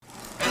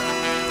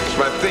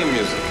my theme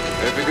music.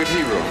 Every good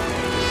hero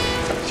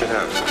should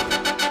have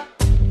some.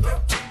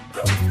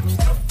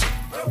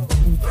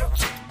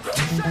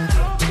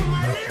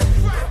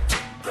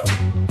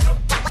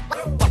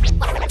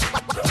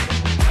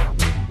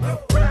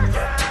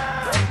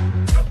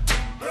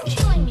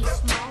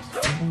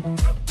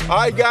 All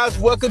right, guys,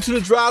 welcome to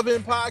the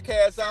Drive-In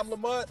Podcast. I'm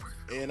Lamont.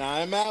 And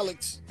I'm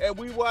Alex. And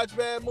we watch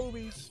bad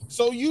movies,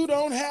 so you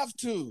don't have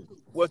to.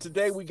 Well,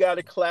 today we got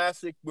a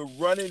classic. We're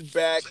running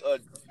back.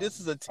 This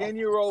is a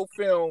 10-year-old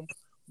film,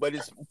 but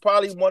it's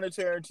probably one of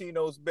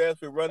Tarantino's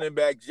best. We're running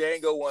back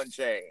Django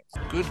Unchained.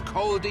 Good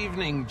cold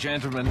evening,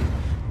 gentlemen.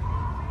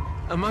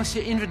 Amongst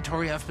your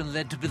inventory, I've been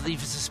led to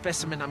believe is a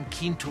specimen I'm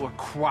keen to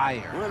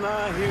acquire. When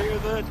I hear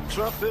the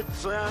trumpet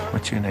sound,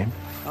 What's your name?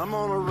 I'm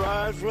gonna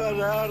rise right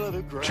out of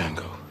the ground.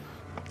 Django.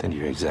 Then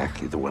you're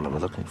exactly the one I'm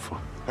looking for.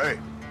 Hey,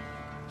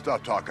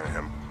 stop talking to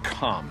him.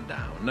 Calm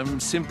down. I'm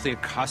simply a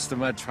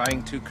customer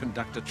trying to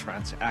conduct a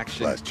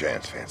transaction. Last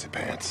chance, fancy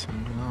pants.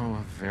 Oh,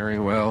 very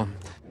well.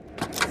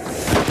 Do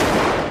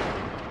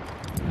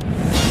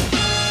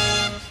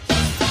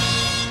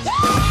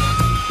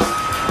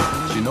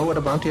you know what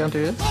a bounty hunter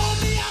is?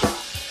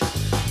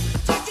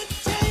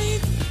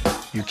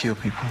 You kill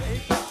people,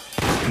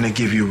 and they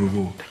give you a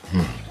reward.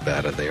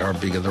 Better they are,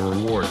 bigger the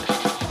reward.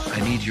 I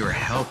need your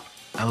help.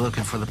 I'm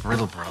looking for the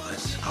Brittle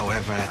Brothers.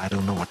 However, I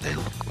don't know what they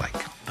look like,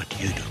 but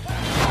you do.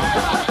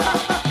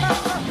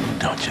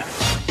 Don't you?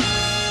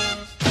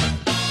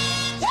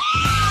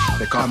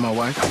 They caught my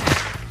wife,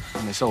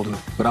 and they sold her,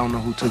 but I don't know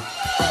who to.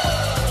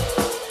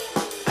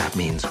 That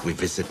means we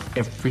visit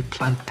every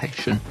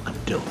plantation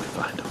until we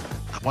find them.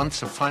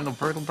 Once a final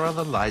Brittle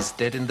Brother lies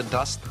dead in the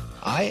dust,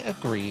 I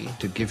agree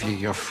to give you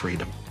your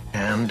freedom,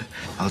 and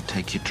I'll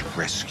take you to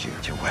rescue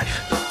your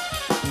wife.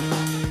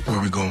 Where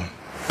are we going?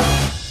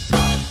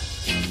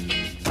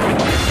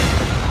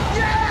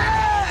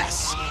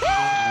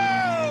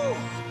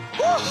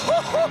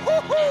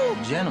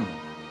 Gentlemen,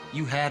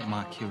 you had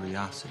my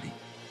curiosity,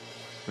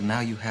 but now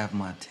you have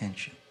my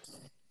attention.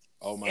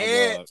 Oh my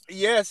God.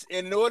 Yes,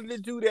 in order to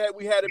do that,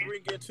 we had to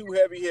bring in two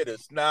heavy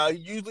hitters. Now,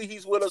 usually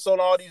he's with us on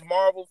all these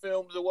Marvel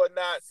films and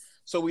whatnot,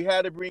 so we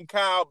had to bring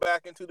Kyle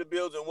back into the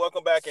building.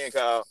 Welcome back in,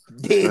 Kyle.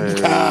 Big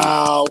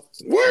Kyle.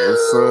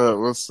 What's up?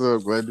 What's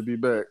up? Glad to be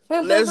back.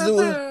 Let's do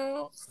it.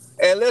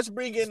 And let's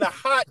bring in the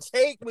hot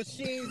take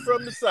machine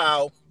from the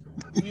South.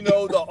 You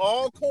know, the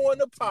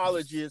all-corn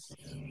apologist.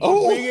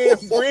 Oh. Bring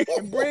it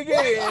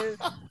in.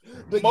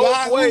 The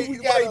guy who we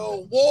got an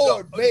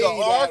award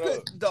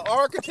the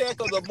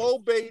architect of the Mo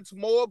Bates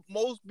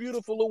Most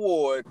Beautiful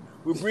Award.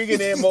 We're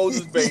bringing in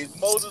Moses Bates.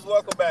 Moses,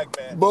 welcome back,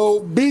 man. Mo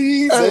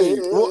Bees. Hey,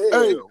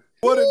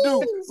 what it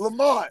do?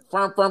 Lamont.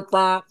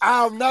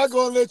 I'm not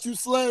going to let you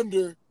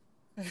slander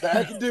the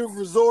academic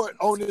resort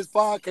on this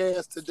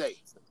podcast today.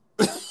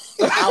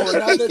 I will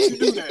not let you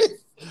do that.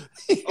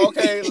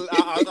 Okay,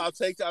 I'll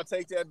take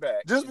that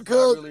back. Just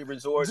because, really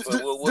resort, just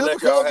let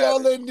because y'all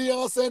it. letting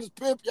Deion Sanders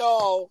pimp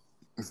y'all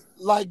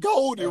like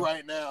Goldie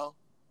right now,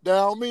 that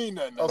don't mean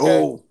nothing. Okay.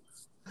 Oh,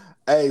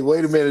 hey,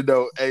 wait a minute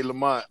though. Hey,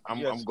 Lamont,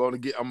 I'm gonna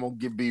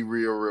be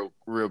real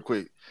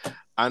quick.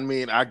 I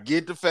mean, I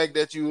get the fact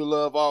that you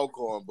love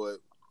Alcorn, but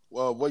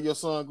where your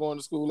son going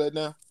to school at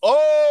now?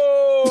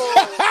 Oh,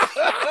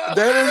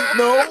 that is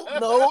no.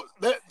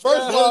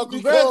 First of all,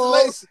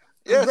 congratulations.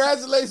 Yes.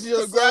 Congratulations,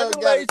 your son.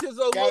 Congratulations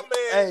on my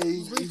man.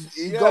 Hey,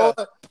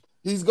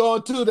 he's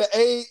going to the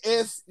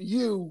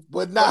ASU,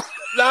 but not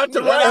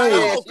to run.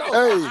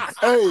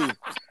 Hey,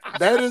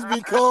 that is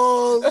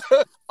because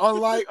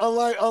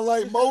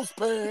unlike most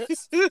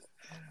parents,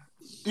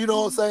 you know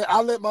what I'm saying,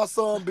 I let my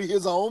son be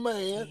his own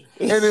man.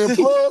 And then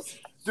plus,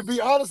 to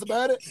be honest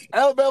about it,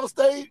 Alabama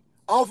State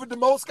offered the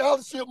most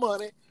scholarship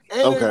money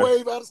and they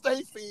waive out of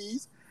state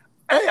fees.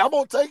 Hey, I'm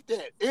gonna take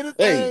that.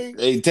 Anything.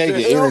 Hey, take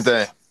it.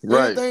 Anything.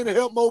 Right. Anything to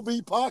help Mo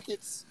B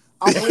pockets.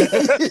 I'm with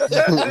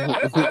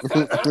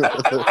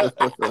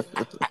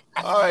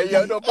All right,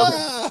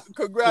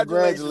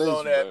 congratulations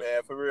on that,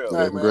 man. For real.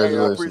 Hey, man,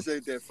 I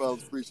appreciate that,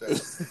 fellas.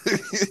 Appreciate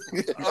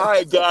it. All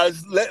right,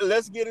 guys,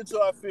 let's get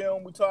into our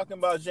film. We're talking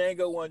about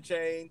Django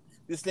Unchained.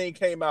 This thing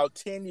came out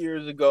 10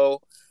 years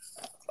ago.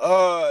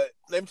 Let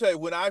me tell you,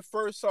 when I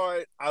first saw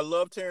it, I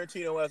love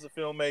Tarantino as a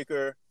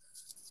filmmaker.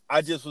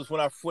 I just was when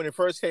it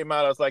first came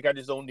out, I was like, I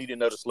just don't need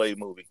another slave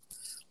movie.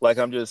 Like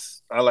I'm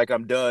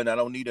done. I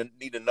don't need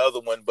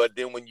another one. But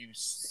then when you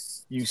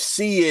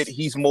see it,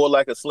 he's more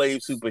like a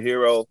slave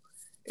superhero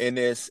in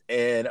this.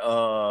 And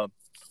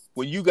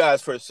when you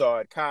guys first saw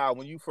it, Kyle,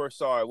 when you first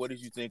saw it, what did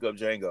you think of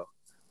Django?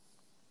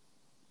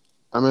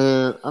 I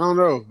mean, I don't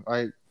know.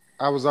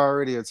 I was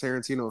already a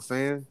Tarantino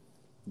fan,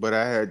 but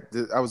I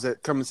was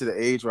coming to the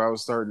age where I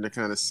was starting to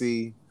kind of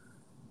see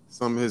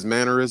some of his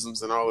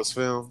mannerisms in all his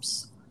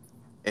films.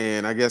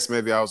 And I guess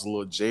maybe I was a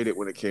little jaded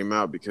when it came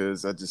out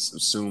because I just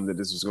assumed that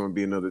this was going to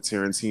be another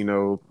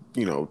Tarantino,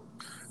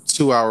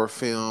 2-hour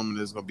film.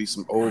 There's going to be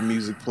some old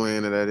music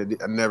playing that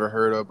I never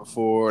heard of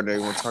before. And they're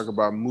going to talk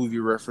about movie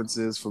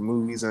references for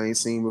movies I ain't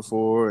seen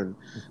before and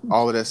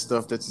all of that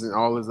stuff that's in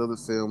all his other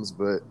films.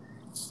 But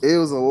it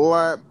was a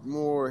lot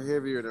more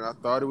heavier than I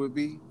thought it would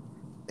be,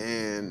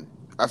 and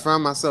I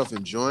found myself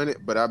enjoying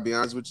it. But I'll be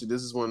honest with you,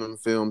 this is one of them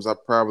films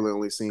I've probably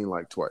only seen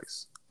like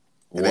twice,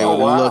 and they were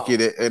lucky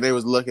that, and they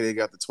was lucky they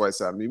got the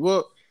twice out of me.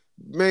 Well,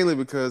 mainly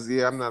because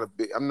I'm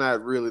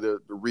not really the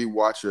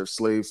rewatcher of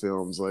slave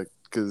films, like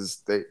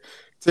because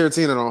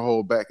Tarantino don't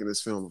hold back in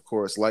this film, of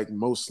course, like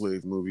most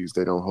slave movies,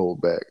 they don't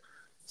hold back.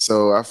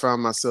 So I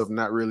found myself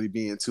not really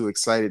being too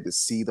excited to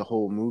see the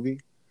whole movie.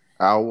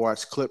 I'll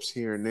watch clips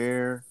here and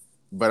there,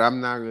 but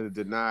I'm not going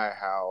to deny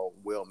how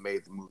well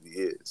made the movie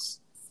is.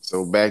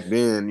 So back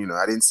then,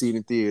 I didn't see it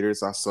in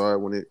theaters. I saw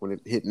it when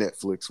it hit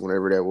Netflix,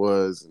 whenever that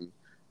was, and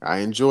I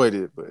enjoyed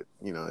it. But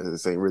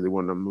this ain't really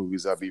one of them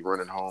movies I'll be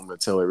running home and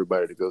tell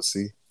everybody to go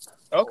see.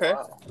 Okay,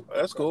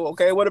 that's cool.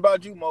 Okay, what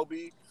about you,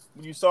 Moby?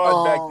 When you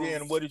saw it back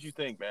then, what did you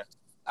think, man?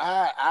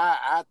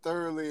 I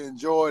thoroughly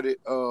enjoyed it.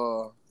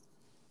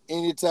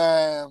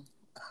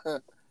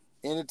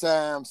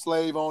 Anytime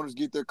slave owners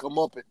get their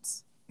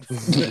comeuppance,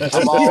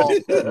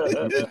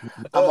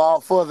 I'm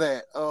all for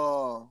that.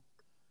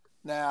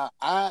 Now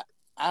I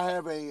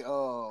have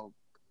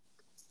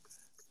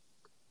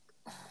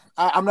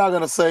I'm not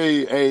gonna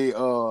say a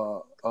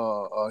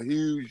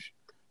huge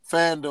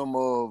fandom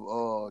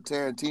of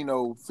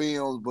Tarantino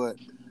films, but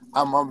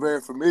I'm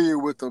very familiar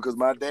with them because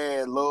my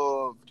dad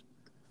loved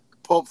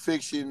Pulp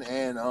Fiction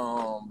and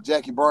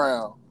Jackie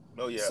Brown.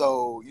 Oh yeah.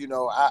 So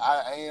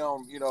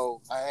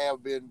I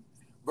have been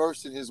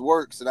versed in his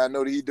works, and I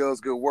know that he does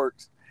good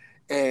works.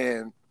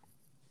 And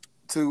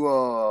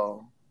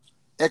to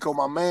echo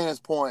my man's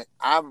point,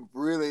 I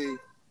really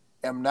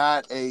am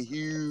not a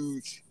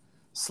huge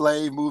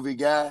slave movie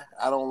guy.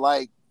 I don't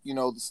like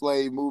the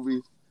slave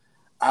movies.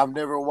 I've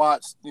never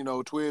watched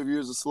 12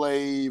 Years a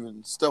Slave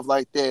and stuff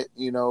like that.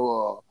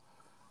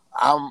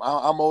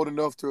 I'm old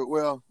enough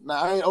to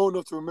I ain't old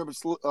enough to remember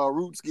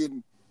Roots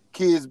getting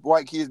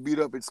white kids beat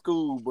up at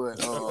school, but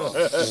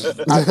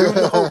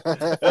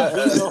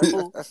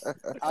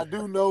I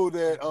do know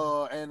that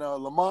and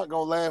Lamont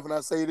gonna laugh when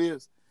I say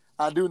this.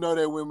 I do know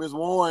that when Ms.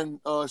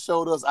 Warren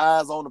showed us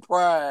Eyes on the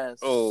Prize,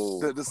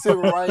 the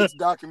civil rights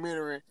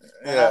documentary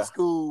in high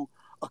school,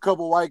 a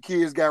couple white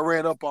kids got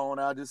ran up on.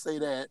 I'll just say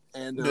that,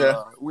 and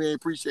we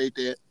appreciate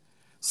that.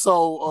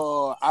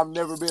 So I've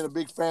never been a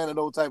big fan of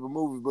those type of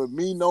movies, but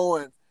me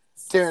knowing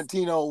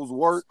Tarantino's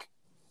work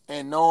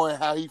and knowing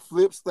how he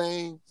flips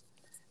things,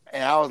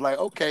 and I was like,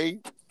 okay,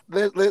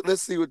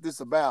 let's see what this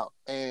is about.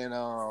 And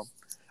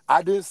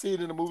I didn't see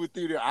it in the movie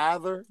theater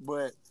either,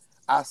 but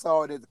I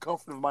saw it at the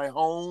comfort of my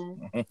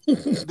home.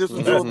 This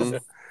was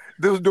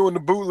during the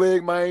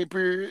bootleg main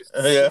period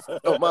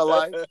of my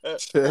life.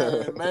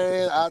 And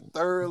man, I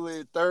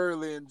thoroughly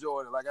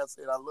enjoyed it. Like I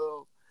said, I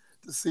love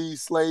to see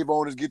slave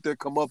owners get their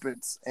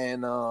comeuppance,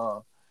 and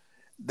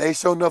they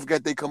sure enough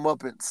got their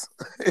comeuppance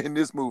in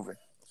this movie.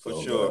 For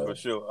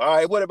sure. All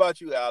right, what about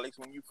you, Alex,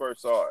 when you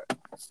first saw it?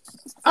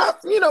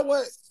 You know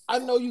what? I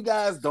know you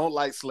guys don't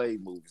like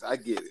slave movies. I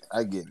get it.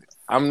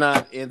 I'm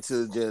not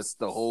into just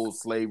the whole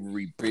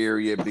slavery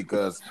period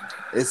because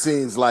it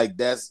seems like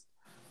that's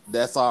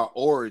our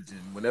origin.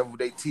 Whenever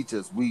they teach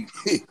us, we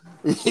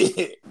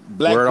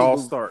black where it people, all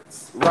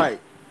starts. Right.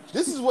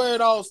 This is where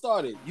it all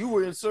started. You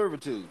were in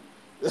servitude.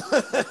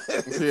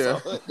 Yeah.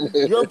 So,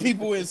 your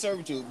people were in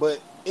servitude. But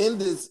in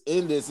this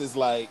it's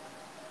like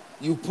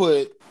you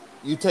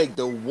take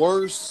the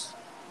worst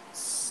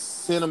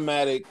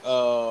cinematic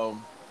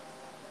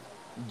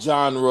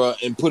genre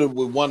and put it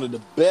with one of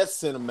the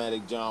best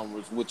cinematic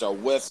genres, which are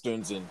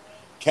westerns and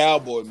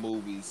cowboy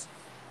movies,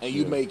 and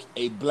you make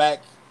a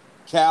black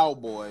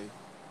cowboy,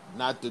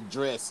 not the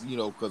dress,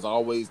 because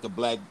always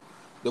the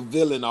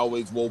villain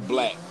always wore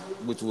black,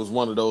 which was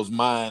one of those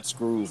mind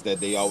screws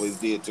that they always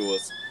did to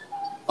us.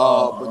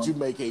 But you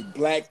make a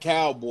black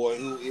cowboy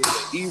who is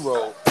a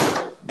hero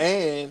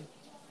and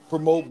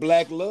promote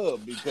black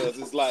love, because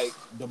it's like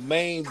the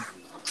main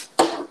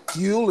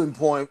fueling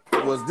point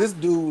was this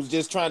dude was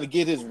just trying to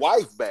get his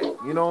wife back.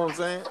 You know what I'm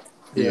saying?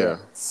 Yeah.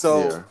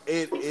 So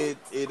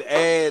it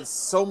adds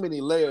so many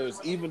layers,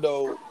 even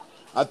though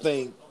I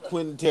think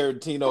Quentin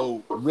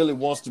Tarantino really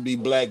wants to be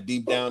black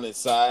deep down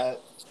inside.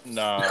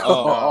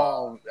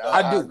 Nah.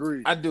 I do.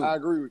 Agree. I do. I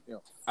agree with him.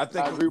 I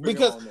think agree with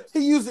because him on that. he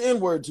used the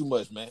N-word too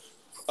much, man.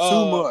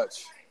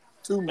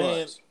 Too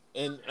much.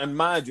 And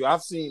mind you,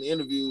 I've seen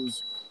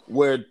interviews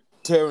where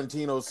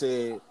Tarantino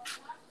said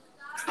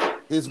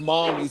his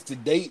mom used to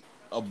date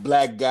a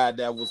black guy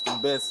that was the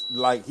best,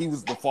 like he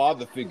was the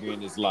father figure in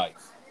his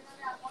life.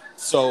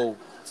 So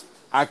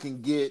I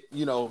can get,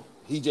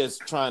 he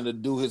just trying to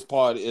do his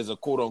part as a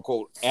quote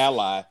unquote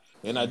ally,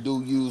 and I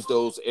do use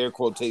those air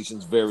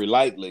quotations very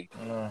lightly,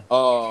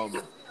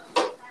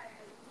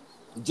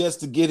 just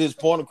to get his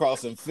point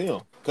across in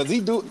film, because he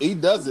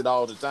does it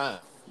all the time.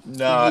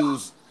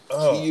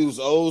 He used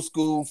old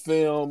school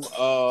film,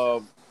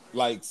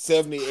 like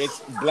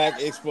 70s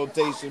black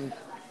exploitation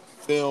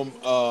film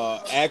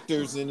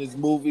actors in his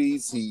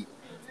movies. He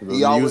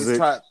always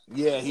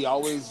he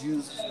always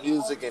uses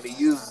music, and he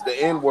uses the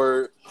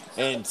N-word,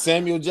 and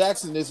Samuel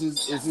Jackson is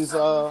his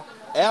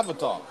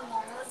avatar.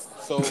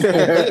 So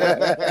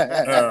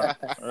I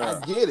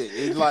get it.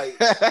 It's like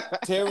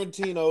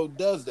Tarantino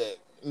does that.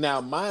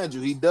 Now, mind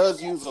you, he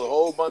does use a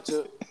whole bunch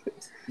of.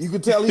 You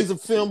can tell he's a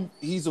film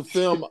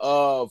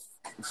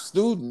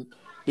student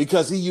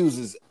because he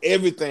uses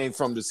everything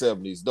from the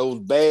 70s. Those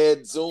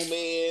bad zoom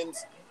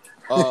ins,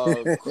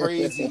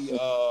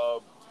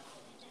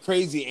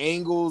 crazy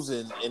angles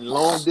and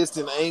long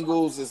distance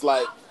angles. It's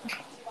like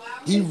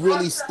he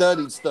really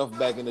studied stuff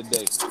back in the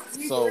day.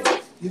 So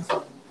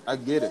I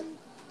get it.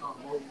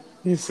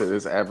 He said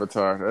it's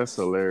Avatar. That's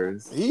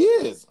hilarious. He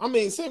is. I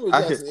mean, Samuel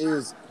Jackson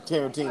is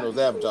Tarantino's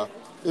Avatar.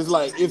 It's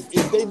like if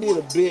they did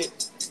a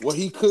bit where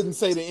he couldn't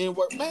say the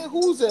N-word, man,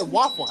 who's at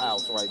Waffle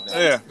House right now?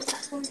 Yeah.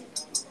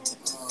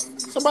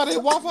 Somebody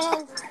at Waffle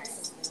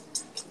House?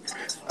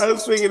 I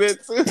was thinking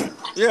that too.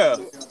 Yeah.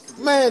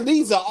 Man,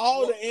 these are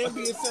all the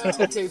ambient sounds.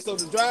 Okay, so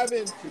the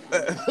drive-in.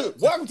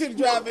 Welcome to the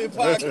drive-in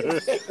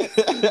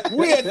podcast.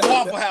 We're at the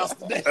Waffle House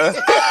today.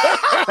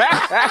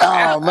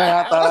 Oh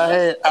man,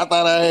 I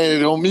thought I had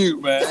it on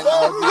mute, man.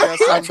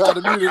 I tried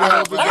to mute it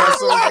on. We got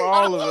something for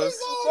all of us.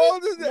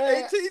 Moses at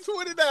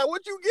 1829.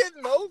 What you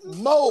getting, Moses?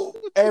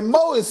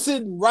 Mo is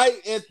sitting right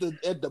at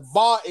the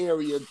bar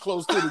area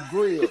close to the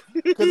grill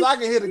because I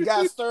can hear the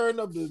guy stirring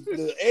up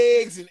the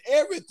eggs and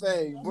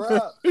everything,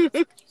 bro.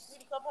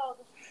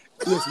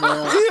 Yes,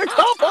 man. He a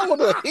cup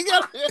holder. He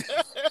got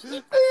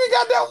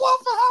that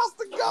Waffle House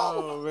to go.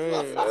 Oh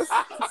man.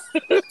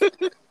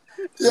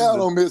 Y'all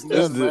don't miss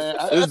nothing, man.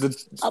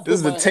 This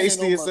is the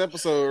tastiest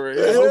episode right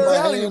here.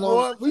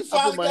 We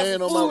finally got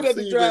some food at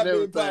the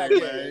drive-in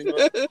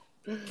podcast.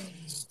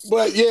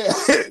 But yeah,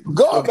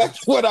 going back to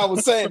what I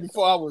was saying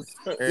before I was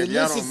If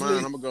y'all don't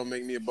mind, I'm gonna go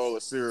make me a bowl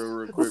of cereal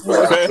real quick.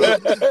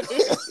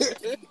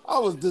 I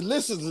was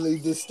deliciously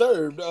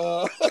disturbed.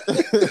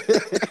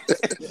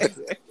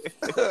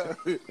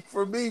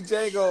 For me,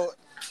 Django,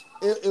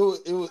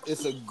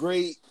 it's a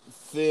great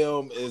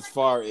film as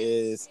far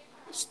as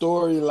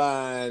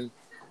storyline.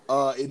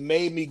 It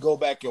made me go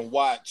back and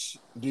watch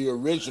the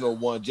original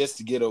one just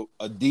to get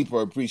a deeper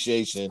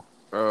appreciation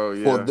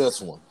for this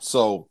one.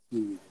 So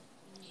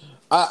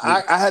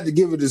I had to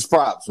give it his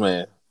props,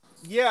 man.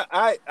 Yeah,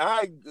 I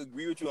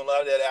agree with you on a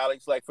lot of that,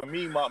 Alex. Like for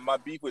me, my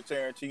beef with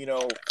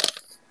Tarantino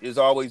has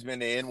always been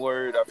the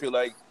N-word. I feel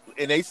like,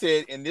 and they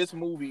said in this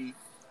movie,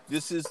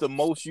 this is the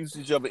most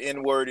usage of an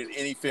N-word in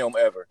any film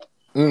ever.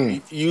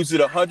 He used it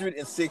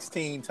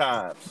 116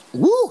 times.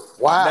 Woo!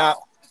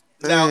 Wow.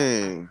 Now,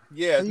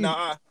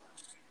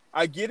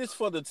 I get it's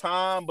for the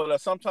time, but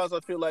sometimes I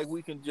feel like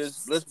we can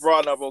let's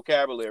broaden our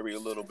vocabulary a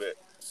little bit.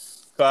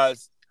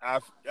 Because I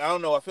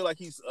don't know, I feel like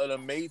he's an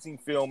amazing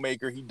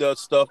filmmaker. He does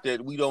stuff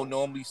that we don't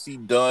normally see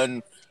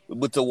done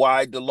with the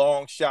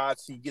long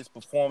shots. He gets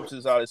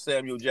performances out of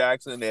Samuel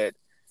Jackson that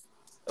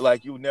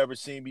like you've never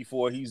seen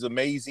before. He's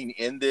amazing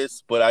in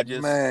this, but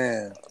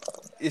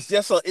it's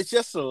just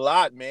a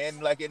lot,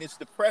 man. Like, and it's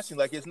depressing.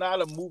 Like, it's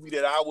not a movie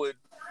that I would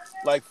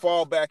like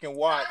fall back and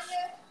watch,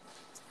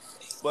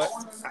 but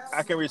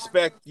I can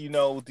respect,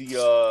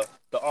 the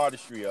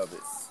artistry of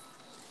it.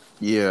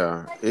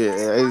 Yeah,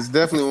 it's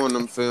definitely one of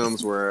them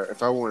films where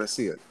if I want to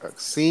see a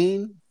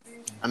scene,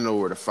 I know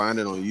where to find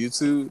it on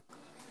YouTube,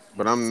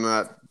 but I'm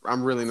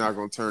really not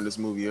going to turn this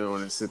movie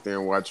on and sit there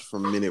and watch it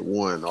from minute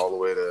one all the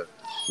way to,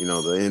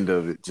 the end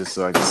of it, just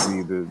so I can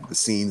see the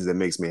scenes that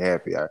makes me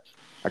happy.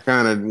 I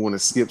kind of want to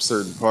skip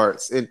certain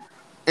parts. And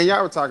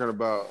y'all were talking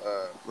about,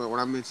 when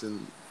I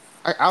mentioned,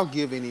 I'll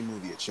give any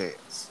movie a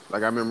chance.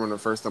 Like, I remember when the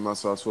first time I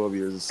saw 12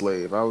 Years a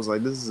Slave, I was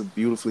like, this is a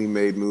beautifully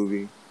made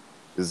movie.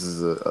 This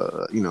is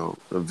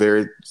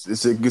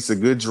it's a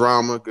good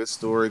drama, good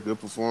story, good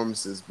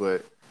performances,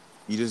 but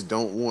you just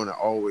don't want to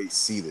always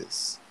see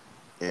this.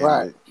 And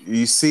right.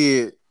 You see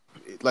it,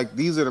 like,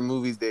 these are the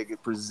movies that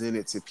get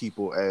presented to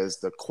people as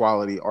the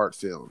quality art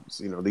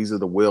films. These are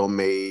the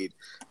well-made,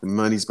 the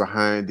money's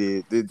behind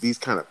it, these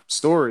kind of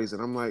stories.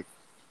 And I'm like,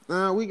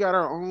 nah, we got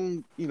our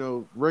own,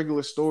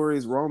 regular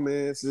stories,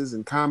 romances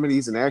and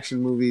comedies and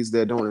action movies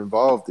that don't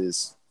involve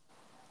this.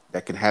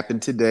 That could happen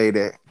today,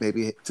 that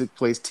maybe took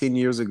place 10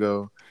 years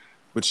ago,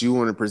 but you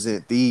want to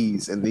present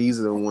these, and these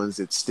are the ones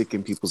that stick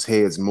in people's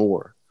heads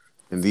more.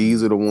 And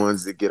these are the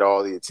ones that get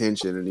all the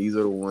attention, and these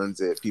are the ones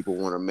that people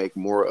want to make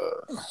more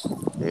of.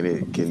 And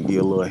it can be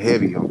a little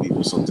heavy on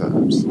people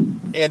sometimes.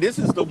 And this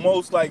is the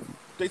most, like,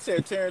 they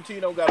said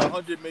Tarantino got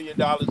 $100 million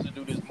to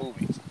do this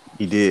movie.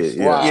 He did,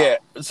 yeah. Wow. Yeah,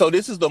 so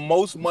this is the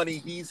most money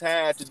he's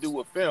had to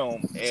do a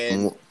film.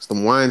 And it's the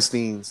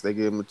Weinsteins, they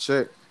gave him a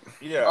check.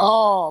 Yeah.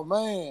 Oh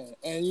man,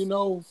 and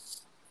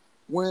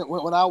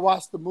when I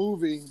watched the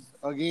movie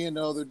again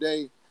the other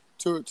day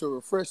to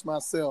refresh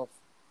myself,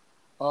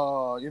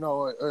 upon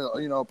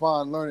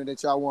learning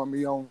that y'all want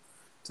me on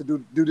to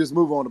do this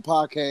movie on the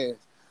podcast,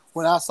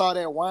 when I saw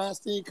that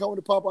Weinstein coming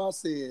to pop, I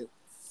said,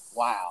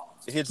 "Wow,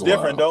 it hits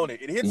different, don't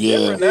it? It hits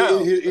different now.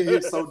 It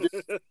hits so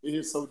different. It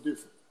hits so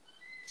different."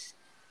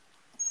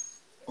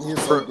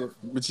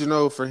 But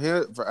for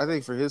him, I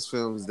think for his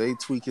films, they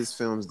tweak his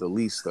films the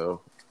least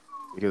though.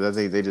 Because I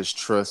think they just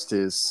trust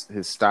his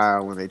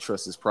style and they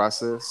trust his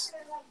process.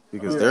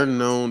 because they're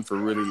known for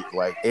really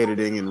like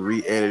editing and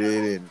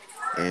re-editing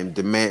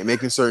and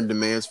making certain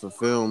demands for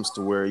films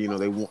to where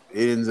it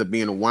ends up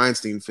being a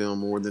Weinstein film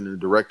more than a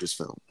director's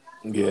film.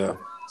 Yeah.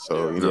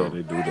 So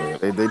they do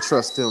that. They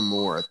trust him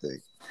more, I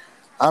think.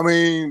 I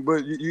mean,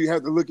 but you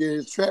have to look at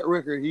his track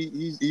record.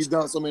 He's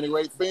done so many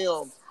great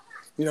films.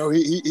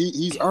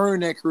 He's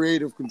earned that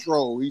creative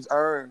control. He's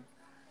earned,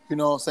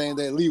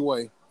 that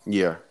leeway.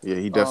 Yeah,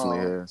 he definitely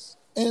has.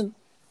 And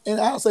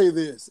I'll say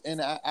this,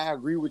 and I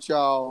agree with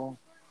y'all,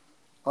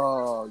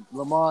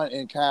 Lamont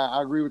and Kai.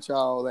 I agree with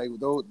y'all. Like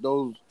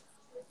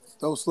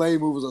those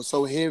slave movies are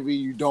so heavy,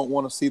 you don't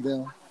want to see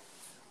them.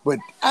 But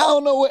I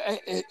don't know what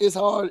it's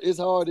hard. It's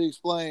hard to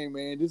explain,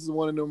 man. This is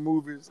one of them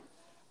movies.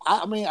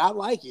 I mean, I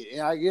like it,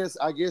 and I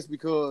guess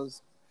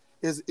because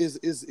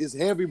it's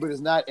heavy, but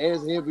it's not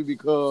as heavy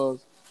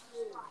because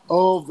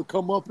of the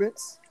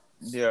comeuppance.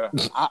 Yeah,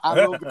 I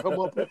love the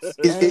comeuppance.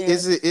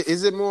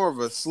 Is it more of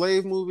a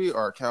slave movie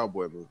or a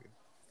cowboy movie?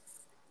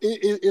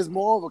 It's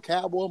more of a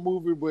cowboy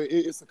movie, but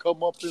it's a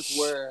comeuppance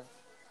where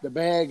the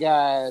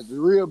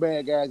real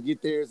bad guys,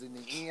 get theirs in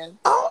the end.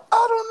 I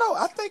don't know.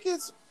 I think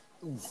it's,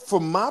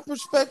 from my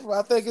perspective,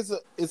 I think it's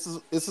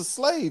a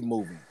slave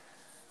movie.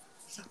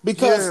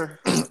 Because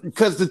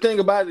the thing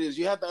about it is,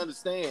 you have to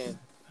understand.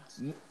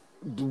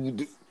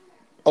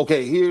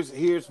 Okay,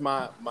 here's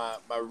my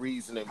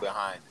reasoning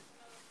behind it.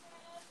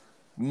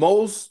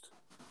 Most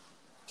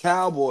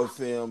cowboy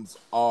films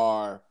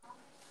are,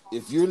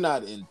 if you're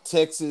not in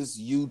Texas,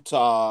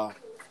 Utah,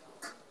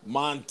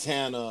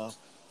 Montana,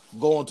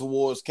 going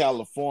towards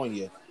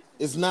California,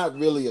 it's not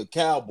really a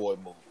cowboy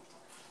movie.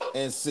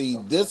 And see,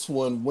 this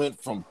one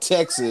went from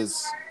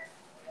Texas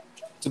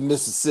to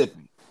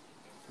Mississippi.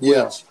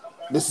 Yeah. Which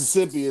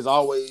Mississippi is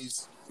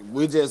always,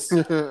 we wear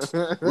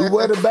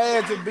the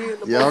badge of being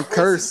the most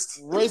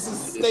cursed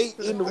racist state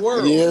in the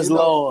world. Yes,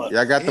 Lord.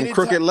 Y'all got them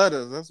crooked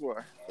letters, that's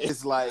why.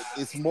 It's like,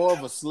 it's more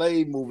of a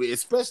slave movie,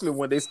 especially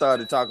when they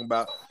started talking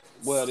about,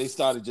 they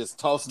started just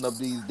tossing up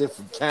these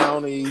different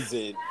counties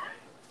and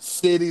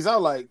cities. I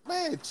was like,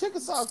 man,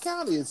 Chickasaw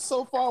County is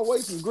so far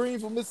away from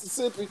Greenville,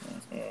 Mississippi.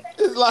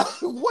 It's like,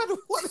 what?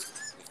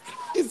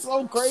 It's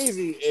so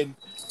crazy. And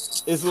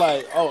it's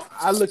like,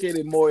 I look at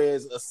it more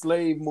as a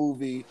slave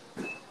movie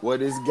where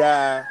this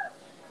guy,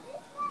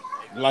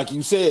 like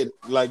you said,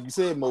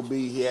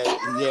 Moby, he had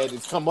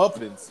his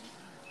comeuppance,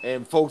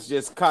 and folks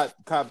just caught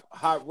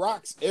hot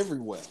rocks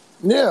everywhere.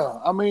 Yeah,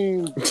 I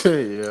mean, that's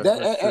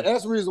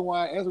the reason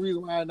why. That's the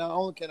reason why not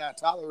only can I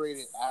tolerate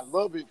it, I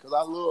love it because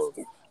I love.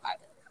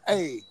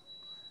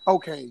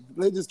 Okay,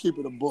 let's just keep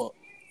it a buck.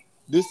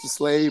 This is the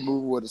slave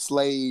movie where the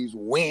slaves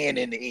win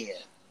in the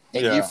end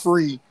and get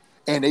free,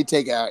 and they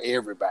take out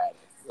everybody.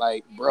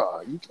 Like,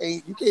 bro, you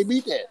can't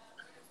beat that.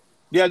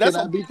 Yeah,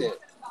 beat that.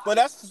 But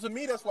to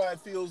me, that's why it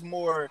feels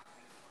more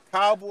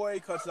cowboy,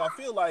 because I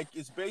feel like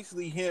it's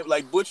basically him,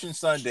 like Butch and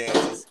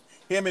Sundance.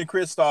 Him and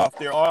Christoph,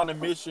 they're on a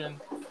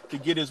mission to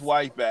get his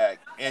wife back,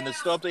 and the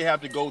stuff they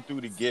have to go through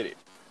to get it.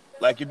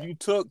 Like, if you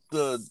took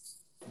the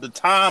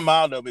time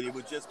out of it, it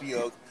would just be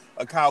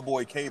a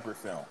cowboy caper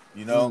film,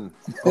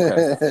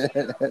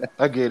 Okay.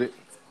 I get it.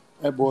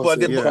 That boy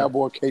said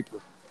cowboy caper.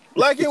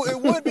 Like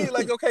it would be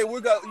like, okay,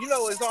 we got,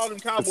 it's all them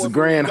cowboys. It's a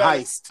grand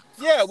heist.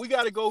 Yeah, we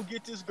got to go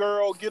get this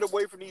girl, get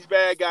away from these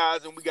bad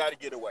guys, and we got to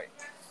get away.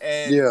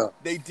 And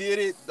they did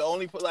it.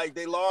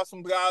 They lost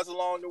some guys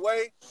along the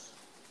way,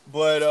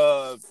 but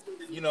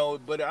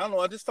but I don't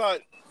know. I just thought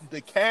the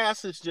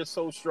cast is just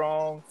so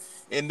strong,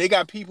 and they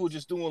got people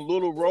just doing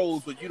little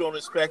roles, but you don't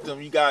expect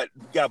them. You got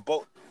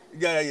Bo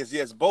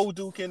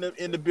Duke in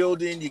the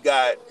building. You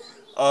got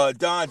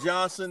Don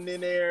Johnson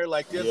in there.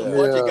 Like, there's a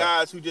bunch of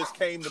guys who just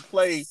came to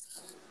play,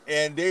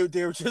 and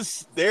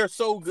they're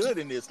so good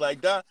in this.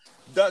 Like,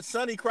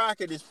 Sonny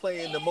Crockett is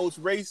playing the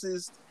most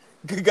racist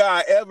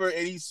guy ever,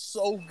 and he's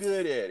so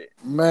good at it.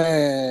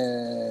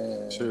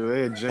 Man. Sure,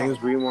 they had James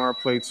Remar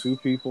play two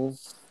people.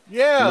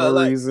 Yeah,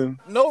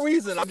 no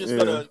reason. I'm just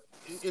gonna,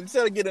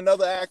 instead of get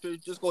another actor,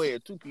 just go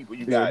ahead, two people.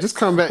 You got just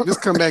come back.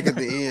 Just come back at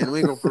the end.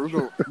 We're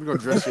gonna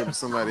dress you up with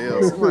somebody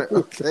else. I'm like,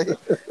 okay.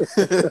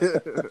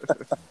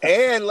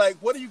 And like,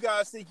 what do you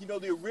guys think?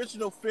 The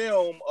original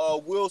film,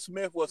 Will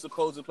Smith was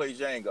supposed to play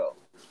Django.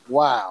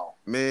 Wow,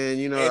 man.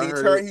 And he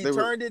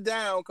turned it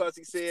down because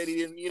he said he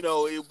didn't.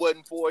 It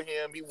wasn't for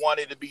him. He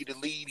wanted to be the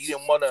lead. He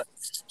didn't want to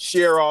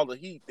share all the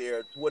heat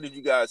there. What did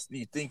you guys? Do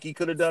you think he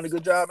could have done a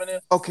good job in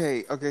it?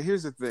 Okay.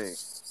 Here's the thing.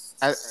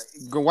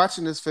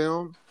 Watching this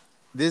film,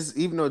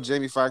 even though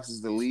Jamie Foxx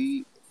is the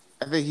lead,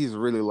 I think he's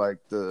really like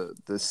the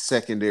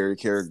secondary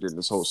character in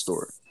this whole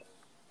story.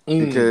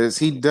 Because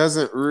he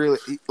didn't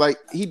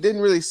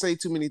really say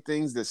too many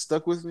things that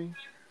stuck with me.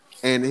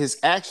 And his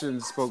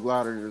actions spoke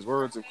louder than his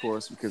words, of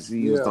course, because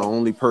he was the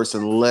only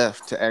person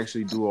left to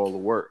actually do all the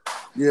work.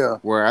 Yeah.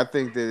 Where I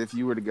think that if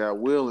you would have got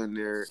Will in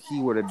there, he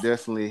would have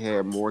definitely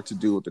had more to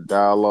do with the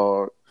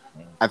dialogue.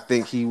 I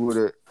think he would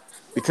have,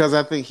 because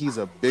I think he's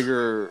a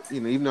bigger,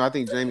 even though I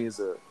think Jamie is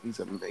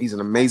he's an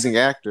amazing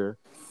actor.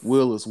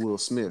 Will is Will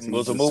Smith.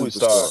 Was He's a movie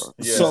star. superstar.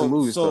 Yeah. He's a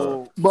movie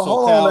star. But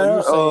hold Cal, on you're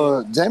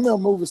now. saying- Jamie a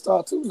movie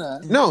star too now.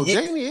 No,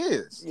 Jamie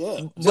is.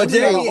 Yeah, But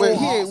Jamie, Jamie,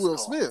 he ain't Will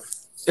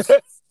Smith.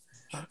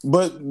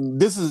 but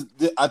this is,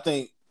 I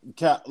think,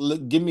 Cal,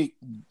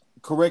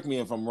 correct me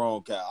if I'm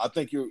wrong, Cal. I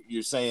think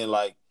you're saying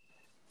like,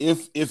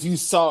 if you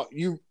saw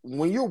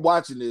when you're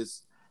watching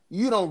this,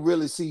 you don't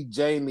really see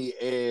Jamie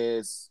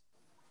as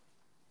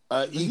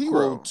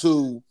equal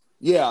to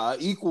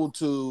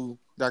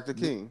Dr.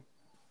 King.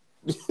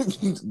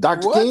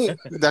 Dr. What? King.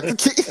 Dr.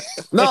 King.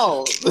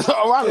 No,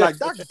 I'm like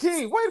Dr.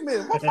 King. Wait a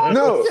minute.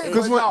 No,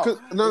 because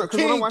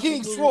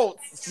King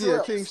Schwartz. Yeah,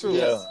 King Schwartz.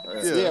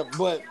 Yeah,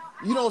 but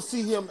you don't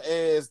see him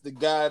as the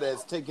guy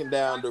that's taking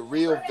down the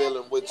real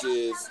villain, which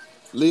is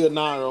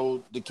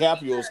Leonardo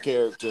DiCaprio's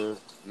character.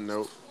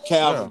 Nope.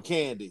 Calvin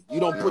Candy.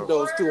 You don't put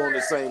those two on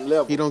the same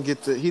level. He don't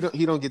get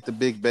the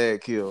big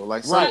bad kill.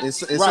 Like in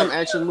some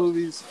action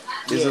movies,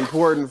 it's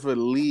important for the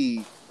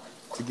lead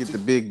to get the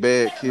big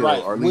bad kill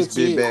or at least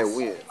big bad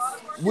win.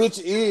 Which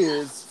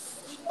is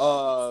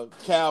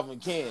Calvin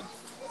Candy.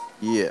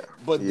 Yeah.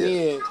 But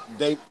then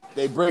they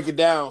break it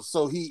down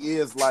so he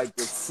is like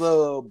the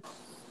sub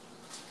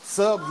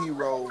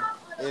hero,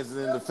 as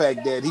in the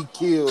fact that he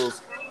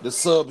kills the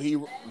sub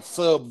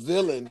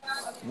villain,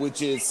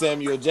 which is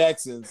Samuel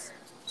Jackson's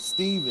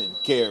Steven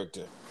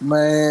character.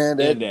 Man.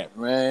 You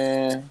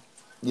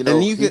know,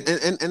 and you can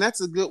and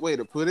that's a good way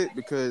to put it,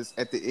 because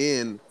at the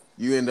end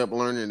you end up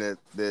learning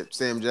that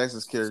Sam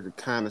Jackson's character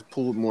kind of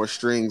pulled more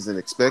strings than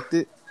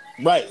expected.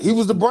 Right. He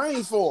was the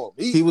brains for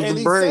him. He was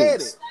the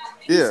brains.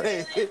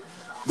 Yeah.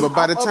 But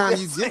by the time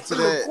you get to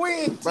that,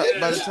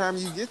 by the time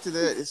you get to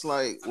that, it's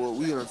like, well,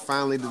 we gonna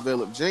finally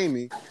develop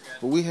Jamie,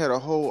 but we had a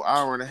whole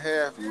hour and a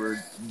half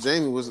where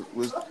Jamie was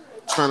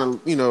trying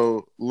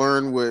to,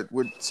 learn what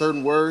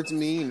certain words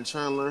mean and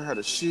trying to learn how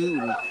to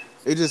shoot. And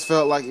it just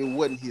felt like it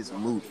wasn't his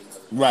movie.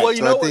 Right. Well,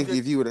 So I think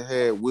if you would have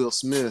had Will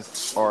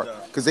Smith, or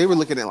because they were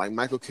looking at like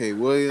Michael K.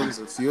 Williams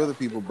and a few other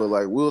people, but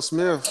like Will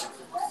Smith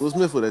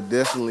would have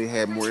definitely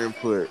had more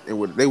input,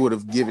 and they would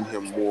have given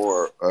him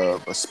more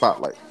of a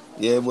spotlight.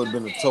 Yeah, it would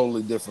have been a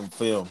totally different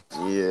film.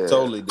 Yeah,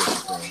 totally different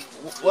film.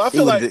 Well, I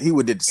feel like he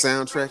would did the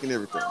soundtrack and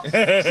everything.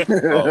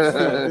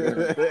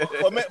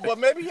 Well,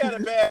 maybe he had a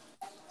bad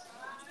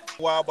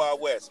Wild Wild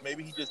West.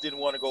 Maybe he just didn't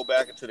want to go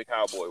back into the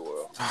cowboy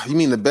world. You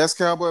mean the best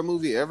cowboy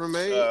movie ever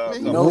made?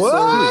 No,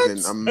 what?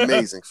 He's been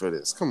amazing for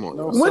this. Come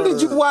on. When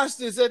did you watch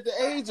this? At the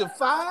age of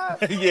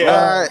 5?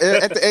 Yeah.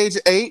 At the age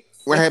of 8,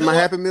 where I had my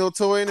Happy Meal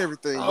toy and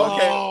everything.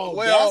 Okay,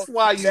 well, that's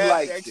why you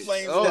liked it.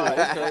 Explains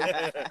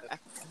that.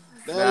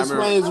 That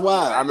explains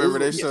why. I remember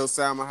they showed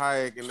Salma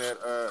Hayek in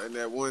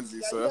that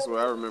onesie, so that's what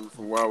I remember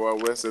from Wild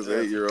Wild West as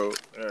an 8-year-old.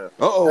 Hey.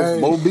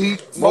 Moby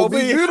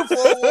Beautiful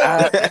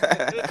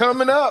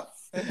coming up.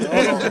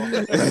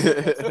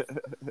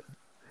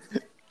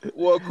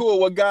 Well,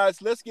 cool. Well,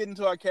 guys, let's get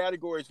into our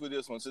categories with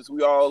this one. Since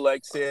we all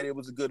said it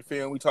was a good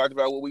film, we talked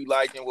about what we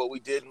liked and what we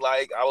didn't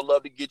like. I would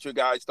love to get your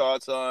guys'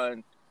 thoughts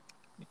on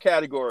the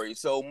categories.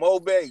 So, Mo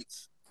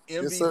Bates,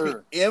 MVP. Yes,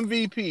 sir.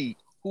 MVP.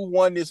 Who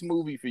won this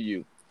movie for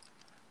you?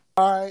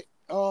 All right.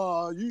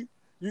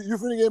 You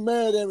finna get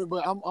mad at me,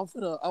 but I'm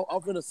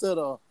finna set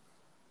a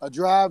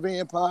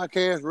drive-in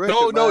podcast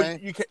record. No, man.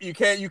 you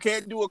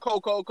can't do a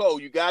co.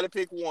 You got to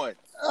pick one.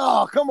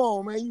 Oh, come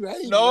on, man. You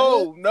hate me,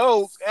 man.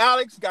 No,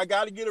 Alex, I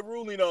got to get a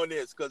ruling on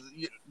this because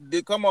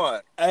come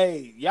on.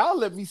 Hey, y'all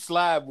let me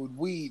slide with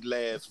weed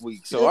last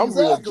week, so I'm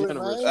real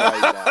generous man.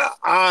 right now.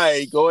 All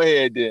right, go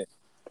ahead then.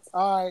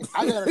 All right,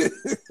 I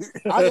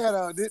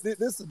got this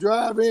is a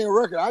drive-in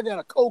record. I got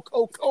a co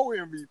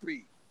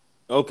MVP.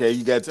 Okay,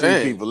 you got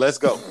 3 people. Let's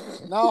go.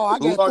 No, I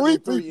got 3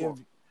 people.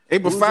 Hey,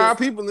 but 5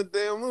 people in the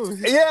damn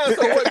movie. Yeah,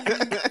 so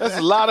that's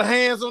a lot of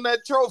hands on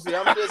that trophy.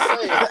 I'm just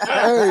saying.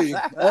 Hey,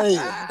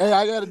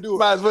 I got to do it.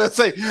 Might as well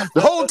say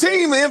the whole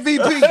team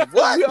MVP.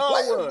 What?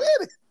 Wait a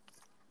minute.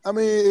 I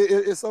mean,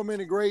 it's so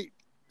many great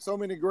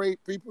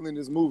people in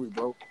this movie,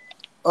 bro.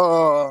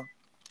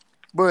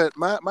 But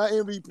my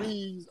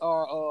MVPs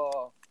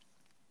are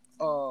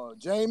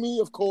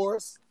Jamie, of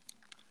course,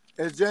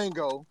 as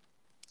Django.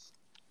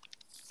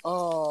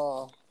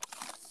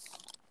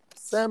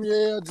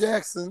 Samuel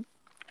Jackson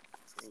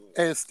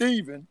as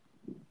Steven.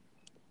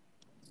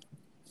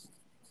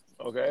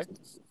 Okay.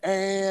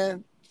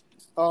 And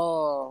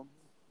my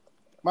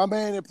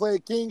man that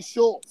played King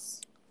Schultz.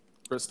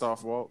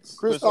 Christoph Waltz.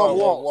 Christoph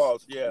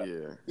Waltz.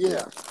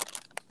 Yeah.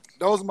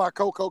 Those are my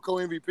co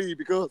MVP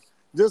because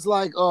just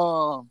like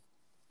Lamont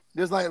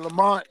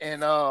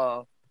and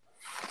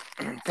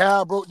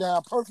Kyle broke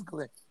down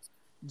perfectly,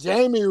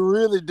 Jamie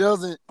really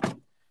doesn't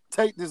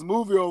take this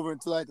movie over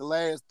until like the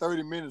last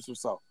 30 minutes or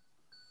so.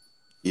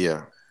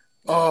 Yeah.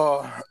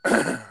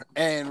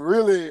 And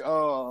really,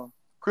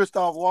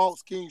 Christoph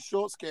Waltz, King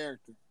Schultz's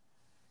character,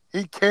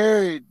 he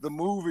carried the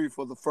movie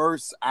for the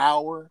first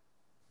hour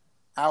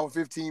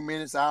 15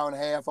 minutes, hour and a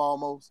half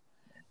almost.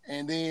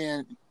 And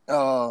then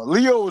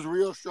Leo was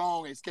real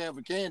strong as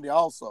Calvin Candy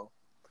also.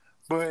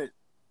 But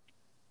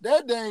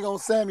That dang on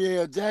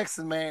Samuel L.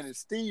 Jackson, man, is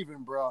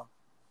Steven, bro.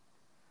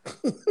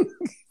 And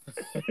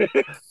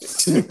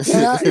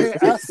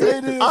I say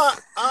this,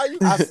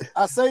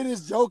 I say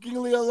this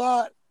jokingly a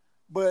lot,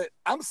 but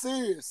I'm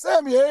serious.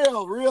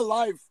 Samuel, real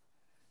life,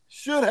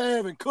 should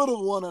have and could have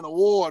won an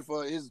award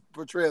for his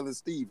portrayal of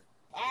Steven.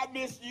 I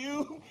miss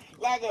you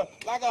like a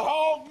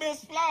hog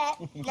miss fly,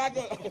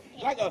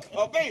 like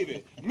a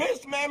baby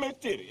miss mammy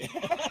titty.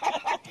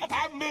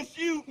 I miss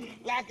you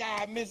like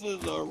I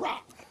misses a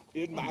rock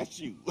in my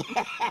shoe.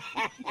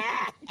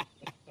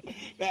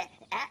 Now,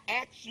 I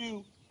ask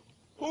you,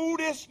 who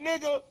this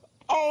nigga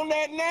on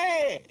that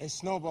nag? Hey,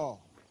 Snowball.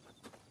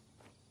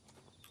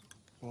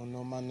 You wanna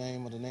know my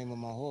name or the name of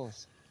my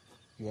horse?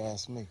 You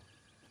ask me.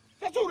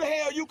 That's who the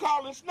hell you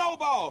calling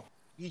Snowball?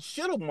 He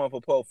should have won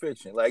for Pulp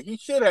Fiction. Like, he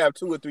should have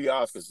 2 or 3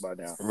 Oscars by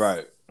now.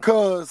 Right.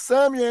 Cause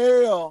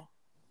Samuel,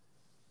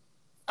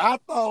 I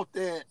thought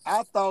that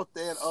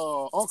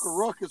Uncle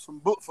Ruckus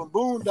from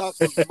Boondocks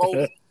was the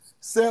most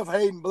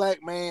self-hating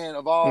black man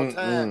of all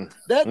time.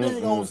 That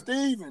dang on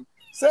Steven.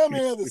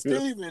 Samuel the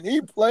Steven,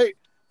 he played.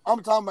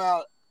 I'm talking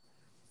about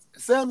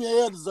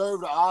Samuel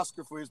deserved an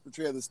Oscar for his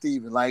portrayal of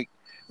Steven. Like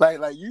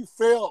you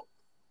felt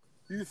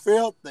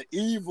the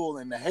evil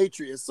and the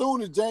hatred as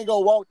soon as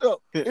Django walked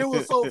up. It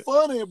was so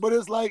funny, but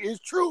it's like it's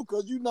true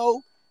because you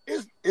know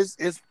it's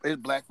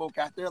black folk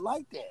out there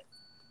like that,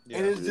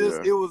 and it's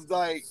just it was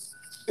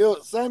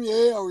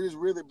Samuel just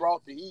really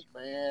brought the heat,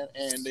 man.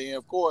 And then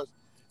of course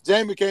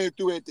Jamie came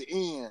through at the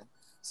end,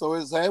 so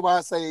it's everybody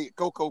I say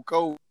Coco.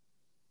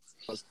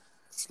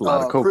 A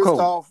lot of cocoa.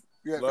 Christoph,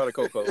 A lot of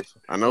cocos.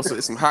 I know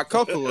it's some hot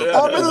cocoa.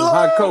 I'm in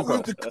love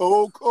with the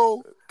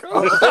cocoa.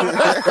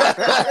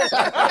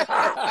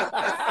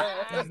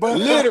 But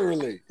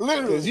literally,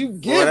 you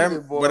get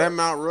it, boy. But that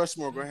Mount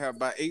Rushmore gonna have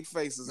about 8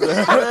 faces.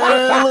 But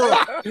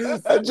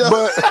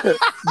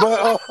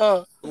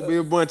There'll be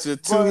a bunch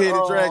of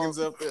 2-headed dragons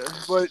up there.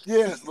 But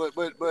yes, but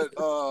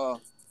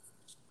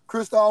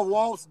Christoph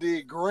Waltz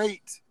did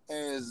great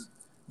as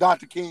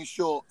Dr. King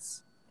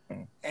Schultz,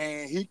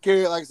 and he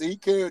carried, like I said,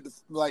 the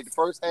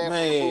first half of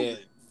the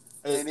movie,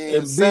 and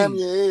then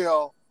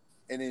Samuel,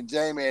 and then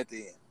Jamie at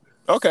the end.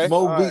 Okay,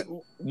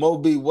 Mo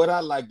B. What I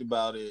liked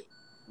about it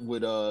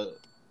with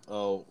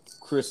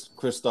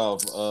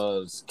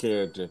Christoph's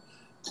character,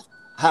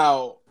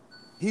 how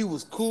he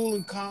was cool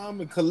and calm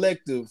and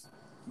collective.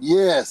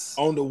 Yes,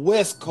 on the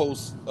West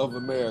Coast of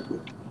America.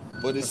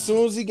 But as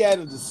soon as he got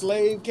into the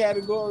slave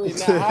category in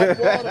that hot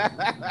water,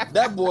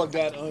 that boy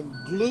got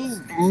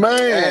unglued.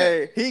 Man,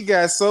 hey, he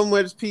got so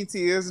much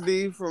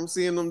PTSD from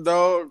seeing them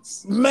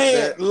dogs.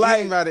 Man,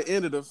 like by the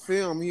end of the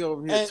film, he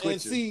over here twitching.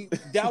 And see,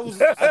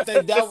 I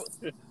think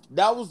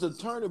that was the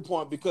turning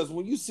point, because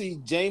when you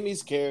see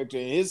Jamie's character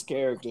and his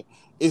character,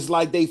 it's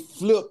like they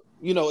flip,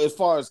 as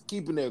far as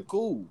keeping their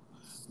cool,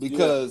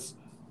 because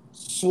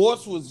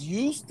Schwartz was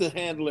used to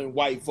handling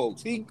white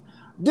folks.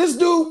 This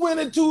dude went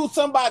into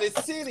somebody's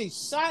city,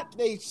 shot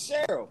their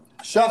sheriff,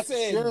 and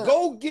said,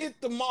 "Go get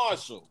the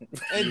marshal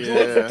and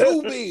drink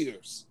 2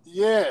 beers."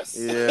 Yes.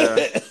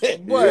 Yeah.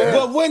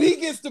 But when he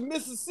gets to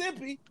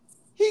Mississippi,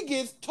 he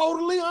gets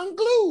totally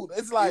unglued.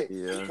 It's like,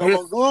 come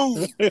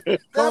unglued.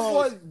 That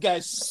boy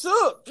got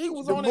shook. He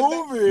was on the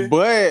movie.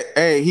 But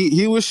hey,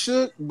 he was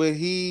shook, but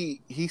he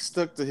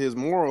stuck to his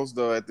morals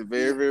though at the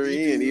very,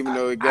 very end, even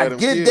though it got him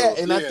killed. I get that,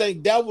 and I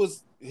think that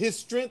was his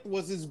strength,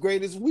 was his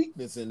greatest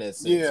weakness in that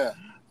sense. Yeah.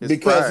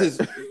 Because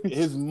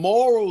his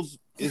morals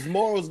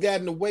got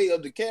in the way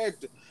of the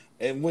character.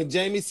 And when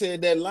Jamie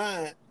said that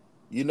line,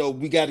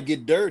 we got to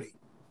get dirty.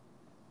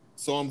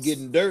 So I'm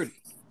getting dirty.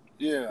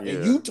 Yeah.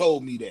 And you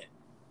told me that.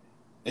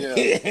 Yeah.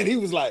 And he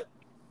was like,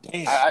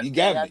 damn, you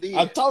got me.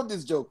 I taught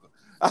this Joker.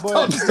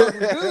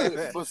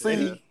 Good. But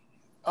see,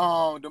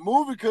 the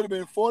movie could have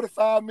been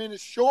 45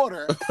 minutes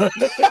shorter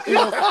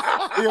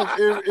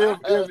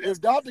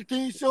if Dr.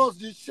 King Schultz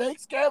just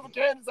shakes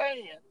Cavalcanti's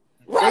hand.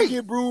 Right. They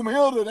get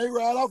Broomhilda, they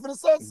ride off in the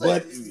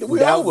sunset.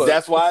 But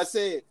that's why I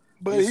said,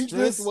 but his he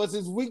strength just was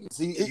his weakness.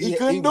 He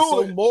couldn't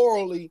do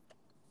it.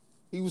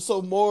 He was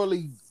so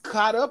morally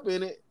caught up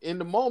in it in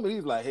the moment. He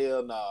was like,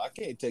 hell no, I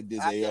can't take this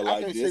L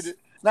like this.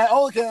 Not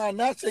only can I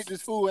not take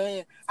this fool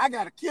hand, I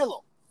gotta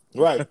kill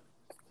him. Right.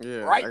 Yeah.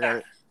 Right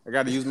now. I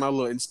got to use my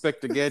little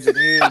Inspector Gadget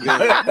hand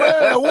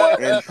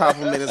and pop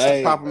him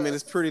in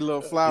his pretty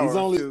little flower. He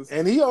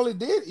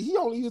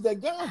only used that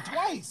gun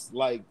twice.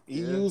 Like he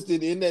used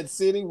it in that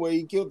city where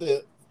he killed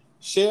the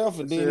sheriff,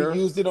 and then he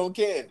used it on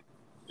Candy.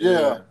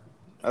 Yeah.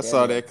 I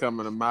saw that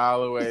coming a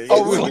mile away.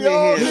 Oh, we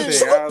all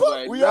did. I was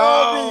like,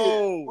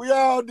 we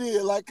all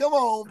did. Like, come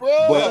on,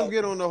 bro. Let them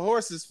get on the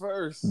horses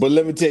first. But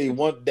let me tell you,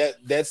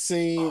 that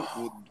scene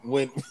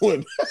when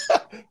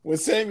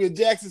Samuel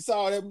Jackson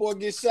saw that boy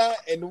get shot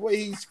and the way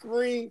he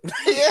screamed.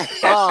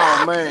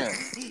 Oh man.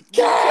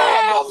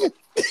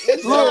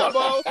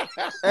 Look,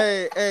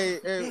 hey,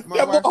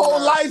 my whole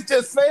life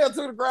just fell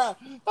to the ground.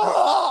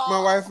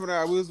 My wife and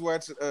I, we was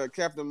watching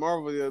Captain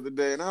Marvel the other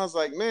day, and I was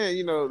like, man,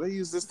 they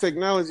use this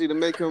technology to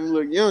make him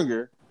look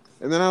younger.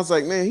 And then I was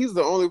like, man, he's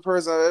the only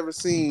person I've ever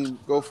seen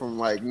go from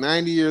like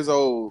 90 years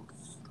old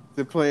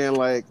to playing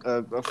like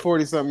a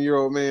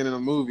 40-something-year-old man in a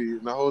movie,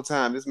 and the whole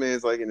time this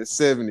man's like in his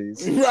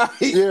 70s. Right.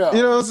 Yeah.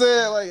 You know what I'm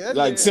saying?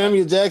 Like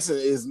Samuel Jackson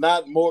is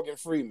not Morgan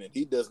Freeman.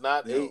 He does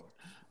not age.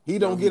 He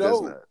don't get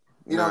old.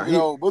 He don't get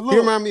old. But look, he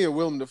remind me of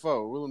Willem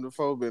Dafoe. Willem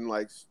Dafoe been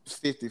like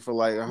 50 for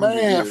like 100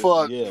 years.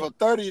 For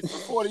 30 to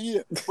 40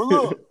 years.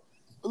 But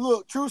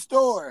look, true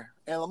story.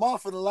 And Lamar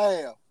for the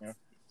laugh.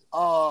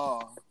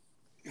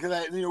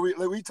 Because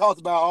we talked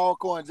about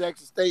Alcorn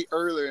Jackson State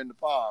earlier in the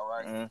pod,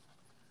 right?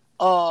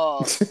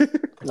 A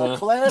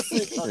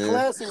classic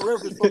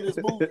reference from this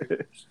movie.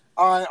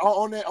 All right,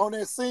 on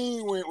that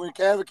scene when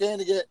Calvin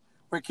Candy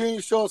when King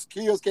Shorts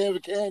kills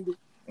Calvin Candy.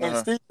 And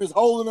Steve is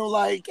holding him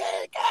like,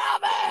 hey,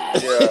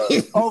 Calvin!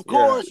 Yeah. Of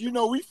course,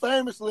 we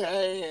famously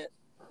had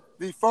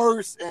the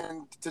first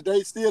and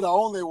today still the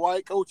only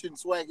white coach in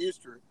SWAC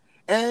history.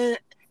 And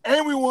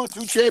we won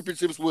 2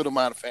 championships with him,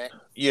 matter of fact.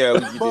 Yeah, we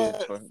did.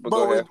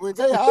 But when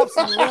Jay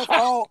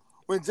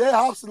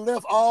Hobson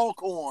left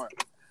Alcorn,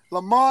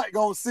 Lamont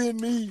gonna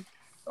send me.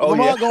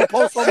 Lamont gonna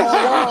post on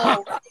my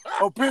wall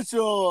a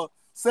picture of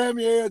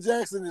Samuel L.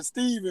 Jackson and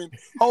Steven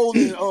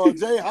holding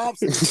Jay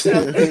Hobson.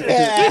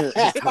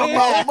 Talking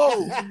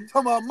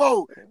about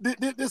Mo.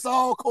 This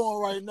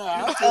Alcorn right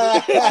now.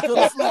 I could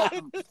have slapped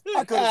him.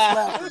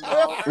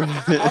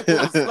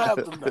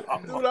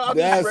 dog.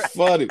 That's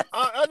funny.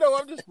 I know.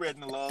 I'm just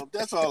spreading the love.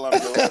 That's all I'm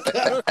doing.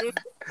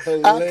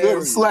 I could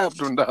have slapped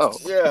him, dog.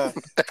 Yeah.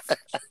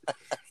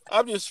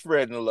 I'm just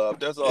spreading the love.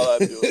 That's all I'm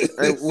doing.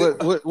 Hey,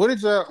 what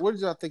did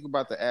y'all think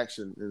about the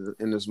action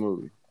in this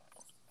movie?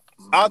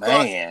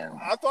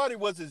 I thought it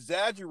was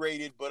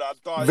exaggerated, but I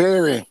thought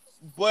it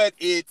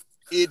fit.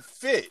 It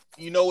fit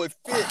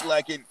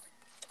like it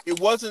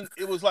wasn't.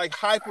 It was like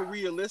hyper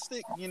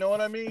realistic. You know what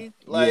I mean?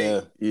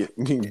 Like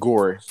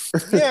gory.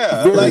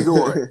 Yeah, very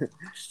gory.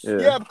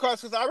 Yeah,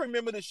 because I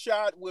remember the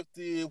shot with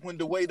when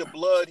the way the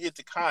blood hit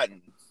the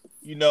cotton.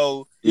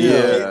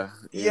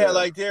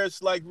 Like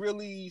there's like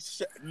really,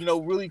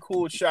 really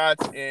cool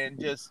shots and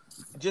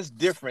just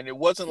different. It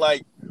wasn't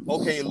like,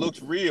 okay, it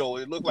looks real.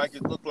 It looked like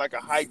a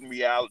heightened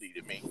reality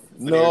to me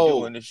when they were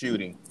doing the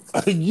shooting.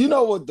 You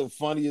know what the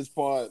funniest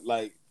part,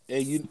 like,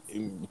 and you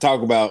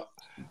talk about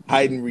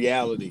heightened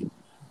reality.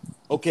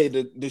 Okay,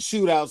 the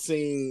shootout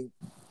scene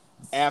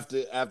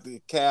after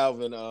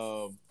Calvin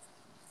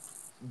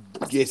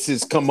gets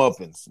his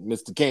comeuppance,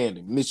 Mr.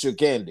 Candy.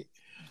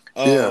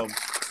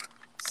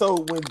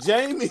 So when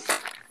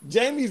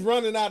Jamie's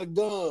running out of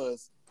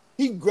guns,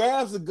 he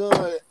grabs a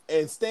gun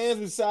and stands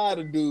beside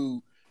a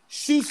dude,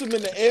 shoots him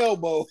in the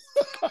elbow,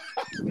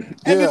 and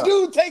the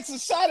dude takes a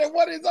shot at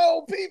one of his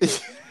own people.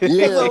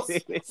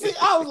 See,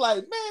 I was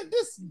like, man,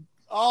 this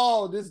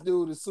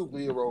dude is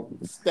superhero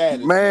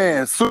status.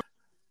 Man,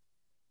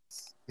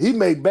 he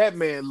made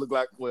Batman look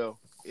like,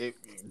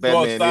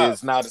 Batman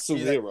is not a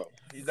superhero.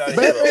 He's not a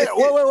Batman, hero.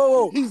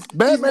 whoa.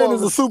 Batman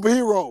is a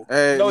superhero.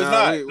 Hey, no, he's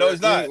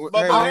not.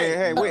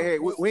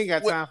 Wait, we ain't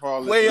got time for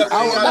all this.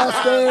 I will not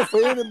stand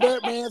for any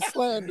Batman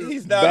slander.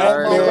 He's not.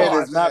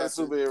 Batman is not a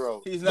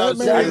superhero. He's not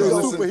Batman a is a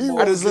superhero.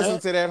 superhero. I just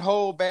listened to that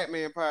whole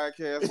Batman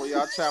podcast where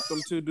y'all chopped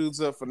them 2 dudes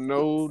up for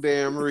no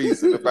damn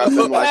reason about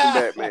them liking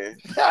Batman.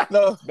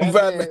 No,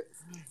 Batman.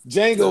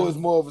 Django is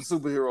more of a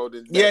superhero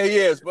than Batman. Yeah, he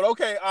is. But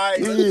okay, all right.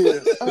 He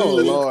is. Oh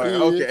Lord.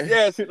 Okay.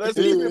 Yes, let's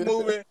keep it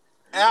moving.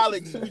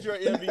 Alex, who's your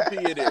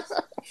MVP of this?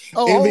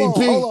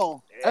 MVP.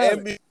 Hold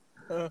on.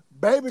 MVP.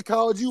 Baby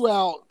called you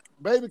out.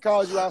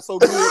 So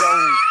good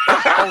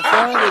on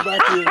Friday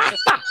back here.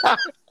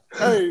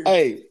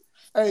 Hey,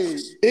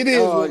 it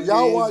is.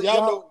 Y'all watch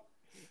Alex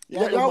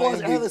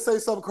say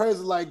something crazy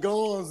like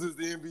Guns is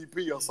the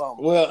MVP or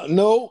something. Well,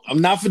 no, I'm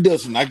not for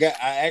this one. I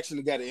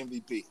actually got an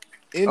MVP.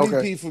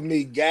 MVP for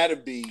me gotta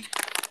be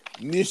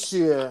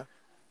Monsieur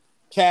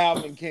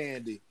Calvin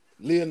Candy,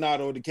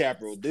 Leonardo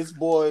DiCaprio. This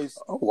boy's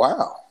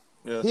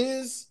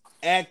his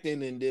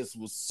acting in this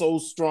was so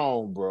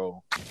strong,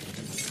 bro.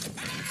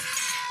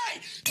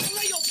 Hey!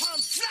 Lay your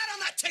palms flat on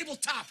that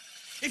tabletop.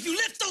 If you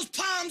lift those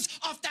palms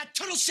off that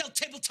turtle shell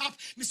tabletop,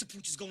 Mr.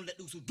 Pooch is gonna let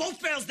loose with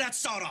both barrels that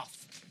sawed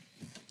off.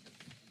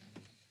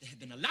 There have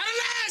been a lot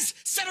of lies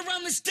said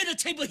around this dinner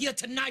table here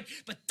tonight,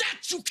 but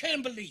that you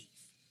can't believe.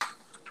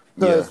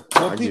 Because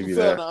what people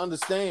fail to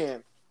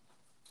understand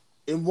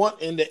in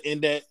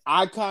that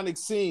iconic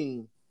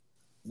scene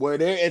where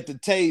they're at the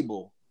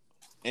table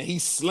and he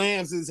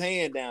slams his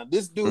hand down,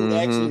 this dude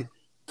actually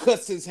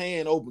cuts his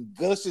hand open,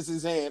 gushes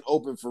his hand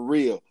open for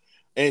real.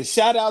 And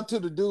shout out to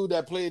the dude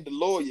that played the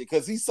lawyer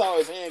because he saw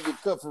his hand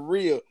get cut for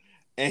real,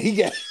 and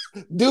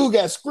dude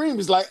got screamed.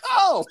 He's like,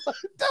 "Oh,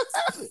 that's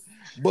happened!"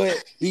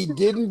 But he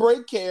didn't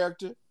break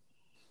character.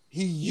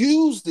 He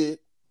used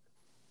it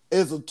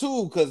as a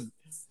tool because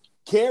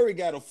Carrie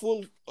got a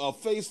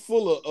face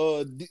full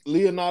of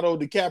Leonardo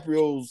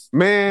DiCaprio's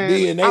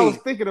DNA. I was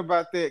thinking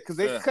about that because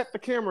they cut the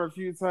camera a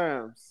few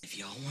times. If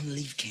y'all want to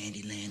leave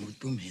Candyland with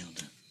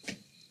Broomhilda,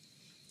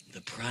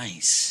 the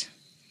price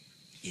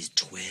is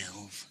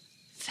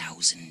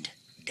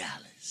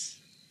 $12,000.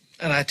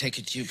 And I take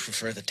it you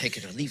prefer the take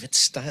it or leave it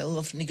style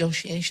of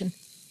negotiation?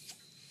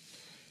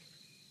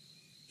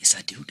 Yes,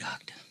 I do,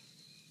 Doctor.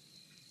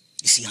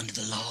 You see, under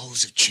the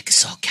laws of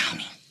Chickasaw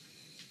County,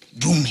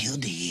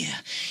 Broomhilda here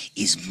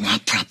is my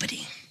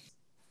property.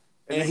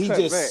 And he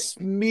just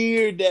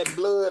smeared that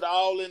blood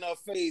all in her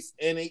face.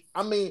 And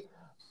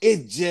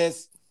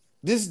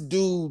this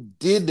dude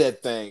did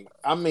that thing.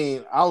 I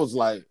mean, I was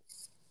like,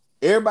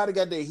 everybody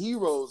got their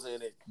heroes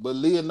in it, but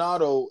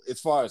Leonardo, as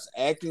far as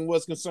acting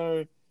was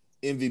concerned,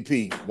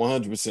 MVP,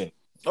 100%.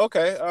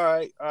 Okay, all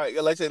right.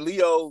 Like I said,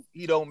 Leo,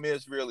 he don't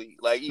miss really.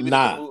 Like even if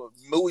the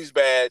movie's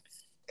bad,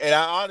 and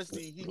I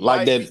honestly, he like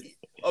might that, be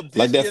of this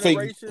like that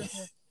generation.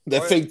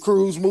 fake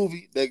cruise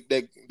movie,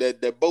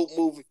 that boat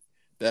movie,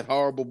 that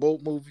horrible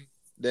boat movie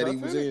that he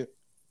was in.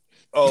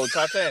 Oh,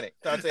 Titanic.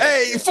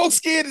 Hey, folks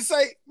scared to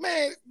say,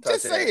 man,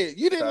 just say it.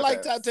 You didn't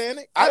like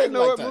Titanic. I didn't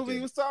know like what Titanic. movie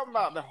he was talking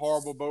about. The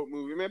horrible boat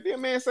movie, man. Be a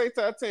man, say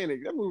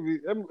Titanic. That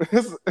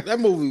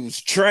movie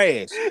was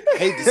trash. I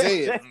hate to say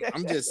it.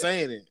 I'm just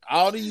saying it.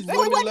 All these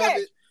women love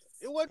it.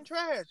 It wasn't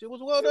trash. It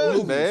was well done.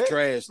 The movie was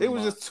trash. It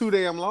was just too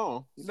damn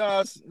long.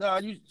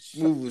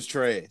 Movie was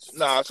trash.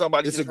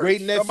 Somebody. It's a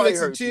great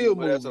Netflix and chill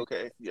movie. That's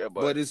okay. Yeah,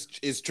 but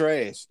it's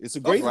trash. It's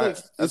a great.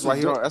 That's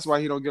why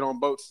he don't get on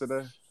boats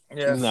today.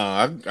 Yeah. No,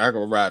 I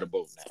can ride a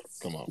boat now.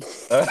 Come on.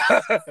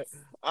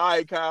 All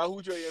right, Kyle.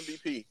 Who's your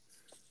MVP?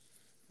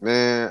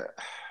 Man,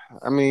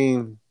 I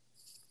mean,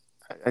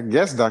 I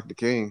guess Dr.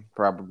 King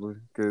probably,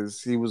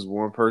 because he was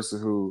one person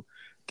who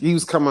he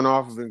was coming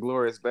off of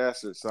Inglourious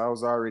Basterds, so I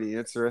was already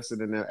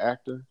interested in that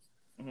actor.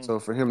 Mm-hmm. So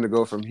for him to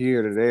go from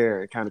here to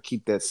there and kind of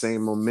keep that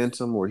same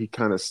momentum where he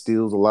kind of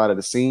steals a lot of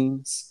the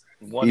scenes.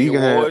 Won the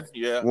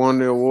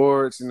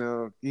awards, you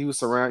know.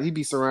 He'd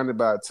be surrounded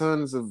by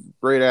tons of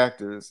great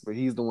actors, but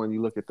he's the one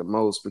you look at the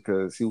most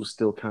because he was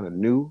still kind of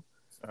new.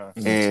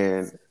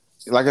 And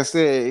like I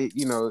said,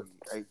 you know,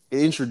 it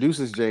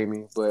introduces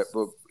Jamie, but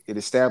it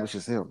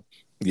establishes him.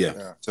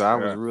 Yeah. So I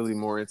was really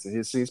more into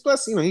his scenes.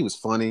 Plus, you know, he was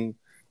funny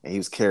and he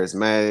was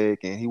charismatic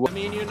and he was. I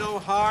mean you no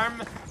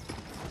harm.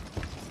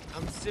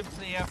 I'm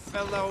simply a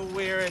fellow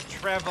weary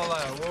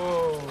traveler.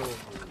 Whoa.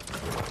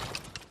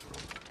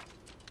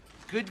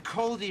 Good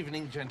cold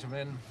evening,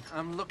 gentlemen.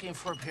 I'm looking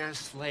for a pair of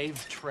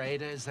slave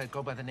traders that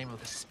go by the name of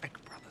the Speck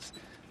Brothers.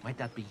 Might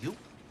that be you?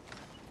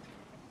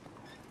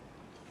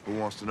 Who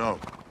wants to know?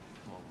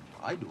 Well,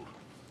 I do.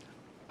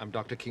 I'm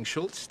Dr. King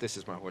Schultz. This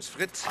is my horse,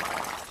 Fritz.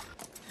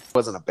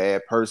 Wasn't a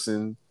bad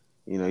person.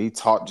 You know, he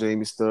taught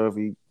Jamie stuff.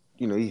 He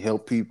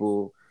helped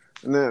people.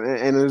 And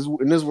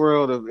in this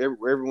world of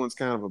everyone's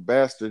kind of a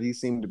bastard, he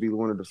seemed to be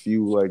one of the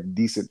few like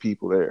decent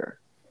people there.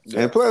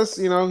 Yeah. And plus,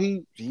 you know,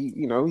 he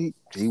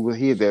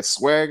had that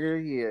swagger.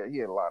 He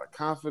had a lot of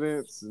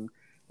confidence, and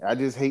I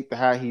just hate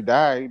how he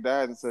died. He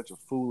died in such a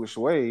foolish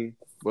way,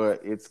 but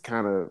it's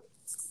kind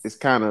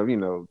of you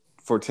know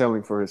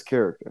foretelling for his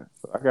character.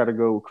 So I got to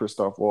go with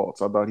Christoph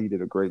Waltz. I thought he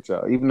did a great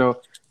job, even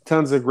though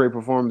tons of great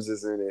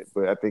performances in it.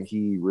 But I think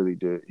he really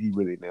did. He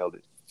really nailed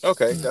it.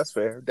 Okay, that's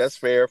fair. That's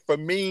fair. For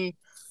me,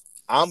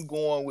 I'm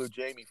going with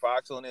Jamie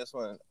Foxx on this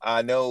one.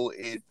 I know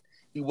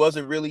he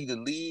wasn't really the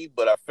lead,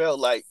 but I felt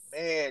like,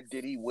 man,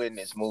 did he win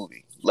this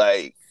movie?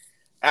 Like,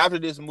 after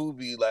this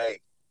movie,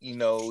 like, you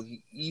know,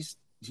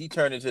 he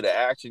turned into the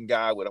action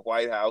guy with a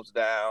White House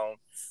down,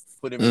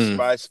 put him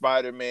in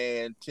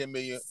Spider-Man, 10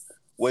 Million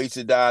Ways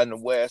to Die in the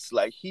West.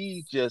 Like,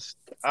 he just,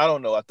 I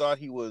don't know. I thought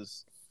he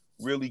was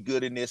really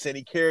good in this, and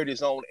he carried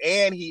his own,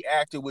 and he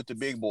acted with the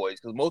big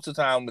boys. Because most of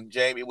the time with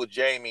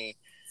Jamie,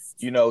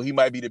 you know, he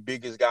might be the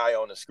biggest guy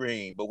on the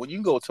screen. But when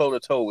you go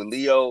toe-to-toe with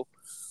Leo,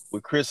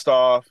 with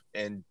Christoph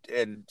and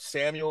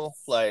Samuel,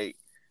 like,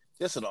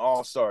 just an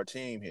all-star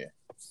team here.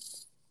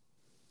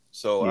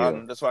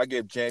 So that's why I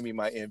give Jamie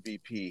my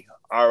MVP.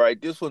 All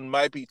right, this one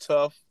might be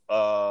tough.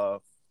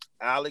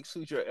 Alex,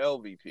 who's your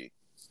LVP?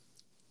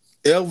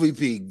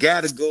 LVP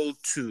gotta go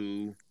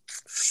to.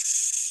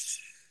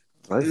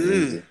 That's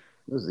easy. It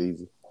was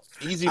easy.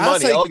 Easy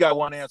money. I only got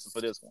one answer for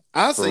this one.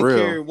 I'll say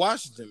Kerry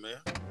Washington, man.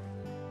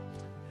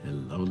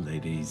 Hello,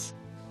 ladies.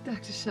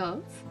 Dr.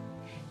 Schultz.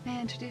 May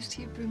I introduce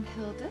to you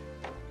Broomhilda?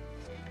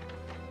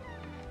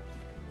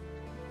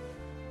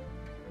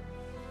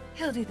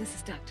 Hildy, this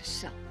is Dr.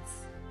 Schultz.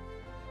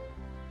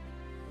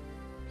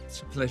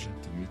 It's a pleasure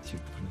to meet you,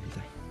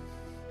 Brunhilde.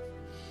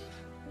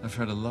 I've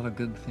heard a lot of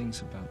good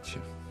things about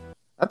you.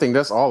 I think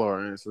that's all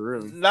our answer,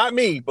 really. Not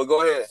me, but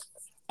go ahead.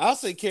 I'll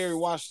say Kerry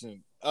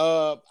Washington.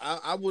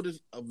 I would have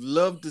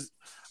loved to.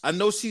 I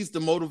know she's the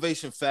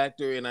motivation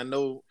factor, and I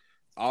know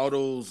all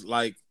those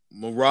like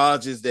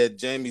mirages that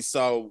Jamie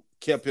saw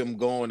kept him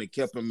going and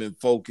kept him in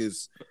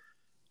focus,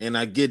 and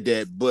I get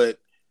that, but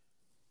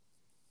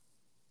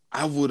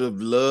I would have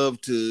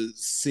loved to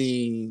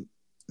see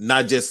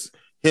not just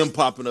him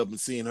popping up and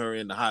seeing her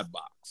in the hot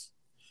box.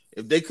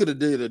 If they could have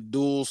did a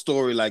dual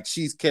story, like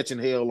she's catching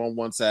hell on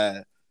one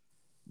side,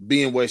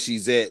 being where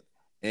she's at,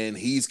 and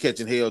he's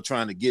catching hell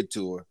trying to get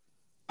to her,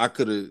 I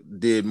could have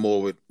did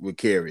more with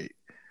Carrie.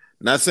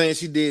 Not saying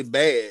she did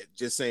bad,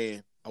 just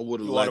saying I would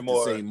have liked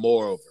to see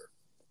more of her.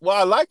 Well,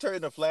 I liked her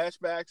in the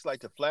flashbacks. Like,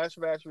 the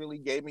flashbacks really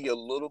gave me a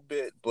little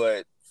bit,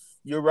 but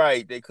You're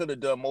right. They could have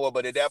done more,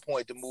 but at that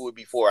point, the movie would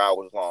be 4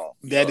 hours long.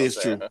 That is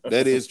true.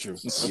 That is true.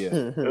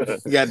 Yeah,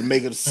 you got to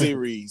make it a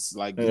series,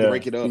 like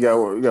break it up. You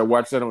got to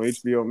watch that on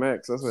HBO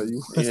Max. That's how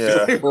you.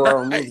 Yeah.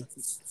 4-hour movie.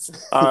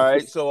 All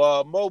right.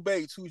 So, Mo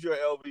Bates, who's your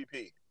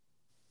LVP?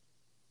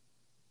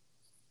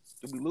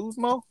 Did we lose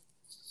Mo?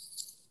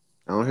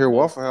 I don't hear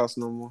Waffle House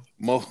no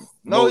more.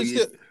 No,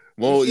 he's still.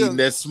 Mo eating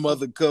that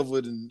smothered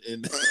covered and he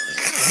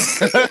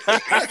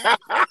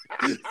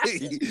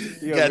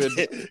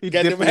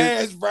got them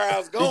hash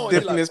browns going. He's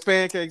dipping his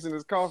pancakes in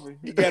his coffee.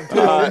 He got to put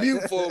on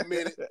mute for a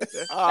minute.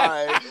 All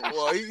right.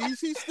 Well,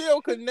 he's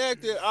still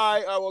connected. All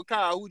right. Well,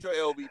 Kyle, who's your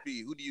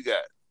LVP? Who do you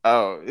got?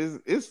 Oh,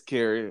 it's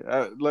Carrie.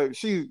 Like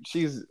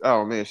she's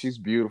oh man, she's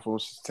beautiful.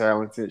 She's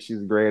talented. She's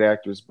a great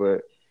actress,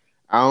 but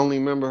I only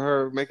remember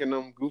her making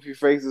them goofy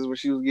faces when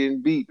she was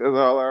getting beat. That's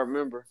all I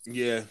remember.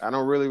 Yeah, I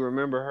don't really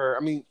remember her.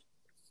 I mean,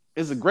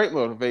 it's a great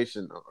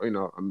motivation,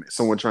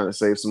 someone trying to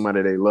save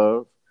somebody they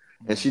love,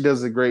 and she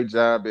does a great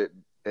job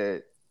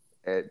at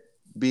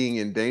being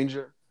in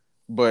danger.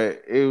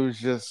 But it was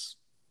just,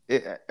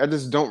 I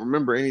just don't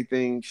remember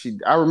anything.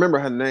 I remember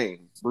her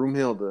name,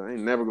 Broomhilda. I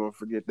ain't never gonna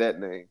forget that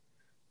name,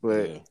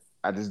 but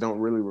I just don't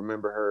really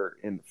remember her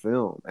in the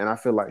film. And I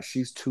feel like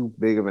she's too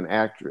big of an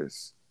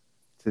actress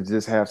to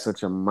just have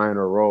such a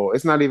minor role.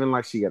 It's not even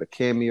like she got a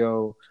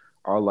cameo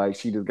or like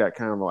she just got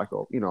kind of like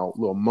a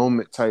little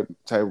moment type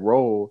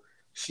role.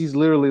 She's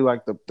literally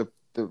like the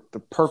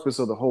purpose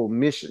of the whole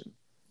mission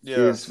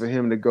is for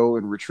him to go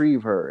and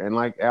retrieve her. And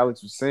like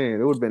Alex was saying,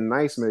 it would have been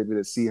nice maybe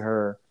to see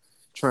her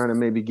trying to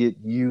maybe get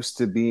used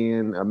to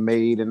being a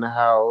maid in the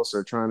house,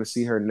 or trying to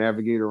see her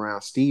navigate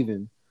around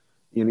Steven.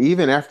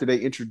 Even after they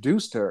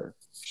introduced her,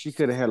 she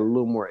could have had a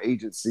little more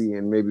agency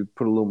and maybe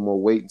put a little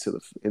more weight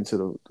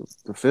into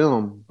the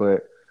film,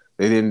 but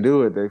they didn't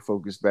do it. They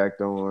focused back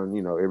on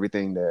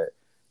everything that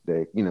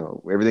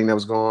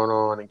was going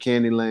on in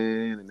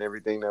Candyland and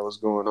everything that was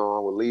going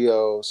on with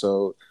Leo.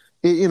 So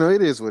it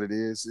is what it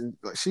is. And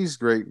she's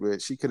great,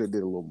 but she could have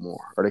did a little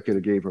more, or they could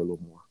have gave her a little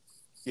more.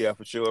 Yeah,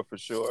 for sure.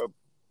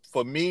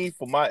 For me,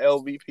 for my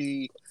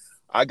LVP,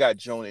 I got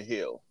Jonah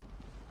Hill.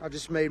 I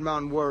just made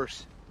mine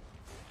worse.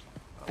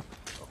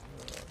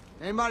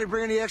 Anybody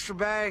bring any extra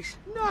bags?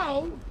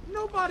 No,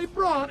 nobody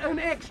brought an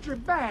extra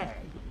bag.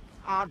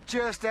 I'm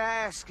just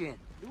asking.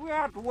 Do we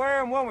have to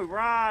wear them when we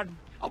ride?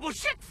 Oh, well,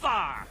 shit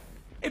fire!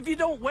 If you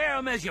don't wear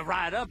them as you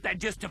ride up, that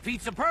just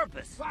defeats the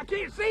purpose. I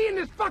can't see in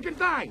this fucking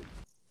thing.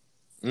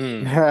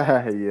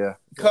 Yeah.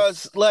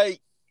 Because,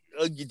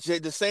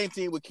 the same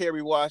thing with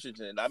Kerry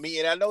Washington. I mean,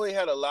 and I know they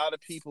had a lot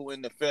of people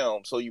in the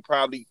film, so you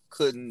probably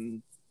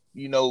couldn't,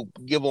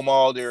 give them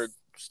all their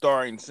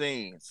starring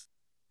scenes.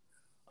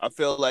 I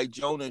felt like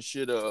Jonah they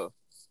should have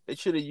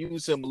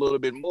used him a little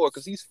bit more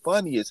because he's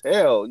funny as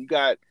hell. You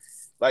got,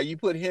 you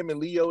put him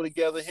and Leo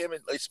together,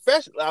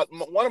 especially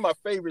one of my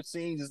favorite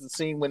scenes is the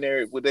scene when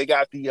they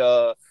got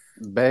the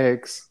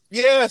bags.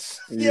 Yes.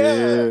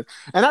 Yeah.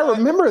 And I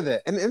remember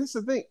that. And it's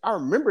the thing, I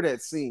remember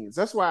that scene.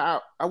 That's why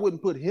I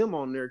wouldn't put him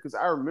on there, because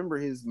I remember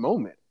his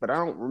moment, but I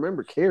don't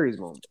remember Carrie's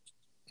moment.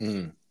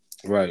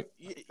 Right.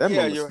 That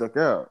moment stuck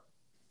out.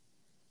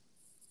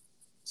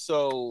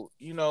 So,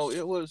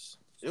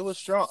 it was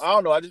strong. I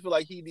don't know. I just feel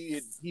like he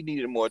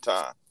needed more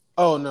time.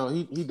 Oh no,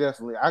 he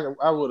definitely.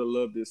 I would have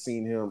loved to have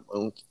seen him,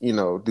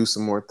 do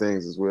some more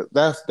things as well.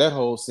 That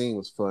whole scene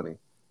was funny.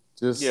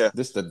 Just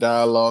the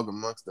dialogue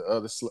amongst the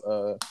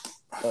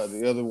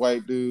other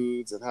white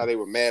dudes and how they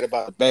were mad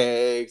about the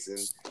bags and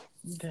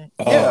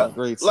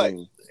great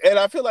scene. And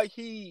I feel like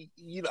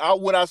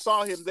when I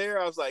saw him there,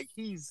 I was like,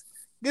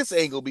 this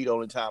ain't gonna be the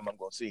only time I'm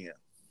gonna see him.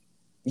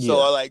 Yeah.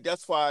 So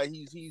that's why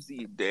he's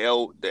the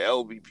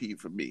LVP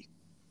for me.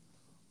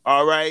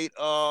 All right,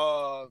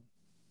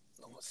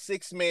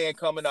 6th man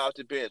coming out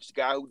the bench, the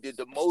guy who did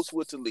the most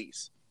with the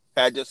least,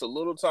 had just a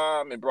little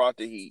time and brought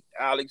the heat.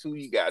 Alex, who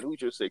you got?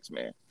 Who's your 6th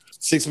man?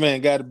 6th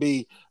man got to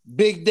be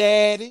Big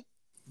Daddy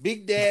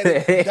Don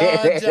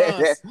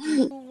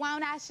Johnson.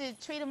 Won't I should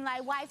treat him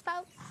like white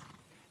folks?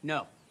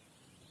 No,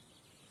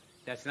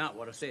 that's not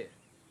what I said.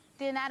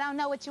 Then I don't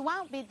know what you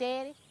want, Big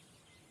Daddy.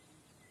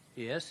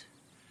 Yes,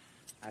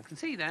 I can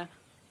see that.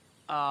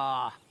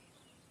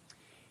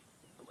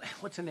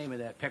 What's the name of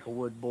that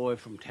Peckerwood boy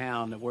from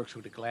town that works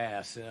with the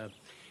glass?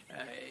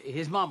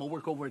 His mama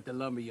work over at the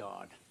lumber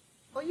yard.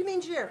 Oh, you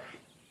mean Jerry?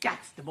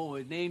 That's the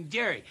boy's name,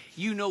 Jerry.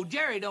 You know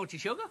Jerry, don't you,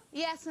 sugar?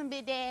 Yes,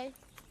 Big Daddy.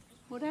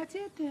 Well, that's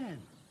it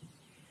then.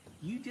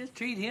 You just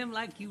treat him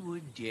like you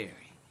would Jerry.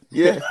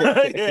 Yeah.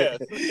 Yeah.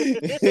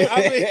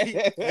 I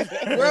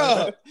mean,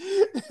 bro,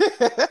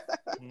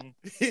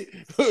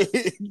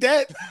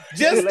 that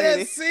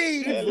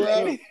scene,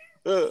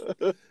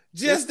 bro.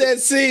 Just that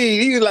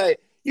scene. He was like,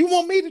 you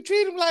want me to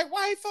treat him like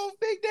white folks,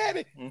 Big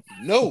Daddy?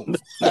 No.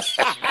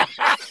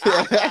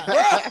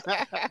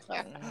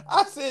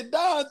 I said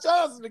Don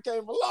Johnson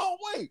came a long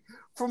way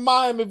from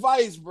Miami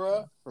Vice,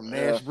 bro. From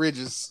Nash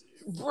Bridges.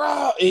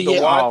 Bro. The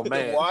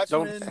Man.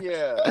 Watchmen,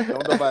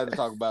 Don't nobody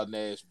talk about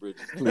Nash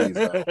Bridges, please.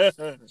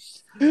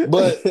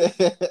 But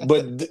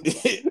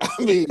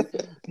I mean,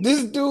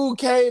 This dude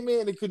came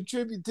in and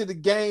contributed to the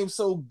game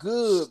so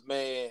good,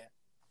 man.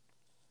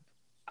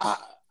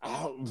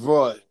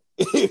 Bro,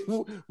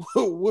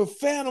 with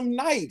Phantom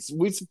Knights,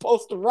 we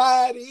supposed to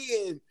ride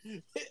in.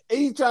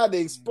 He tried to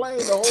explain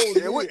the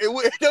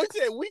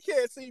whole. We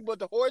can't see, but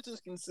the horses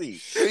can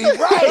see.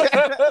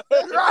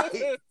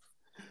 Right.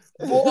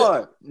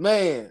 Boy,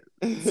 man.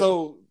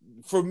 So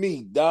for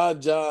me,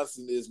 Don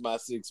Johnson is my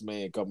sixth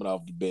man coming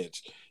off the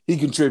bench. He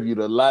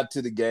contributed a lot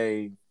to the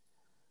game.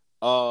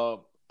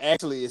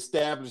 Actually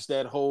established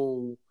that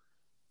whole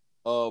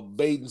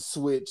bait and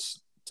switch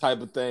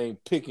type of thing,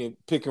 pick and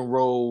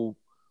roll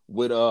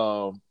with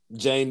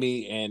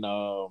Jamie and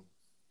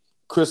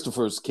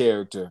Christopher's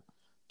characters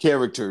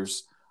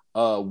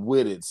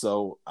with it.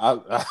 So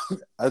I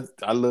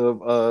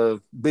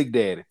love Big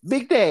Daddy.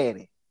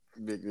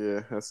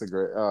 Yeah, that's a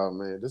great. Oh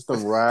man, just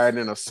them riding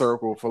in a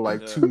circle for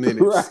like 2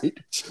 minutes.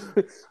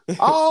 Right.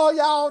 All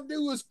y'all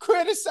do is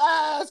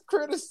criticize.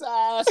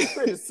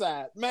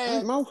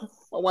 Man, my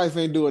wife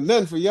ain't doing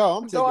nothing for y'all.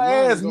 I'm taking don't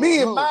mine ask and me going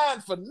and home.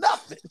 mine for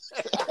nothing.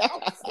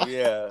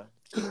 Yeah.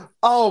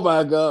 Oh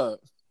my God.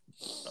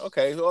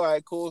 Okay. All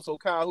right. Cool. So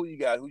Kyle, who you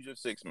got? Who's your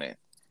sixth man?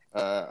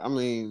 I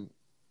mean,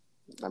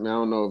 I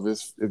don't know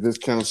if this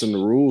counts in the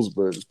rules,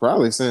 but it's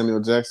probably Samuel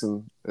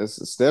Jackson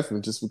as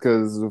Stephen, just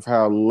because of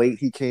how late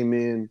he came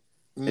in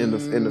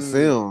the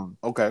film.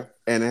 Okay,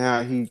 and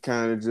how he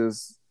kind of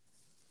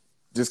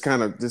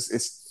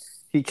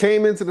he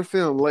came into the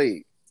film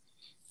late,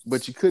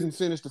 but you couldn't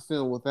finish the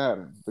film without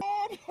him. No,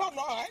 I ain't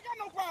got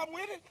no problem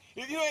with it.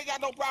 If you ain't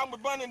got no problem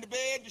with burning the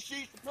bed, the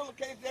sheets, the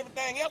pillowcases,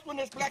 everything else when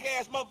this black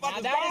ass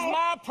motherfucker's Now that is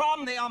my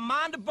problem. They are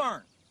mine to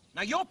burn.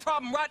 Now your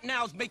problem right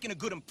now is making a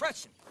good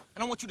impression.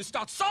 And I want you to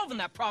start solving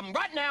that problem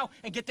right now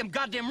and get them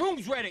goddamn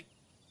rooms ready.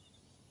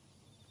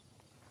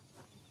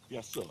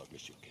 Yes, sir,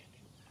 Mr. Candy.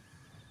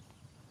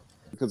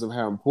 Because of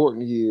how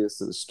important he is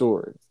to the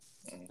story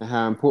and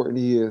how important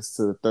he is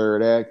to the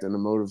third act and the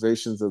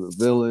motivations of the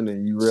villain,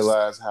 and you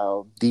realize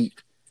how deep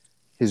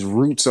his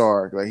roots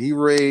are. Like he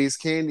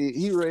raised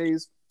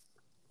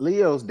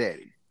Leo's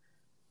daddy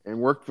and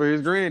worked for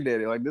his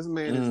granddaddy. Like this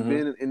man has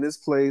been in this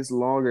place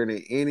longer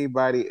than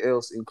anybody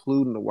else,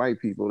 including the white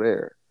people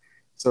there.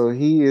 So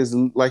he is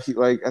like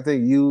I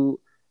think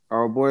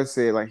our boy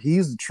said, like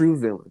he's the true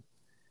villain,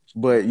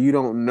 but you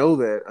don't know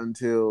that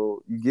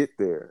until you get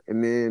there.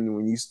 And then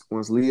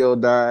once Leo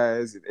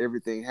dies and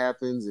everything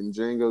happens and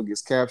Django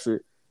gets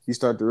captured, you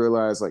start to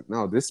realize like,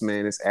 no, this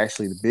man is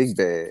actually the big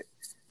bad,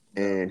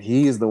 and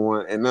he is the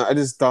one. And I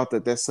just thought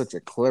that that's such a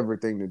clever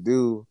thing to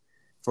do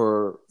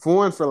for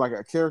like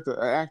an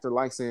actor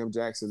like Sam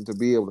Jackson to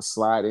be able to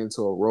slide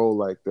into a role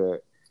like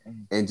that.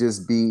 And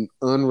just be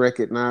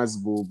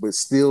unrecognizable, but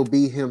still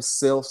be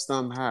himself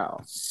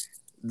somehow.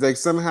 Like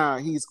somehow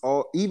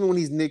even when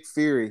he's Nick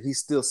Fury, he's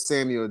still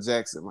Samuel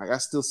Jackson. Like I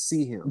still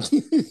see him.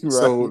 Right.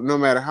 So no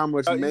matter how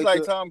much he's makeup,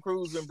 like Tom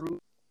Cruise and Bruce.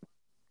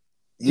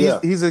 Yeah,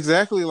 he's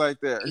exactly like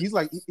that. He's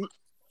like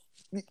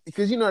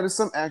because there's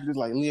some actors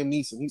like Liam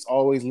Neeson. He's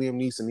always Liam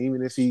Neeson,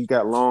 even if he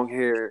got long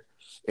hair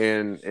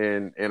and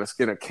a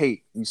skin of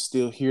cape. You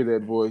still hear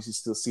that voice. You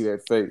still see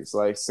that face.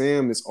 Like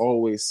Sam is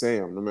always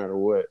Sam, no matter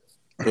what.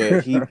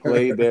 But he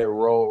played that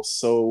role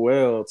so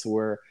well to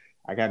where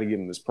I got to give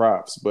him his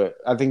props. But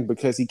I think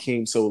because he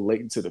came so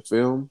late into the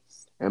film,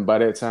 and by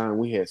that time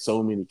we had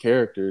so many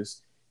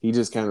characters, he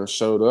just kind of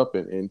showed up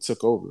and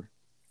took over.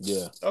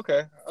 Yeah.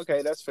 Okay,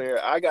 that's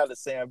fair. I got a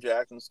Sam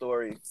Jackson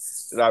story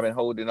that I've been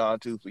holding on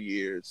to for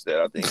years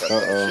that I think I'm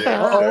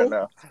share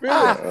now.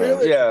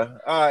 Really? Yeah.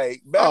 All right.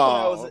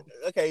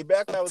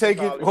 Back when I was Take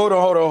in it. college.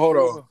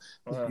 Hold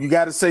on. You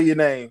got to say your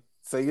name.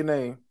 Say your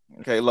name.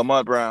 Okay,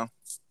 Lamont Brown.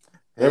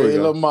 Hey,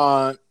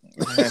 Lamont.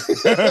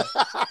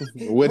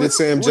 What did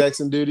Sam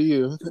Jackson do to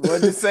you?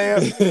 What did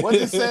Sam?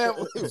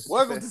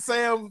 Welcome to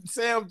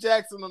Sam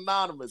Jackson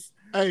Anonymous.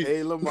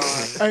 Hey, Lamont.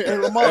 Hey,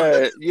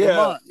 Lamont.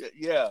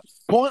 Yeah.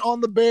 Point on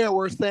the bed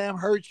where Sam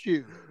hurt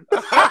you.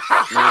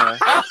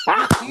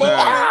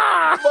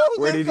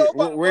 Where did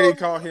he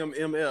call him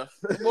MF?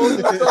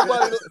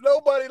 Moses,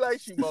 nobody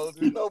likes you,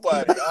 Moses.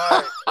 Nobody.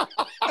 All right.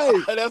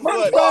 Hey, that's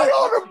point funny.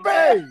 on the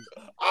bed.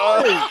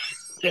 Hey.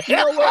 You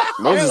know what?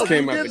 Moses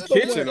came out the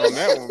kitchen on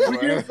that one. We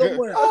get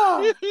somewhere.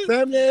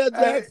 Samuel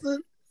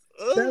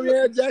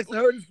Jackson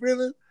hurt his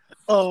feelings.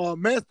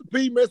 Master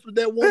P messed with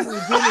that woman in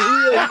New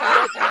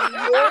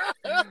York.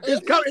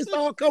 It's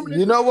all coming.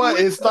 You know what?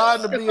 It's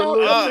starting to be a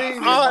little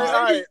thing.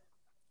 All right.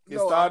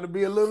 It's starting to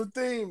be a little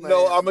thing, man.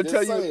 No, I'm gonna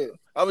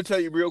tell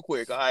you real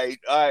quick. All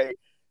right.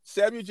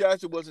 Samuel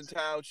Jackson was in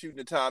town shooting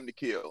A Time to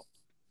Kill.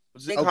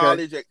 Was in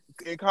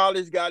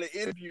college, got an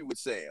interview with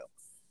Sam.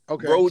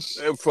 Okay. Wrote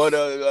for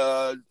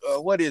the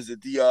what is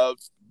it? The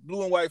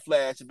Blue and White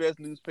Flash, the best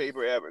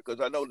newspaper ever, because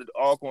I know that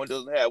Alcorn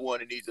doesn't have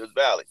one in East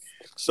Valley.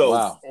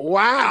 So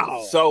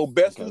wow. So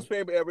best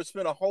newspaper ever.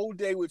 Spent a whole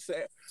day with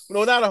Sam.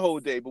 No, not a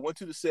whole day, but went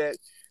to the set,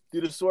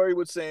 did a story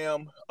with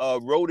Sam.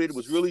 Wrote it.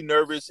 Was really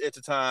nervous at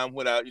the time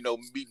when I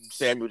meeting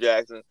Samuel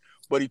Jackson,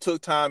 but he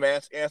took time,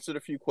 answered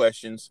a few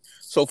questions.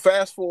 So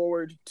fast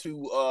forward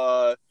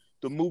to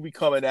the movie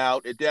coming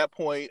out. At that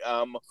point,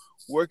 I'm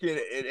working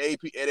at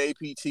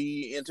APT,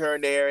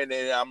 intern there, and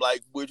then I'm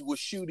like, we're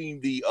shooting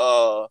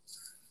the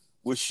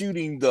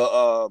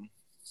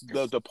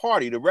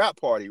party, the rap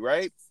party,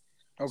 right?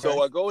 Okay.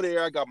 So I go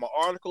there, I got my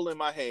article in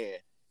my hand,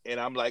 and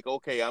I'm like,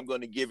 okay, I'm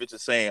going to give it to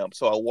Sam.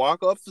 So I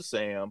walk up to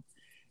Sam,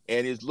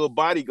 and his little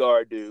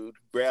bodyguard dude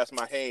grabs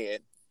my hand,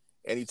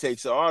 and he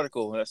takes the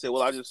article. And I said,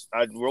 well, I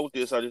wrote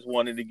this. I just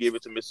wanted to give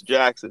it to Mr.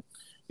 Jackson.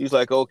 He's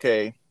like,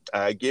 okay.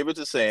 I give it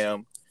to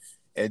Sam,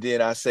 and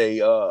then I say,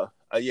 yeah,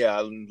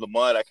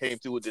 Lamont, I came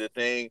through with the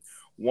thing.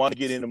 Want to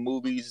get into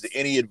movies?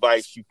 Any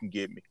advice you can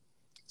give me?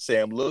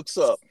 Sam looks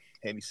up,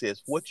 and he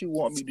says, what you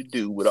want me to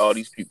do with all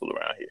these people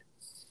around here?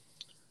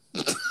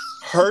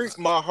 Hurt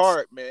my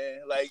heart,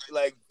 man.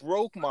 Like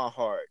broke my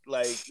heart.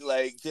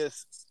 Like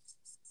just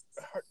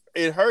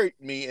it hurt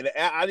me, and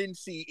I didn't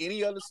see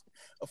any other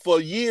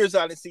for years.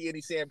 I didn't see any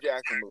Sam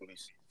Jackson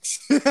movies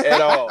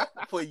at all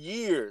for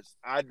years.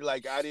 I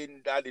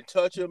didn't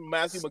touch him.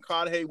 Matthew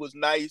McConaughey was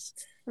nice.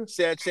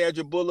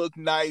 Sandra Bullock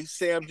nice.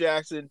 Sam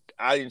Jackson,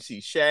 I didn't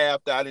see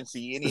Shaft. I didn't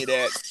see any of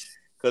that.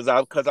 Because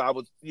I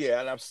was,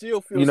 and I'm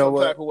still feeling some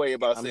type of way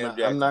about Sam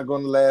Jackson. I'm not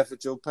going to laugh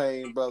at your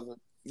pain, brother.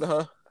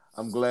 Uh-huh.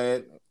 I'm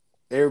glad.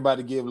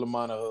 Everybody give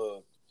Lamont a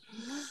hug.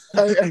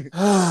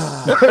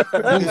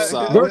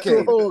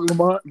 Virtual hug,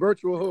 Lamont.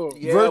 Virtual hug.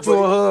 Yeah,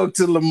 Virtual hug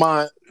to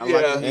Lamont. I'm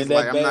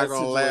not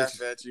gonna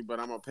laugh at you, but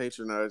I'm gonna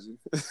patronize you.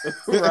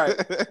 Right.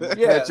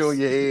 Pat you on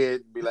your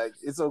head. Be like,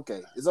 it's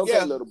okay. It's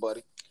okay, little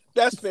buddy.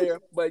 That's fair.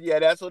 But yeah,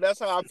 that's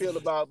how I feel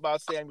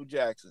about Samuel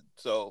Jackson.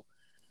 So,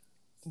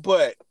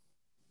 but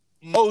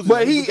Moses.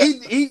 But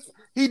he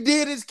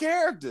did his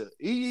character.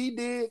 He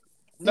did.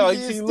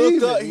 He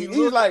looked up. He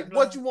was like,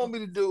 "What you want me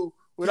to do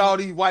with all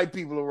these white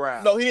people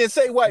around?" No, he didn't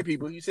say white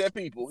people. He said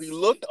people. He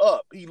looked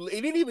up. He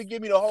didn't even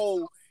give me the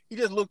whole. He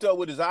just looked up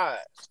with his eyes.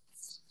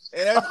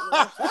 And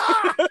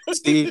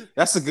see,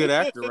 that's a good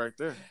actor right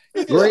there.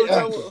 Great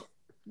actor.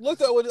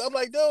 Looked up with. I'm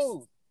like,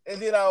 dude.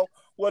 And then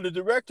the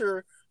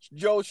director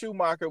Joe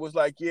Schumacher was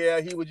like, yeah,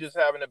 he was just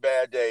having a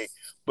bad day.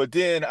 But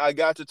then I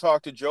got to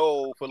talk to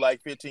Joe for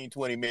like 15,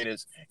 20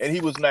 minutes, and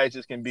he was nice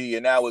as can be,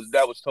 and that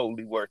was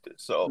totally worth it.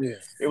 So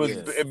it was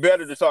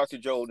better to talk to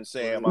Joe than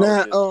Sam.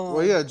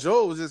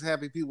 Joe was just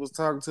happy people was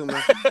talking to him.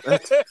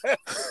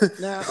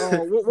 Now,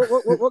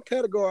 what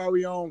category are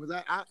we on?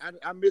 Because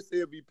I missed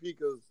LVP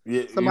because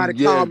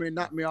somebody called me and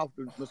knocked me off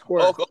the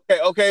square.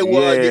 Okay.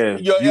 Well,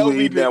 your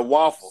LVP. Eating that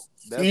waffle.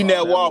 Eating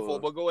that waffle,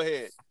 but go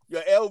ahead.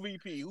 Your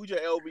LVP. Who's your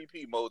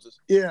LVP, Moses?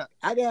 Yeah,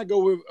 I gotta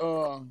go with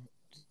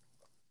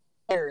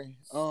Carrie.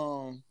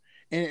 And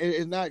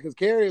it's not because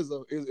Carrie is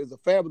a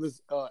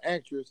fabulous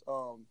actress.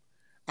 I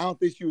don't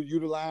think she was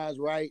utilized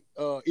right.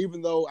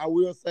 Even though I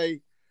will say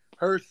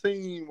her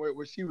scene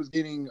where she was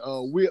getting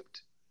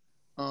whipped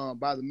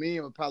by the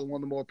men was probably one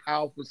of the more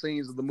powerful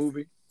scenes of the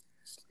movie,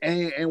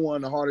 and one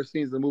of the hardest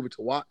scenes of the movie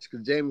to watch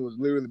because Jamie was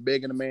literally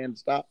begging the man to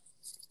stop.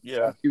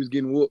 Yeah, he was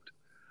getting whooped.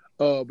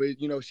 But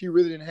she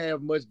really didn't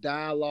have much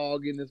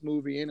dialogue in this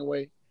movie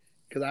anyway,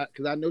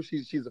 because I know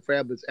she's a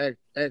fabulous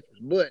actress.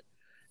 But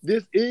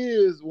this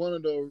is one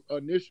of the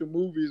initial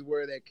movies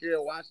where that Kerry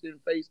Washington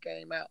face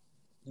came out.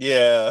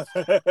 Yeah,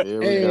 here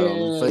we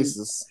go,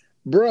 faces,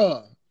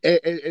 bruh.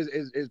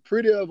 As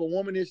pretty of a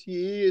woman as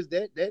she is,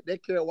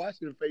 that Kerry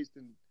Washington face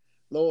can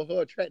lower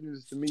her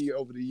attractiveness to me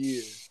over the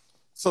years.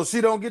 So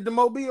she don't get the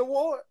Moby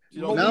Award?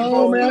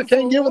 No, man, I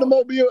can't give her the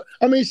Moby.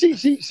 I mean,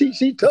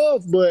 she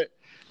tough, but.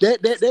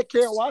 That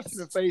Kerry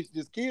Washington face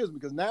just kills me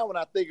because now when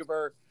I think of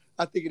her,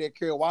 I think of that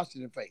Kerry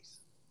Washington face.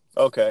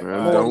 Okay.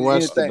 Don't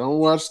watch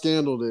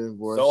Scandal then,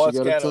 boy. She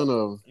got a ton of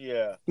them.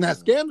 Yeah. Now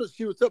Scandal,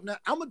 she was tough. Now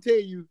I'm gonna tell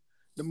you,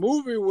 the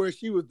movie where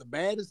she was the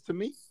baddest to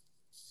me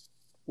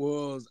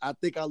was I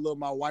Think I Love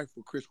My Wife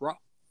with Chris Rock.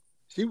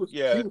 She was cold.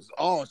 Yeah.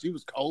 She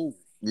was cold.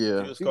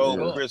 Yeah.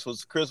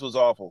 Chris was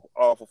awful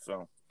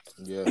film.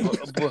 Yeah.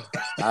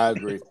 I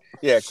agree.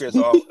 Yeah, Chris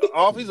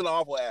awful. He's an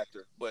awful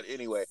actor. But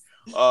anyway.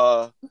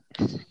 Your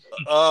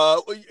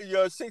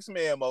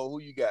 6-man, Mo,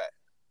 who you got?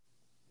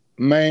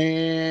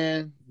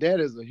 Man, that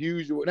is a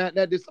huge award.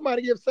 Now, did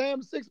somebody give Sam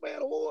the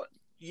 6-man award?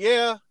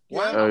 Yeah.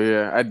 Wow. Oh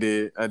yeah, I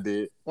did.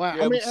 Wow.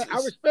 Yeah, I mean, I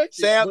respect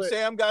Sam. it, but...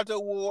 Sam got the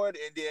award,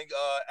 and then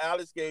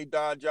Alice gave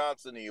Don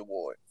Johnson the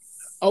award.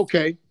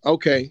 Okay.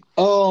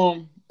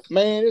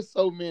 Man, it's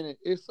so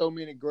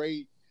many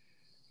great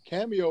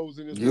cameos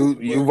in this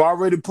movie. You've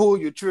already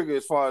pulled your trigger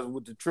as far as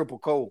with the triple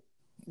co.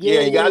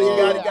 Yeah, you got.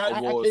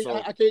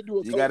 I can't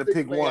do a. You got to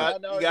pick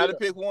one. You got to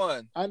pick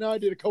one. I know I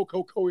did a co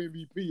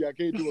MVP. I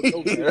can't do a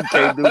co.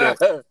 Can't do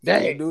that.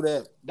 Dang. Do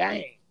that.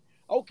 Dang.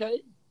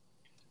 Okay.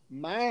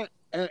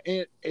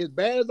 And as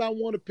bad as I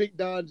want to pick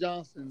Don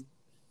Johnson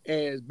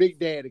as Big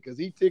Daddy because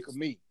he tickled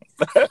me,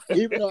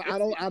 even though I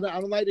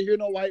don't like to hear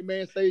no white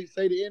man say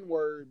the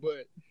N-word,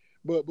 but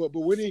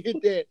when he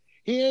hit that.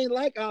 He ain't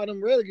like all them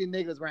regular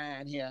niggas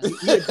around here.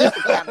 He a different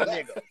kind of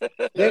nigga.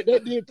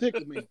 That did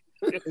tickle me.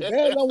 As bad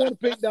as I want to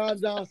pick Don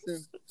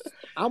Johnson,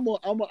 I'm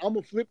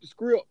gonna flip the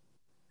script.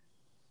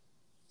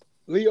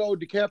 Leo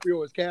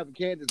DiCaprio as Calvin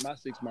Candy is my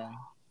 6-man.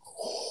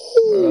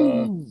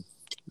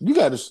 You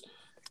got to.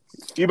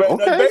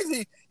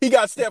 Basically, he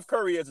got Steph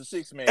Curry as a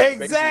six man.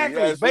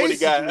 Exactly.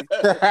 Basically.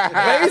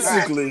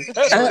 Basically.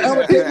 I'm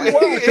gonna tell you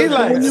why. He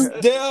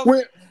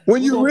like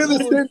when you really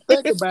sit and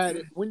think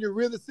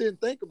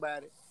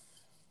about it,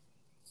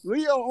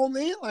 Leo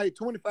only in like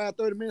 25,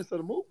 30 minutes of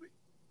the movie.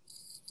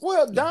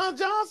 Well, Don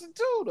Johnson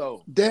too,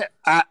 though. That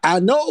I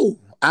know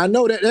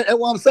that. That's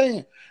what I'm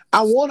saying.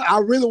 I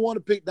really want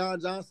to pick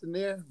Don Johnson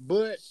there,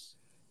 but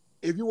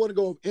if you want to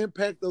go with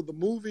impact of the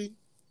movie,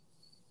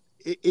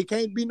 it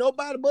can't be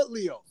nobody but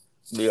Leo.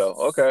 Leo,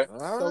 okay.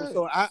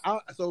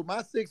 So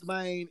my sixth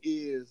man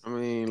is. I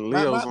mean,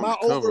 Leo's on the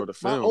cover of the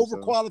film. My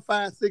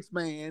overqualified sixth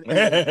man.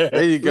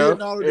 There you go.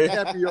 Leonardo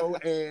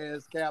DiCaprio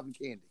as Calvin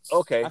Candy.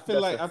 Okay. I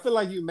feel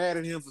like you mad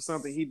at him for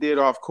something he did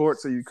off court,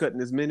 so you cutting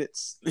his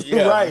minutes.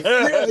 Yeah. Right.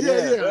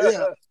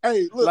 Yeah.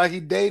 Hey, look. Like he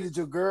dated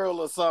your girl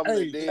or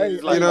something. Hey,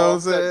 like, you know what I'm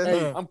saying?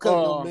 Hey, I'm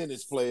cutting your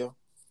minutes, player.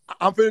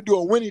 I'm finna do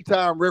a Winnie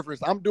Time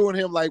reference. I'm doing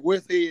him like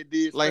Westhead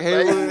did. Like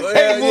Haywood.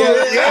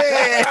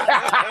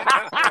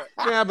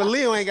 Yeah, but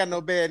Leo ain't got no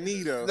bad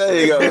knee though.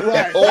 There you go.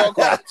 Right.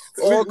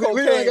 Or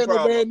Leo ain't got no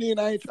problem. bad knee, and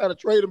I ain't trying to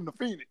trade him to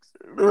Phoenix.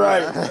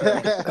 Right.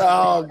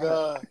 Oh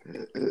God.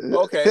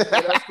 Okay, so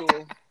that's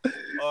cool.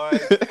 All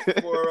right,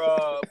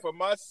 for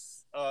my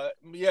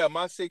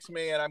sixth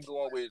man, I'm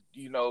going with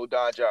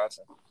Don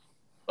Johnson.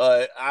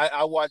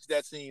 I watched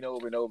that scene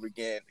over and over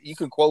again. You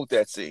can quote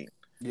that scene,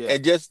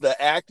 and just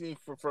the acting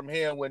from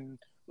him when,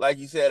 like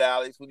you said,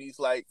 Alex, when he's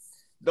like,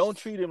 don't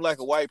treat him like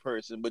a white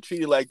person, but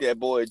treat him like that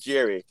boy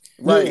Jerry.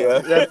 Right. Yeah.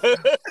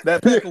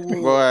 That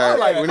Peckerwood. Boy, I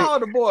like call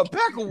the boy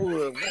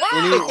Peckerwood.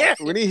 Wow.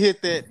 When he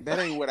hit that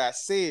ain't what I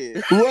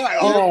said. Right.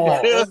 Oh.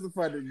 That's the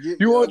part to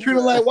get You want to treat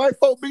him like white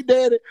folk, Big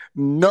Daddy?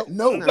 No. That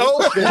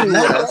ain't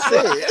what I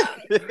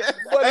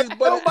said.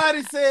 But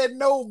nobody said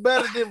no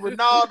better than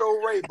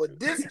Ronaldo Ray. But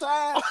this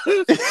time,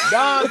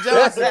 Don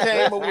Johnson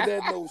came up with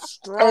that no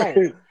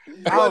strong.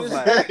 I was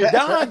like,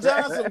 Don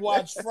Johnson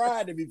watched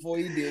Friday before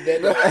he did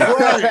that.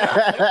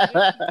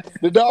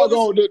 The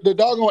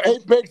doggone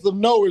apex of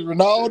no is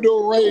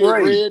Ronaldo Ray,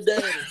 Red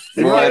Daddy.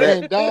 Right.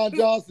 And Don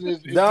Johnson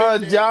is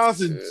Don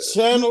Johnson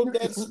channeled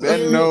that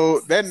spirit.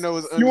 That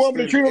knows. You want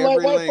me to treat him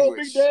like white folk,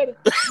 Big Daddy?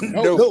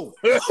 No.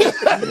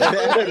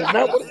 That is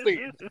not what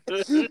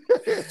it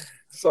said.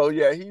 So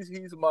yeah,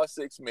 he's my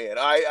sixth man.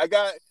 I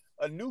got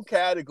a new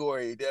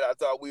category that I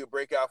thought we would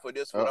break out for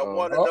this one. I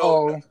want to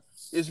know.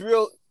 It's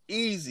real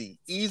easy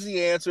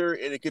answer,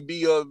 and it could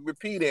be a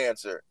repeat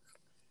answer.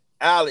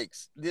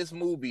 Alex, this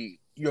movie,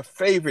 your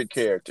favorite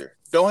character.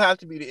 Don't have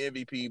to be the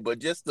MVP, but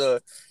just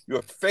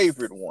your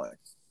favorite one.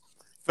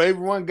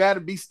 Favorite one got to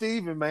be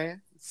Steven,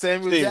 man.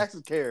 Samuel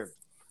Jackson's character.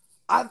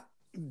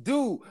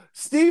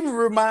 Steven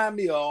remind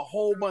me of a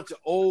whole bunch of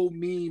old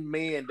mean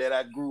men that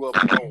I grew up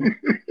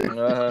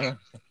on.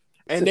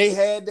 And they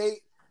had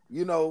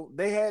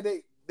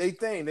they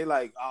thing. They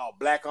like, oh,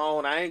 black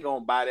on, I ain't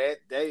gonna buy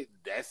that.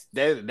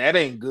 That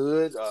ain't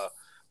good.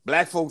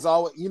 Black folks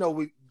always,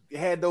 we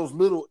had those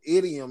little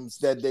idioms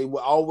that they would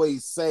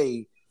always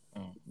say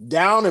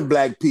down in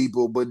black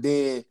people, but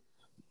then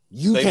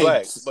they can't.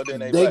 Black, but then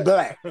they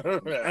black.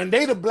 And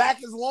they the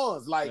blackest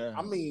ones. Like,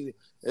 I mean,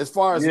 as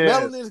far as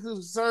melanin is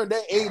concerned,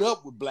 they ate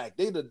up with black.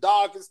 They the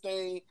darkest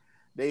thing.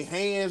 They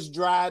hands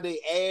dry, they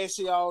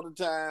ashy all the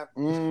time.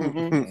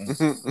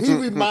 Mm-hmm. He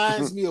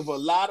reminds me of a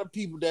lot of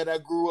people that I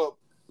grew up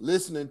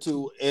listening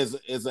to as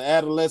an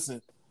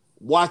adolescent,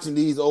 watching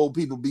these old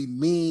people be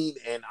mean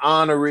and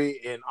honorary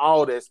and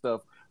all that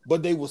stuff.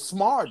 But they were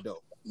smart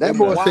though. That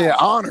boy said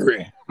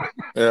honorary.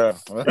 Yeah.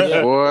 Boy,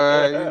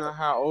 you know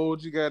how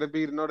old you gotta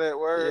be to know that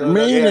word?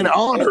 Mean and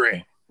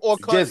honorary. Or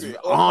country.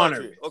 Just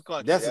honorary. Or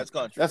country. That's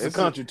country. That's a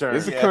country term.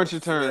 It's a country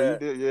term.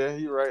 Yeah,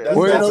 you're right.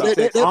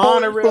 That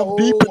honorary from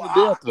deep in the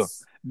Delta.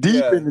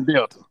 Deep in the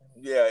Delta.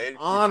 Yeah.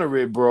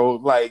 Honorary, bro.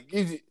 Like,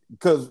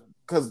 because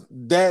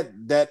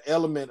that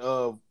element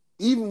of,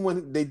 even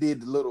when they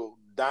did the little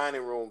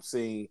dining room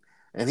scene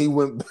and he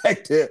went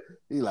back there,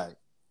 he like,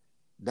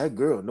 that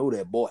girl know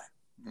that boy.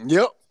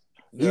 Yep.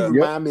 He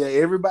remind me of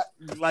everybody.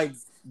 Like,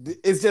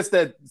 it's just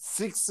that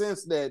sixth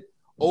sense that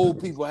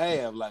old people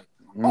have. Like,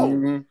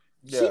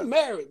 she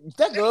married.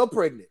 That girl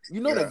pregnant. You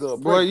know that girl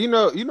pregnant. Well,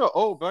 you know,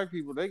 old black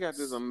people, they got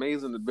this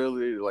amazing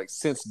ability to like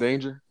sense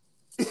danger.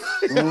 They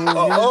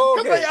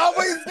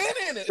always been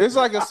in it. It's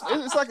like a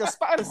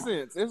spider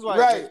sense. It's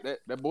like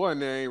that boy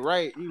in there ain't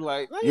right. He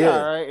like, all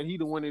right, and he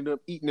the one ended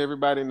up eating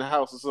everybody in the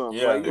house or something.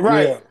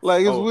 Yeah.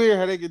 Like it's weird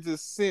how they can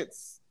just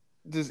sense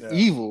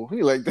evil.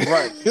 He like that.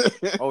 Right.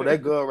 Oh,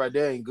 that girl right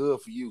there ain't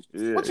good for you.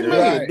 Yeah, what you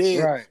mean?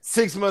 Then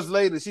 6 months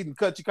later, she can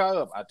cut your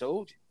car up. I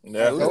told you.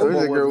 Yeah,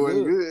 that girl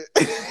wasn't good.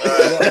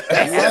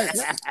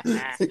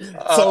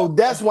 So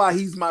that's why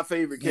he's my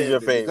favorite character,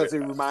 because it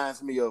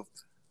reminds me of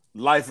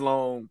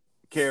lifelong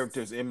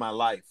characters in my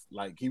life.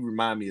 Like, he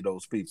remind me of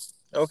those people.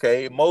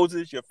 Okay,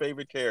 Moses, your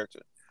favorite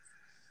character?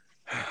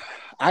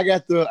 I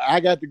got to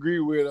agree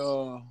with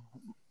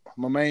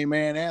my main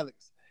man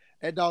Alex.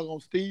 That doggone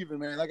Steven,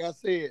 man. Like I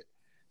said,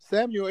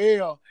 Samuel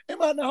L.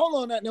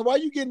 Hold on now. Why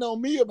you getting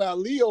on me about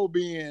Leo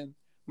being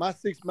my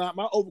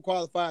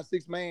overqualified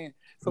six man.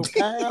 So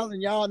Kyle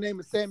and y'all name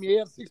it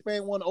Samuel, six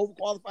man one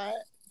overqualified.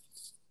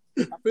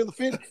 I feel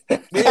offended.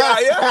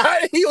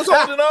 Yeah, he was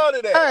holding on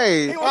to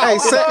that.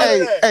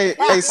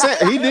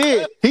 He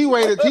did. He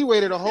waited a whole He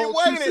waited a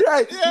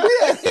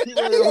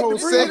whole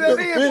second.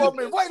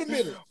 Wait a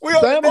minute.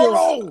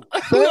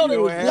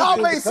 Y'all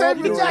made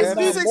Samuel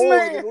Jackson 6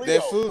 man.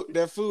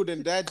 That food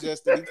and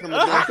digested. He coming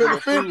down from their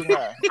food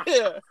high.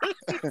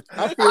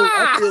 I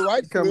feel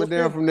right. Coming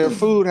down from their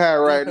food high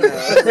right now.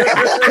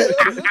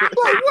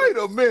 Like, wait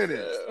a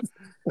minute.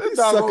 This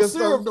sucker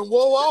syrup done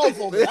wore off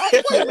on me.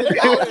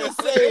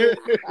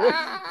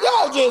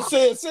 Y'all just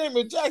said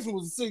Samuel Jackson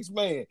was a 6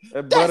 man.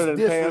 That's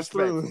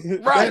disrespectful.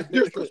 Right,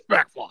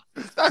 disrespectful.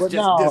 That's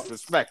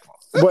disrespectful.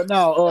 But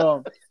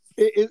no,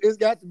 it's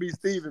got to be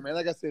Steven, man.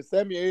 Like I said,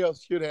 Samuel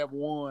should have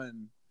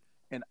won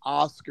an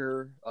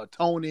Oscar, a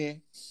Tony,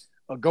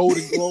 a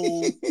Golden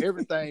Globe,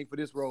 everything for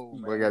this role.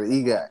 Boy got an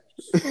EGOT.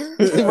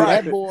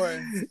 That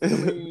boy,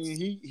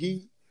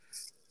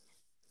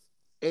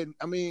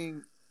 I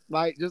mean,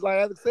 like just like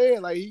Alex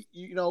said, like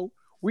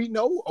we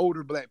know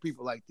older black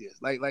people like this.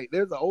 Like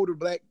there's an older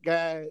black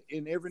guy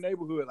in every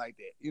neighborhood like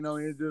that.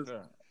 It's just.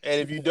 And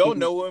if you don't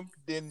know him,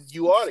 then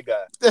you are the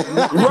guy.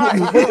 Right.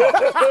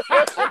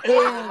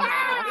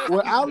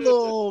 What I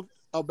loved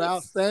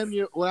about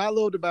Samuel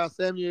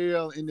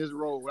in this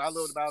role, what I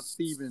loved about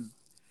Steven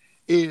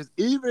is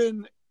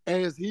even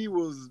as he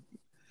was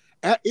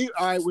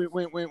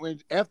when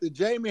after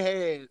Jamie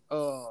had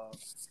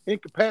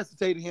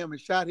incapacitated him and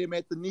shot him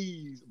at the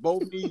knees,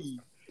 both knees,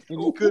 and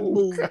he couldn't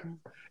move, and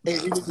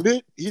he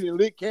done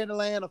lit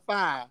Candyland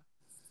afire,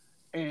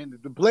 and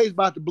the place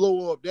about to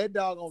blow up. That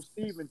doggone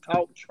Steven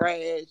talked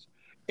trash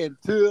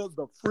until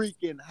the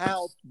freaking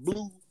house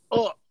blew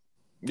up.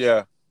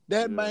 Yeah.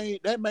 That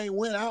man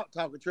went out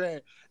talking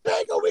trash.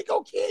 Django, we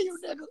gonna kill you,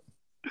 nigga.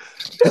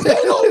 This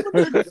ain't over,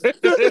 nigga. This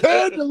is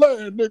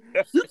Candyland,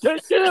 nigga. You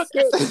can't kill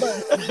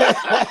Candyland.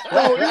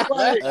 So it's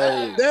like,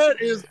 that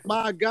is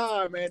my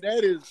guy, man.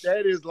 That is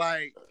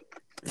like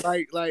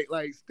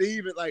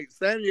Steven, like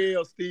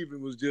Samuel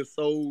Steven was just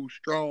so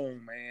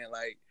strong, man.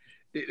 Like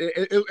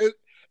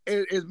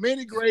as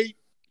many great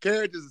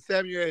characters as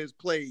Samuel has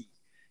played.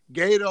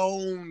 Gator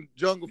on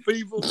Jungle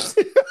Fever.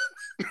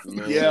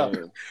 Yeah.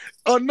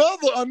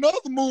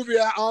 Another movie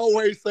I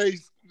always say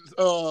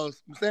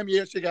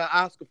Samuel should got an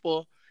Oscar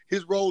for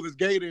his role as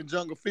Gator in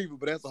Jungle Fever,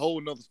 but that's a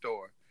whole nother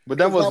story. But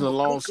that wasn't a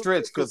long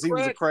stretch because he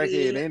was a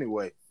crackhead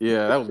anyway.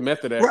 Yeah, that was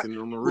method acting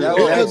on the real.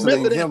 That was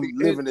actually him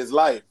living his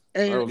life.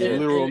 And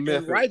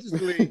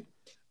righteously,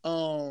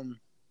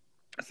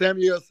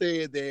 Samuel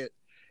said that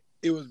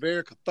it was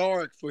very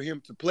cathartic for him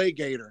to play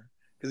Gator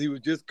because he was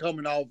just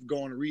coming off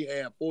going to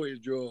rehab for his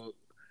drug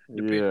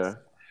dependence. Yeah.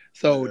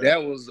 So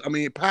that was,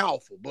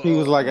 powerful. But he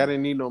was like, I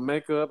didn't need no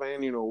makeup, I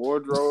didn't need no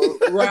wardrobe.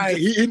 Right.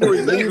 He knew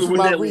exactly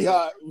what that was.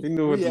 He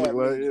knew what it looked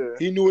like. Yeah.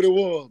 He knew what it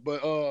was.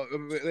 But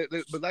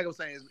like I was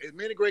saying, as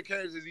many great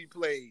characters as he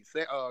played,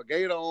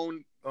 Gator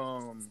on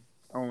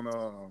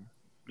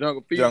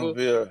Jungle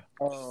Fever.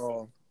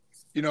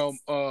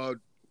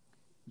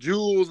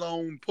 Jules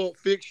on Pulp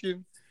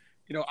Fiction.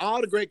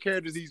 All the great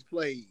characters he's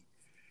played.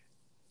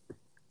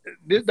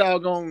 This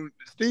doggone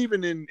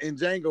Steven in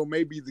Django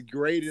may be the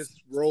greatest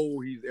role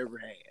he's ever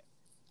had.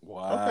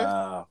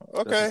 Wow.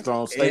 Okay. That's a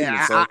strong statement.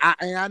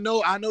 And I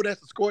know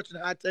that's a scorching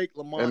hot take,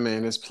 Lamont. That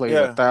man has played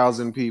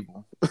 1,000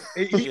 people.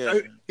 He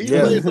played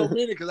so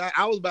many because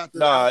I was about to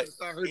start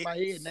hurting my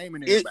head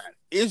naming everybody.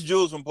 It's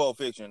Jules from Pulp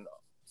Fiction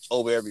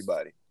over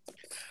everybody.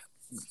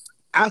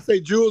 I say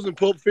Jules in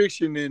Pulp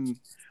Fiction, and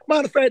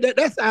matter of fact,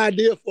 that's the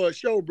idea for a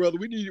show, brother.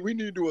 We need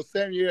to do a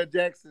Samuel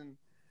Jackson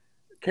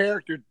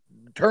character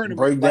tournament,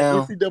 breakdown,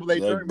 like NCAA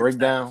tournament.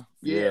 Breakdown.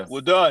 Yeah,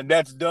 we're done.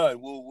 That's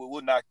done.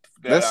 We'll knock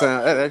that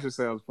out. That actually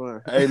sounds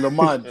fun. Hey,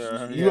 Lamont,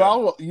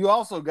 you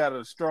also got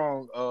a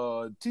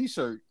strong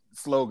T-shirt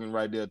slogan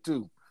right there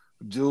too.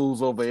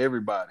 Jules over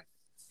everybody.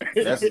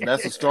 That's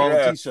a strong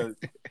T-shirt.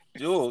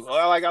 Jules,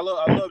 I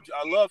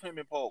love him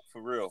in Pulp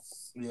for real.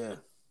 Yeah.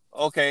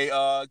 Okay,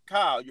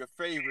 Kyle, your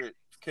favorite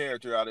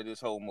character out of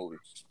this whole movie?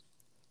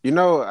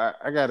 I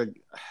gotta,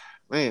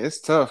 man, it's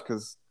tough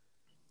because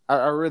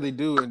I really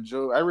did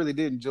enjoy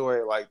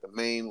like the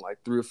main like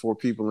 3 or 4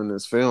 people in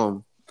this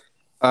film.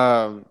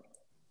 But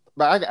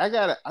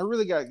I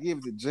really gotta give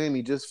it to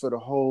Jamie just for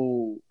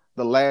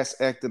the last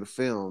act of the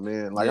film,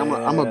 man. Like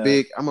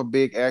I'm a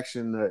big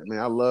action nut, man.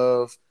 I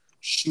love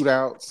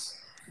shootouts.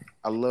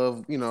 I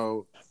love,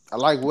 I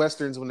like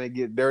Westerns when they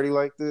get dirty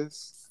like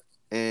this.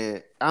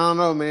 And I don't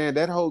know, man,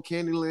 that whole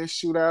Candyland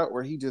shootout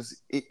where he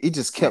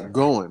just kept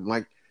going.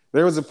 Like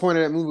there was a point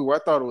in that movie where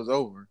I thought it was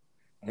over.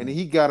 And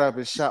he got up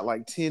and shot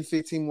like 10,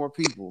 15 more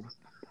people.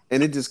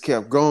 And it just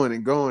kept going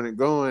and going and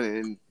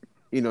going.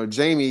 And,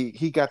 Jamie,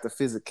 he got the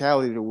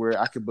physicality to where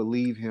I could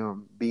believe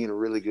him being a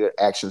really good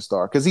action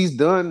star. Because he's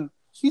done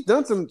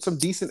some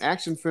decent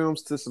action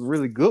films to some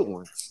really good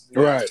ones.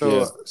 Right.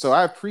 So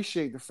I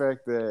appreciate the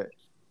fact that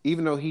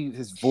even though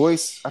his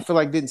voice, I feel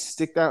like didn't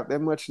stick out that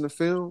much in the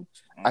film,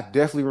 I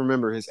definitely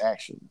remember his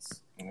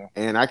actions.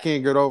 And I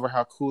can't get over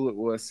how cool it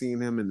was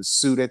seeing him in the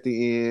suit at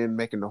the end,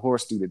 making the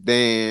horse do the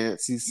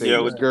dance. He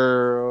saved the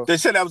girl. They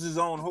said that was his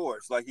own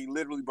horse. Like he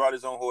literally brought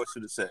his own horse to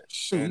the set.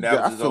 And that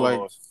was I his feel own like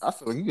horse. I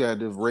feel like you had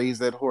to raise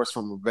that horse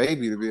from a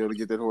baby to be able to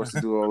get that horse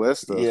to do all that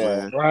stuff.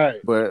 Yeah, man. right.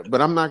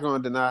 But I'm not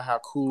going to deny how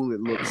cool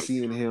it looked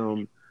seeing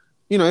him.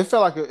 You know, it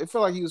felt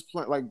like he was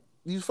playing like.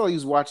 You felt like he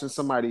was watching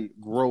somebody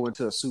grow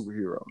into a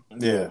superhero.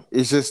 Yeah.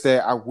 It's just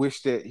that I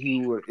wish that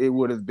it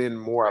would have been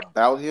more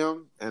about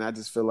him. And I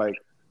just feel like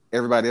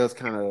everybody else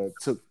kind of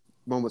took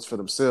moments for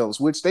themselves,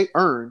 which they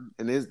earned.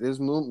 And there's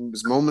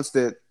moments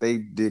that they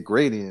did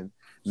great in.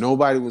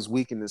 Nobody was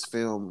weak in this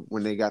film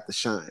when they got the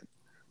shine.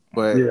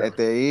 But at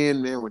the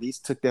end, man, when he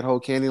took that whole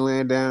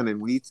Candyland down,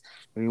 and when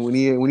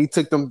he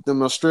took them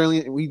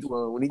Australian,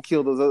 when he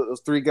killed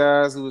those three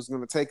guys who was going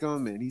to take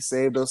them, and he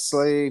saved those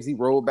slaves, he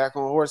rolled back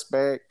on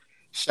horseback,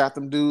 shot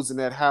them dudes in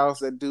that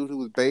house. That dude who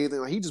was bathing,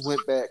 like, he just went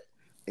back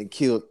and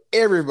killed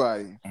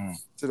everybody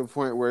to the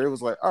point where it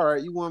was like, all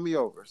right, you won me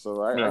over.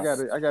 So I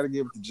gotta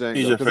give it to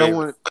Django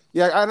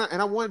because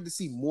I wanted to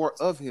see more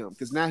of him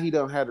because now he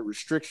don't have the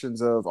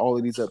restrictions of all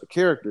of these other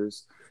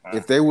characters.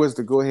 If they was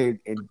to go ahead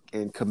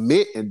and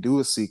commit and do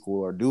a sequel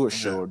or do a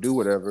show or do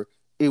whatever,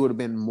 it would have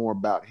been more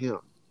about him.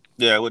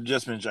 Yeah, it would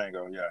just been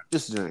Django. Yeah,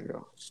 just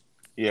Django.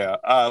 Yeah,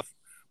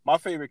 my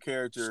favorite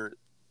character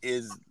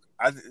is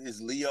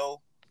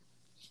Leo.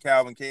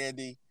 Calvin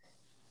Candy.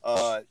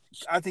 I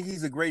think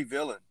he's a great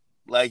villain.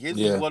 Like he's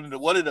one of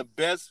the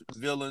best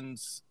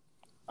villains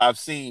I've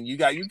seen.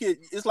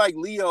 It's like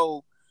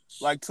Leo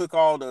like took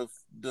all the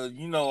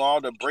all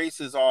the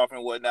braces off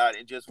and whatnot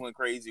and just went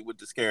crazy with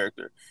this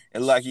character.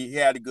 And like he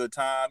had a good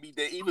time.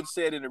 They even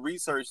said in the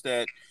research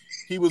that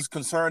he was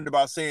concerned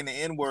about saying the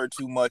N-word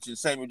too much, and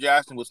Samuel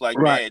Jackson was like,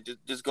 man,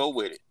 just go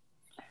with it.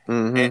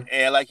 Mm-hmm.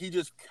 And like he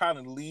just kind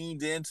of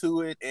leaned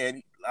into it,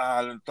 and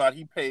I thought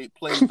he played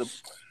the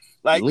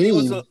like it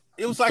was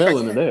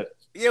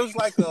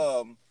like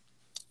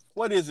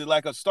what is it,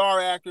 like a star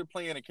actor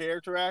playing a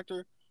character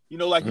actor? You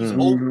know, like he's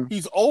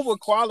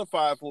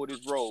overqualified for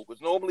this role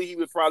because normally he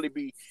would probably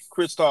be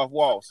Christoph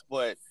Waltz,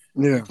 but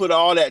he put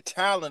all that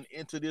talent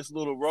into this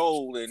little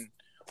role, and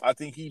I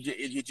think he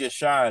just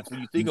shines. When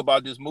you think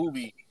about this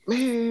movie,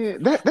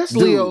 man, that's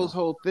Leo's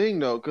whole thing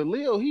though, because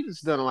Leo he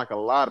just done like a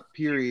lot of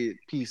period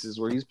pieces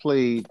where he's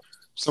played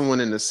someone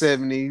in the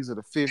 70s or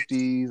the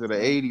 50s or the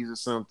 80s or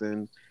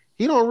something.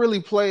 He don't really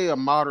play a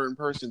modern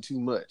person too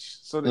much.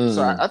 So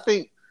I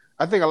think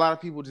a lot of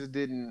people just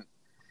didn't.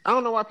 I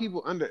don't know why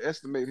people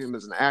underestimate him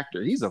as an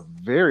actor. He's a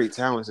very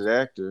talented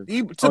actor.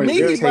 He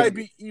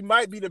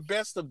might be the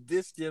best of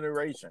this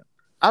generation.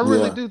 I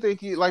really do think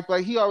he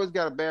he always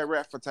got a bad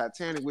rap for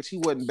Titanic, which he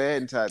wasn't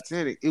bad in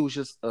Titanic. It was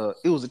just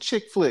it was a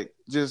chick flick.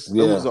 It was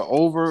an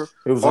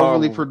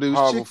overly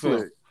produced chick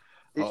flick.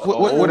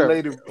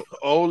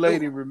 Old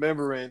lady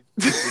remembering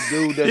the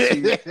dude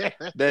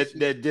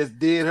that just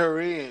did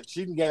her in.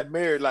 She got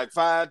married like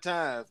 5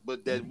 times,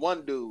 but that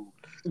one dude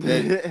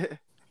that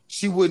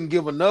she wouldn't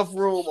give enough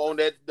room on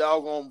that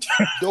doggone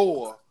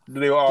door.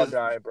 They were all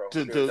dying, bro.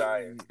 They're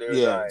dying.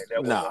 That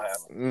wasn't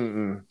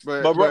happening.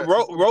 But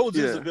Rose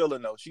is a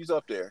villain though. She's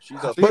up there. She's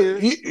right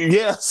there.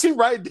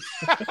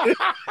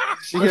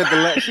 she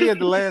had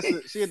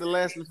the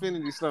last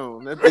Infinity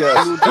Stone.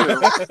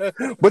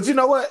 But you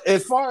know what?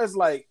 As far as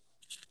like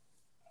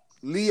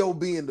Leo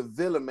being the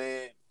villain,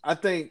 man, I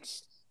think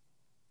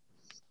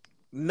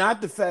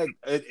not the fact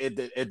at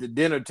the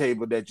dinner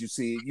table that you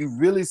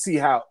really see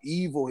how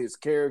evil his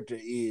character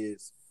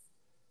is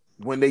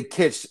when they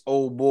catch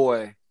old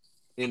boy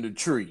in the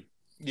tree.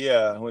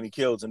 Yeah, when he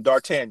kills him,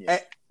 D'Artagnan.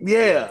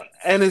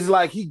 And it's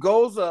like he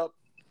goes up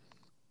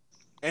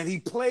and he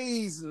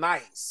plays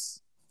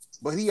nice,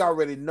 but he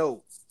already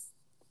knows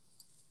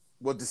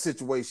what the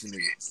situation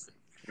is.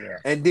 Yeah.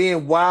 And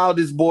then while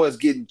this boy is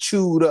getting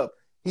chewed up,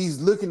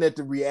 he's looking at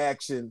the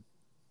reaction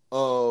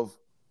of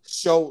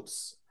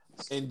Schultz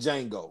and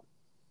Django.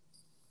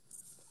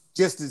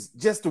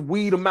 Just to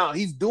weed them out.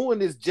 He's doing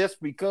this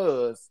just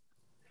because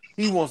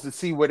he wants to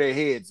see where their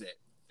head's at.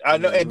 I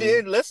know, and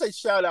then let's say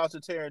shout out to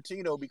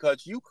Tarantino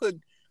because you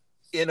could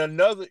in a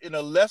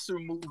lesser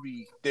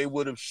movie they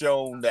would have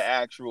shown the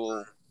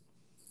actual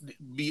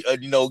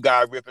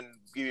guy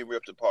getting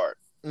ripped apart.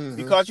 Mm-hmm.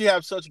 Because you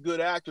have such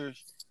good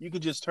actors, you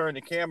could just turn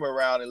the camera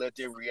around and let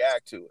them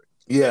react to it.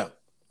 Yeah,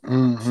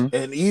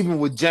 and even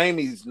with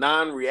Jamie's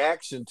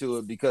non-reaction to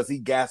it because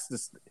he has to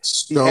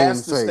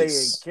stay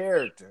in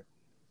character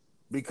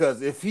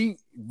because if he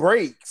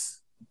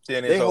breaks,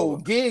 then their whole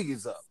gig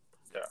is up.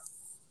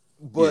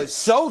 But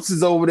Schultz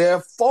is over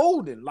there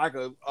folding like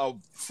a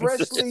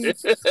freshly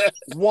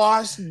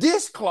washed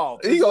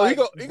dishcloth. He gonna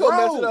mess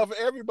it up for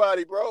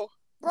everybody, bro.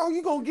 Bro,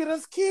 you gonna get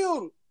us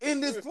killed in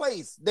this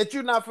place that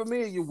you're not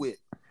familiar with.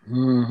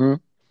 Mm-hmm.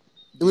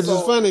 Which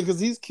is funny because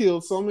he's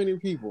killed so many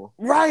people.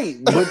 Right.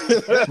 But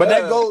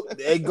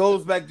it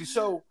goes back to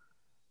show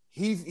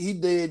he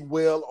did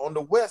well on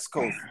the West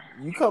Coast.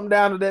 You come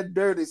down to that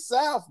dirty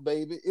South,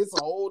 baby, it's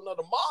a whole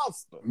nother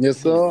monster. Yes,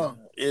 sir.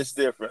 It's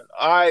different.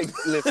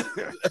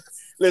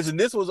 Listen,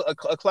 this was a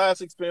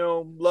classic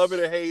film. Love it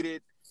or hate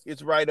it.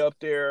 it's right up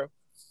there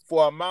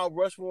for our Mount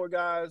Rushmore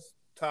guys.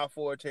 Top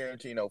 4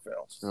 Tarantino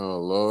films. Oh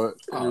Lord,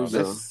 here we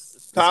go.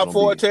 Top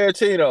 4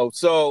 Tarantino.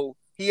 So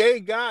he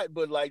ain't got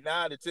but like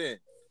 9 to 10.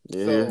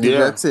 Yeah, So, he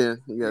got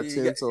 10. He got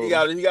 10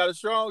 total. He got a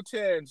strong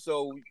 10.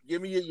 So give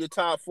me your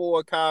top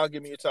 4. Kyle,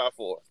 give me your top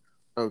 4.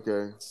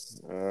 Okay.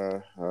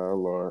 Oh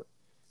Lord.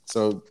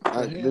 So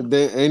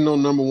there ain't no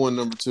number 1,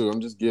 number 2. I'm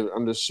just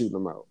shooting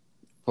them out.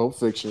 Pulp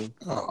Fiction.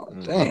 Oh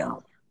damn.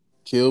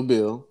 Kill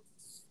Bill.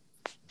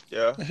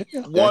 Yeah.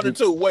 1 or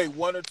 2. Wait,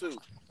 1 or 2.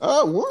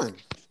 1.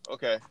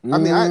 Okay. I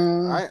mean,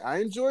 I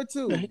enjoy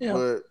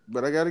 2,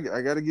 but I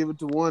gotta give it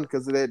to 1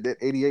 because of that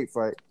 88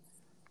 fight.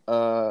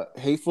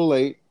 Hateful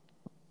Eight.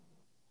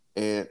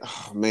 And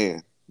oh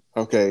man,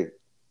 okay.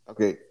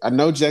 I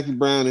know Jackie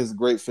Brown is a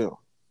great film.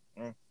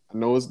 I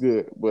know it's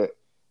good, but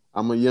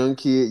I'm a young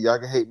kid. Y'all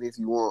can hate me if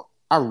you want.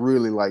 I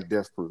really like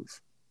Death Proof.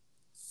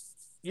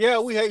 Yeah,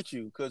 we hate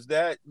you because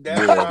that. Go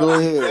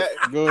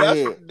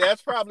ahead.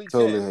 That's probably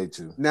totally 10. hate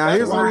you. Now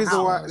here's the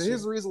reason why.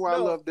 Here's the reason why I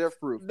love Death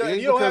Proof. It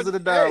ain't because of the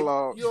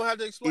dialogue. You don't have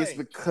to explain. It's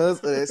because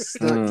of that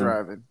stunt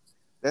driving.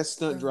 That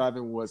stunt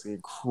driving was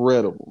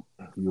incredible.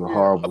 You're a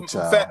horrible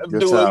child.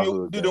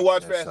 Do you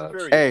watch Fast and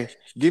Furious? Hey,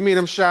 give me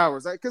them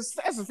showers. Because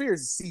Fast and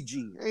Furious is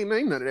CG.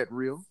 Ain't none of that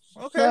real.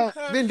 Okay.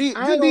 Vin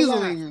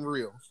Diesel ain't even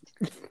real.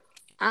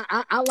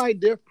 I like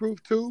Death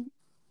Proof too.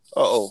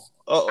 I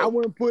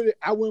wouldn't put it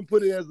in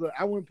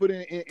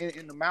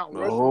the Mount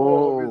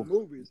Rushmore of his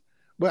movies.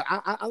 But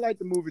I like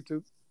the movie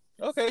too.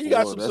 Okay, you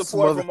got some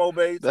support from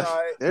Obey.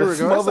 There we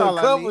go. That's all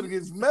I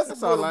need.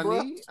 That's all I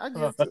need. I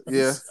get it.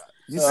 Yeah.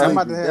 I'm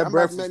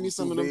about to make me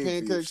some of them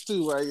pancakes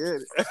too while you're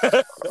at it.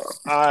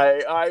 All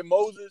right,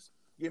 Moses,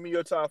 give me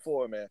your top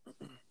 4, man.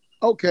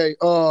 Okay.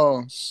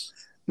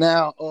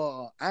 Now,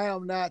 I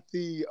am not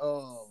the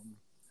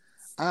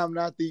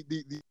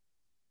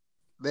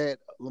that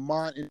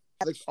Lamont and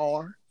Alex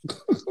are.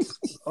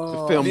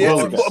 Film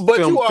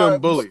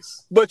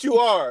bullies. But you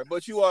are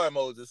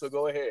Moses. So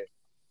go ahead.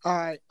 All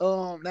right.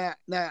 Now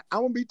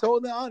I'm gonna be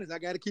totally honest. I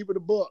got to keep it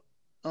a buck.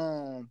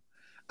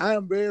 I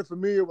am very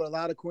familiar with a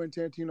lot of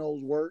Quentin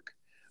Tarantino's work,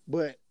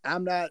 but I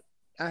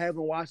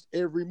haven't watched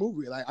every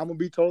movie. Like, I'm gonna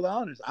be totally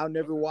honest. I've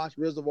never watched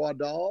Reservoir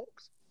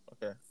Dogs.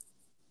 Okay.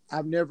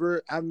 I've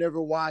never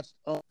watched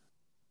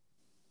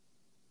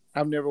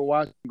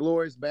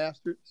Glorious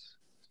Bastards.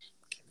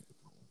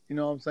 You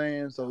know what I'm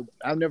saying? So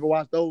I've never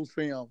watched those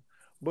films.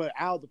 But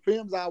out of the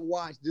films I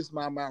watched, this is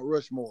my Mount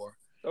Rushmore.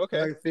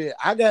 Okay. Like I said,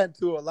 I got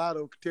into a lot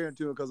of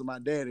Tarantino because of my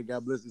daddy,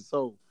 God bless his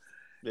soul.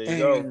 There you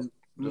go.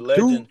 The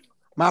legend.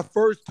 My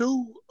first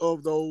 2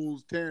 of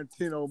those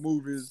Tarantino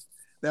movies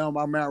that on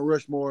my Mount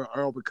Rushmore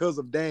are because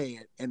of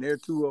Dad, and they're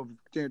 2 of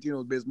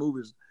Tarantino's best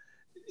movies,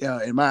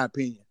 in my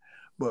opinion.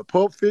 But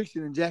Pulp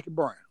Fiction and Jackie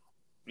Brown.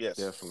 Yes,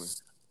 definitely.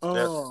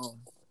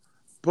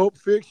 Pulp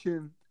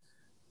Fiction,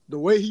 the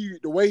way he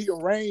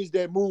arranged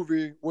that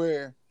movie,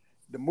 where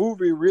the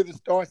movie really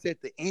starts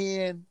at the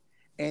end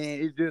and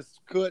it just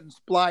cut and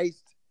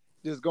spliced,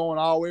 just going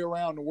all the way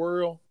around the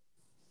world.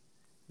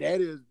 That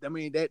is, I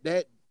mean,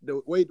 that. The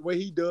way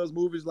he does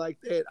movies like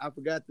that, I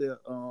forgot the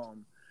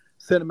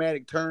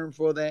cinematic term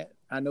for that.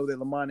 I know that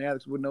Lamont and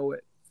Alex would know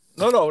it.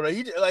 No,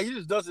 he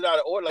just does it out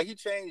of order. Like, he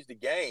changed the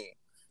game.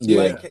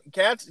 Yeah. Like,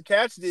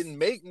 Cats didn't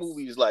make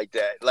movies like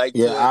that. Like,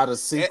 out of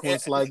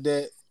sequence like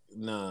that.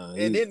 Nah.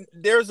 And then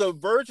there's a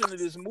version of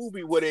this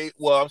movie where a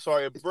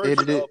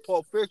version of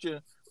Pulp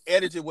Fiction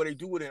edited where they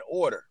do it in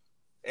order.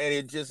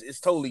 And it's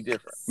totally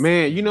different.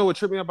 Man, you know what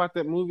tripped me about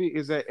that movie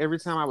is that every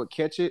time I would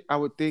catch it, I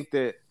would think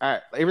that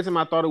every time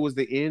I thought it was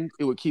the end,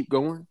 it would keep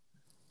going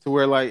to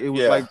where like it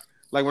was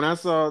like when I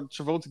saw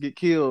Travolta get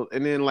killed,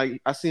 and then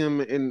like I see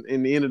him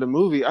in the end of the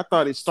movie, I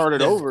thought it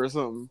started over or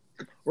something.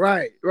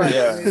 Right.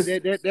 Yeah. I mean,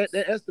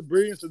 that's the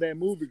brilliance of that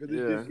movie because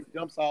it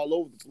jumps all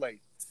over the place.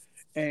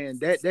 And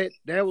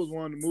that was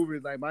one of the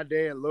movies. Like, my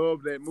dad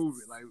loved that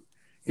movie. Like,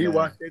 he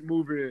watched that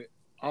movie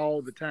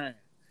all the time.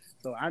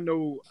 So I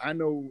know,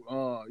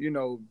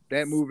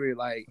 that movie,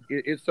 like,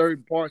 it's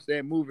certain parts of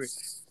that movie.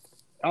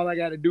 All I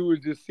got to do is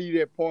just see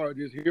that part,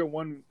 just hear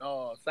one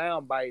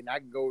sound bite, and I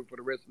can go for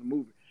the rest of the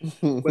movie.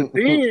 But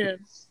then,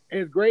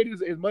 as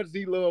much as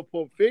he loved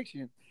Pulp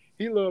Fiction,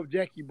 he loved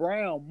Jackie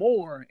Brown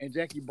more, and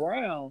Jackie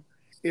Brown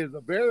is a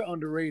very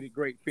underrated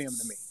great film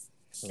to me.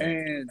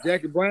 And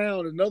Jackie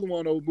Brown is another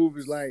one of those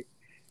movies, like,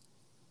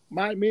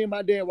 me and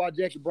my dad watch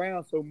Jackie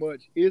Brown so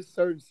much, it's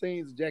certain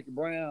scenes of Jackie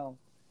Brown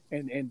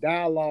and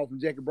dialogue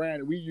from Jackie Brown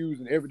that we use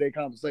in everyday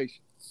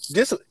conversation.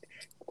 Listen,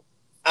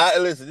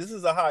 this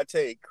is a hot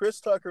take. Chris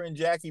Tucker and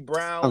Jackie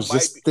Brown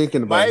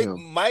thinking about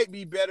him. Might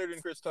be better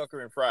than Chris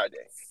Tucker and Friday.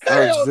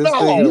 Hell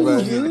no!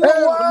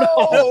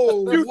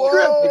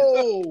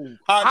 Whoa!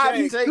 Hot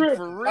take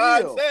for real.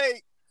 Hot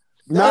take.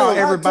 No,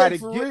 everybody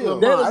get him.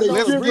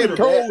 Let's get him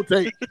cold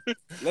take.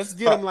 Let's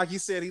get him like he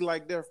said he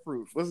liked Death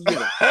Proof. Let's get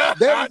him.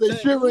 That is a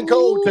shivering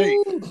cold take.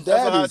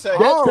 That is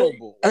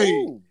horrible.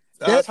 Hey.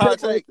 That hot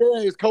take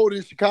there is cold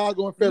in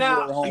Chicago in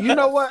February. Now, you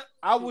know what?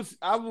 I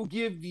will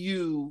give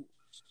you,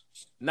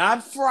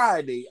 not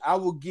Friday, I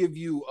will give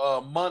you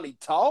Money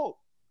Talk.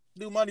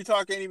 Dude, Money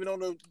Talk ain't even on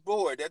the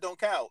board. That don't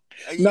count.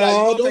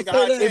 No, don't take a say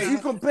hot that. take. If you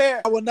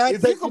compare, I will not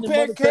if you take any compare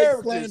Money Talk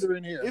characters, slander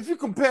in here. if you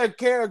compare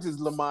characters,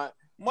 Lamont,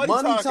 Money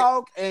Money Talk-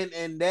 Talk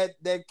and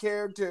that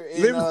character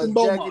in Livingston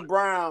Jackie Beaumont.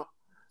 Brown,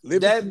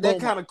 Livingston that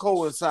Beaumont. kind of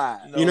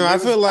coincide. You know, I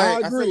feel I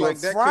like agree.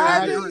 that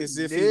Friday, character is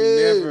if he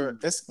dude. never.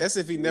 That's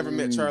if he never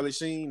met Charlie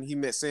Sheen. He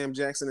met Sam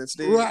Jackson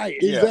instead. Right,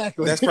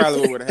 exactly. That's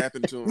probably what would have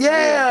happened to him.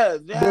 Yeah,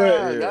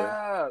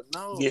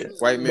 no. Yeah.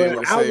 White man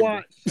would have saved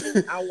him.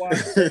 I watch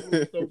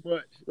so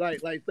much.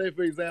 Like say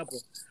for example,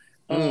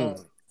 you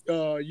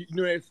know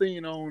that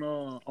scene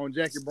on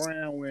Jackie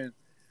Brown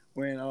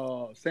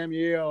when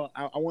Samuel,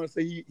 I want to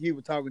say he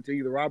was talking to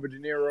either Robert De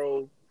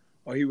Niro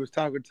or he was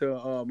talking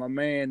to my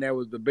man that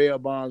was the bail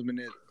bondsman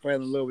that fell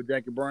in love with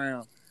Jackie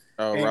Brown.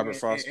 Robert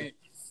Foster.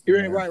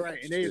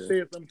 Right. And they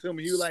said something to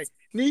me. He was like,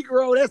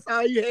 "Negro, that's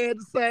all you had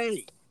to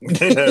say."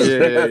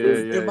 Yeah.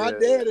 And my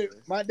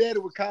daddy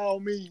would call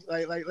me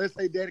like let's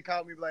say daddy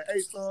called me like, "Hey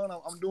son,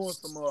 I'm doing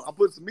some I'm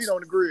putting some meat on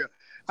the grill."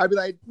 I'd be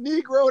like,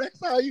 "Negro,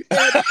 that's all you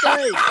had to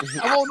say.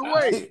 I'm on the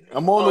way.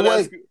 I'm on the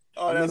way."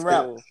 That's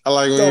cool. I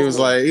like when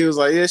he was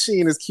like, yeah, she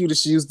ain't as cute as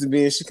she used to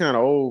be, and she kind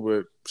of old,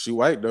 but she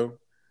white though.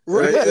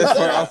 Right.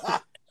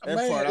 That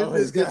Man, part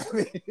always got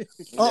me.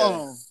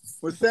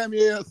 When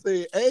Samuel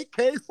said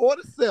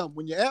AK-47,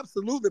 when you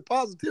absolutely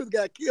positive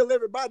got to kill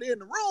everybody in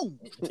the room.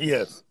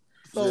 Yes.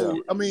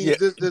 So I mean,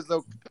 there's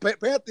a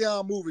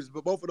Pantheon movies,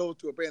 but both of those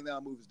two are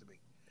Pantheon movies to me.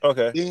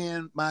 Okay.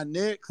 Then my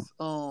next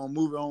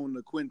movie on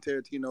the Quentin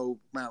Tarantino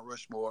Mount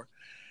Rushmore,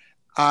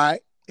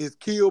 is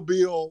Kill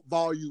Bill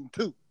Volume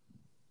 2.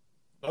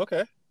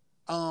 Okay.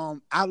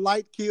 I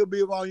liked Kill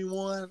Bill Volume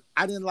 1.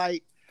 I didn't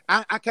like.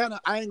 I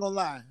ain't gonna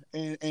lie,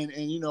 and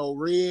you know,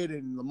 Red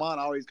and Lamont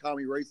always call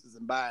me racist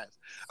and biased.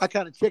 I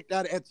kind of checked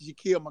out after she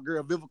killed my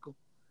girl Vivica.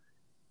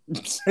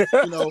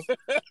 You know,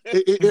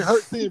 it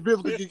hurt seeing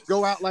Vivica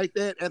go out like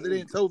that after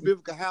they told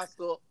Vivica house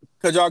up.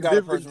 Cause y'all got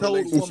a Vivica personal told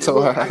the relationship.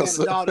 woman, "Look, I got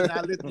a daughter, and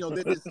I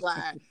let this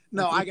slide.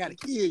 No, I gotta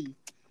kill you."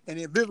 And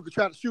then Vivica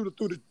tried to shoot her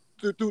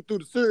through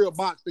the cereal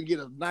box and get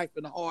a knife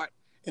in the heart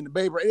and the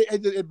baby.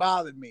 It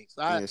bothered me.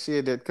 So she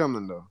had that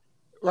coming though.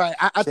 Right,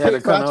 I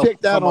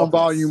checked out on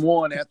Volume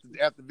 1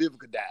 after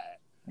Vivica died,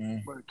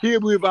 but Kill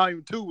Bill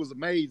Volume 2 was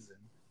amazing,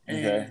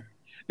 and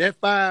that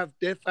 5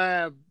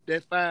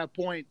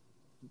 point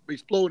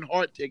exploding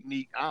heart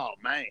technique. Oh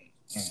man,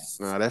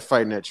 Nah, that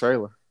fight in that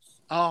trailer.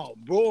 Oh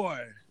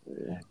boy,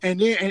 and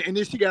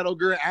then she got old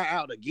girl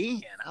out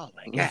again. I was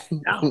like, God,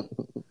 no.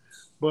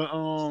 But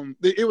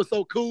it was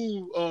so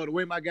cool the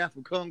way my guy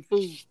from Kung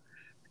Fu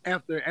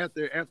after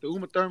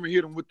Uma Thurman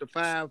hit him with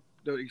the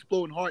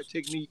exploding heart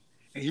technique.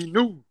 And he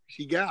knew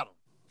she got him.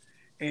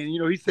 And, you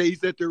know, he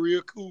said they're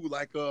real cool.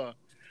 Like,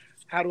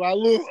 how do I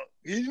look?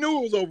 He knew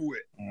it was over with.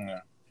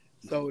 Yeah.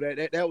 So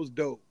that was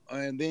dope.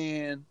 And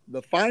then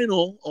the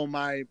final on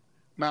my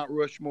Mount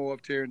Rushmore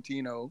of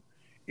Tarantino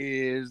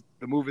is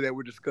the movie that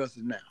we're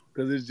discussing now.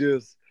 Because it's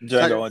just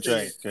Django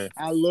Unchained. Okay.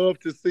 I love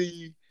to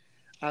see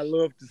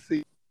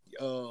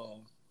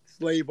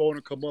slave owner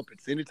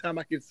comeuppance. Anytime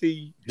I can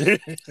see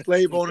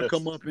slave owner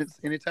comeuppance,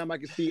 anytime I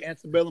can see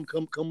antebellum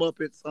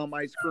comeuppance on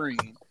my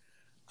screen,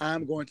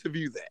 I'm going to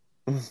view that.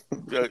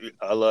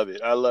 I love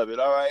it.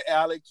 All right,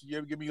 Alex, you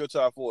ever give me your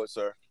top 4,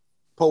 sir?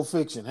 Pulp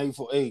Fiction,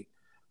 Hateful Eight,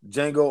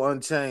 Django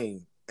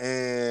Unchained,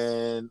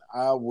 and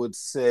I would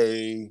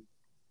say,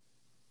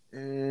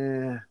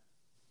 I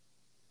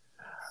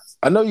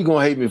know you're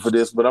gonna hate me for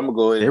this, but I'm gonna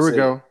go ahead. Here we and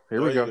go.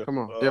 Here we go. Come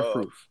on,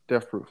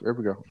 Death Proof. Here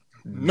we go.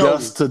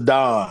 Dust to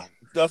Dawn.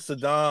 Dust to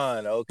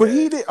Dawn. Okay. But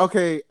he did.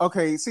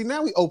 Okay. See,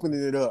 now we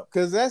opening it up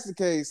because that's the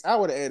case. I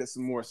would have added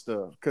some more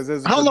stuff because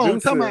as a producer, Hold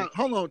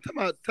on.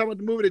 Talking about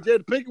the movie that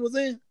Jada Pinkett was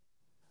in.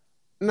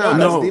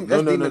 No,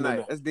 that's Demon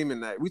Night. That's Demon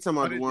Night. We talking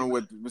about the one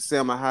with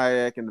Selma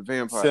Hayek and the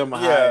vampire. Selma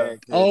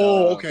Hayek.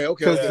 Okay.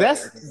 Because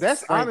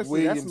that's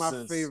honestly that's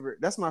my favorite.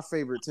 That's my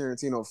favorite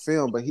Tarantino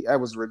film. But that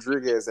was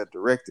Rodriguez that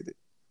directed it.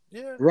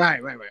 Yeah.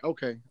 Right.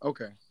 Okay.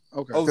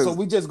 Oh, so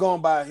we just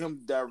going by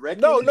him directly?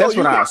 No, that's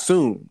what I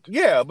assumed.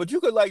 Yeah, but you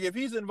could if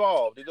he's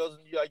involved, it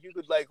doesn't like you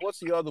could what's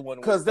the other one?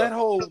 Because that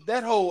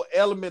whole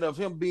element of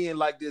him being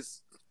like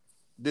this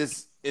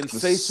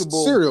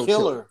insatiable serial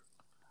killer.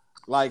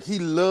 Like he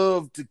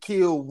loved to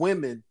kill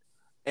women,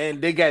 and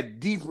they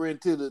got deeper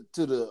into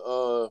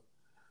the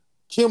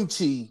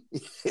kimchi,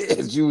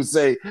 as you would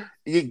say,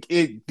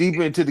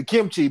 deeper into the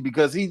kimchi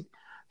because he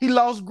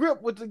lost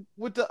grip with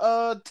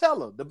the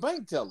teller, the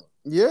bank teller.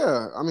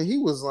 Yeah, I mean he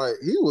was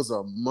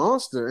a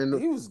monster, and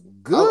he was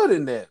good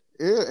in that.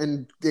 Yeah,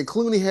 and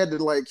Clooney had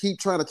to keep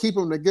trying to keep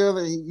them together.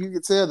 And you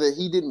could tell that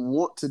he didn't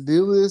want to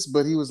do this,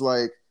 but he was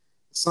like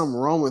something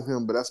wrong with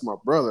him. But that's my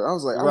brother. I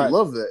was like, I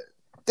love that.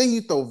 Then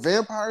you throw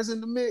vampires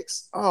in the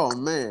mix. Oh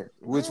man,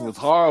 which was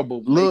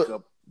horrible.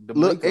 Look,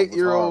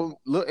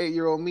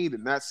 8-year-old me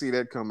did not see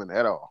that coming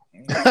at all.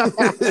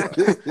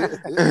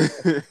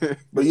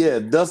 But yeah,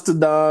 Dust to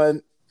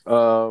Dawn,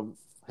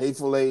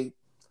 Hateful Eight,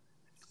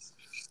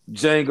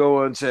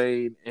 Django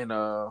Unchained, and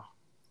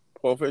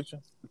Pulp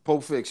Fiction.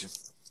 Pulp Fiction.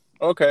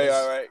 Okay,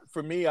 all right.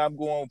 For me, I'm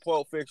going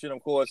Pulp Fiction.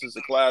 Of course, it's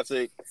a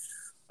classic.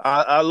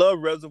 I love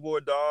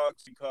Reservoir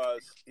Dogs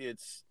because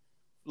it's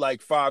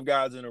like 5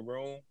 guys in a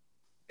room,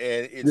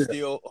 and it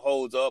still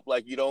holds up.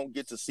 Like you don't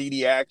get to see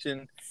the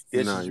action.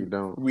 It's you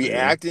don't.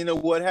 reacting to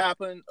what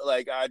happened.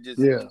 Like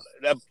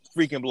that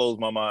freaking blows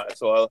my mind.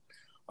 So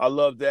I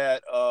love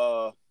that.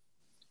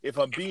 If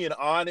I'm being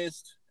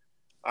honest,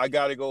 I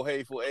gotta go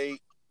Hateful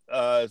Eight.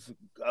 I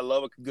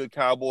love a good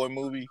cowboy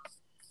movie,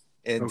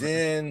 and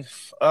then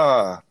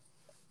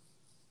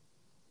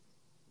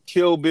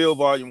Kill Bill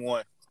Volume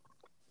 1.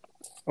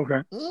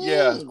 Okay.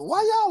 Yeah.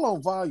 Why y'all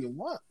on Volume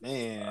 1,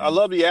 man? I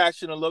love the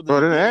action. I love the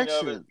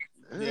action. of it.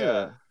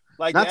 Yeah.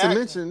 Like not to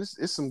mention,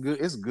 it's some good.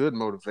 It's good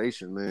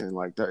motivation, man.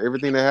 Like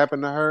everything that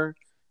happened to her,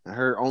 and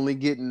her only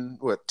getting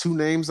 2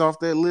 names off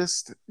that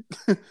list.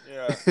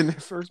 In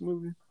that first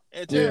movie.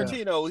 And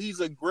Tarantino, he's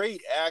a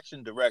great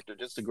action director.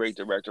 Just a great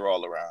director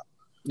all around.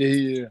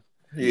 Yeah.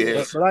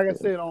 Yeah. But like I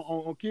said,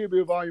 on Kill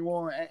Bill Volume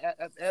 1,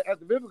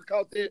 after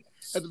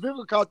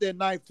Vivica caught that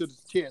knife to the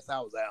chest, I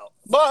was out.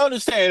 But I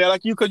understand that,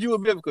 like you, because you were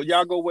Vivica,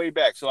 y'all go way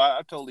back, so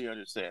I totally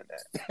understand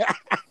that.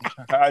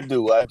 I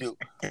do.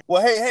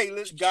 Well, hey,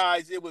 listen,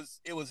 guys, it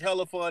was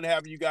hella fun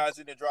having you guys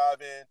in the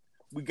drive-in.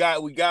 We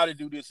got to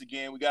do this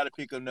again. We got to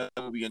pick another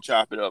movie and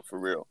chop it up for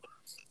real.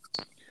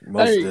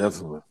 Most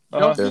definitely.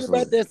 Don't forget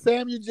about that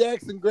Samuel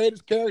Jackson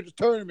Greatest Characters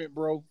Tournament,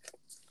 bro.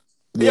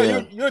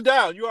 Yeah, you're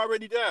down. You're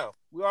already down.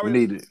 We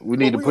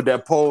need to put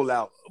that poll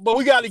out. But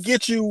we got to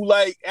get you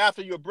like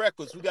after your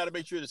breakfast. We got to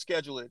make sure to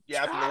schedule it.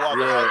 Yeah, after the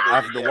Waffle House.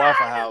 After the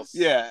Waffle House.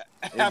 Yeah.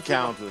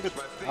 Encounters.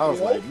 I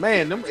was like,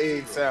 man, them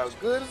eggs sounds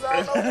good as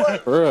I don't know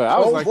what. Bro, I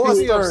was like,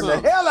 stirring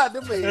the hell out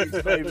them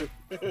eggs, baby.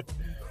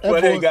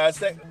 But hey,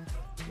 guys,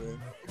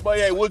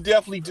 we'll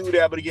definitely do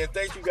that. But again,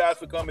 thank you guys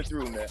for coming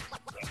through, man.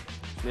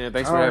 Yeah,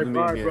 thanks for having me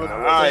again. All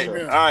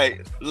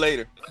right,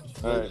 later.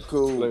 All right,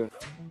 cool. Later.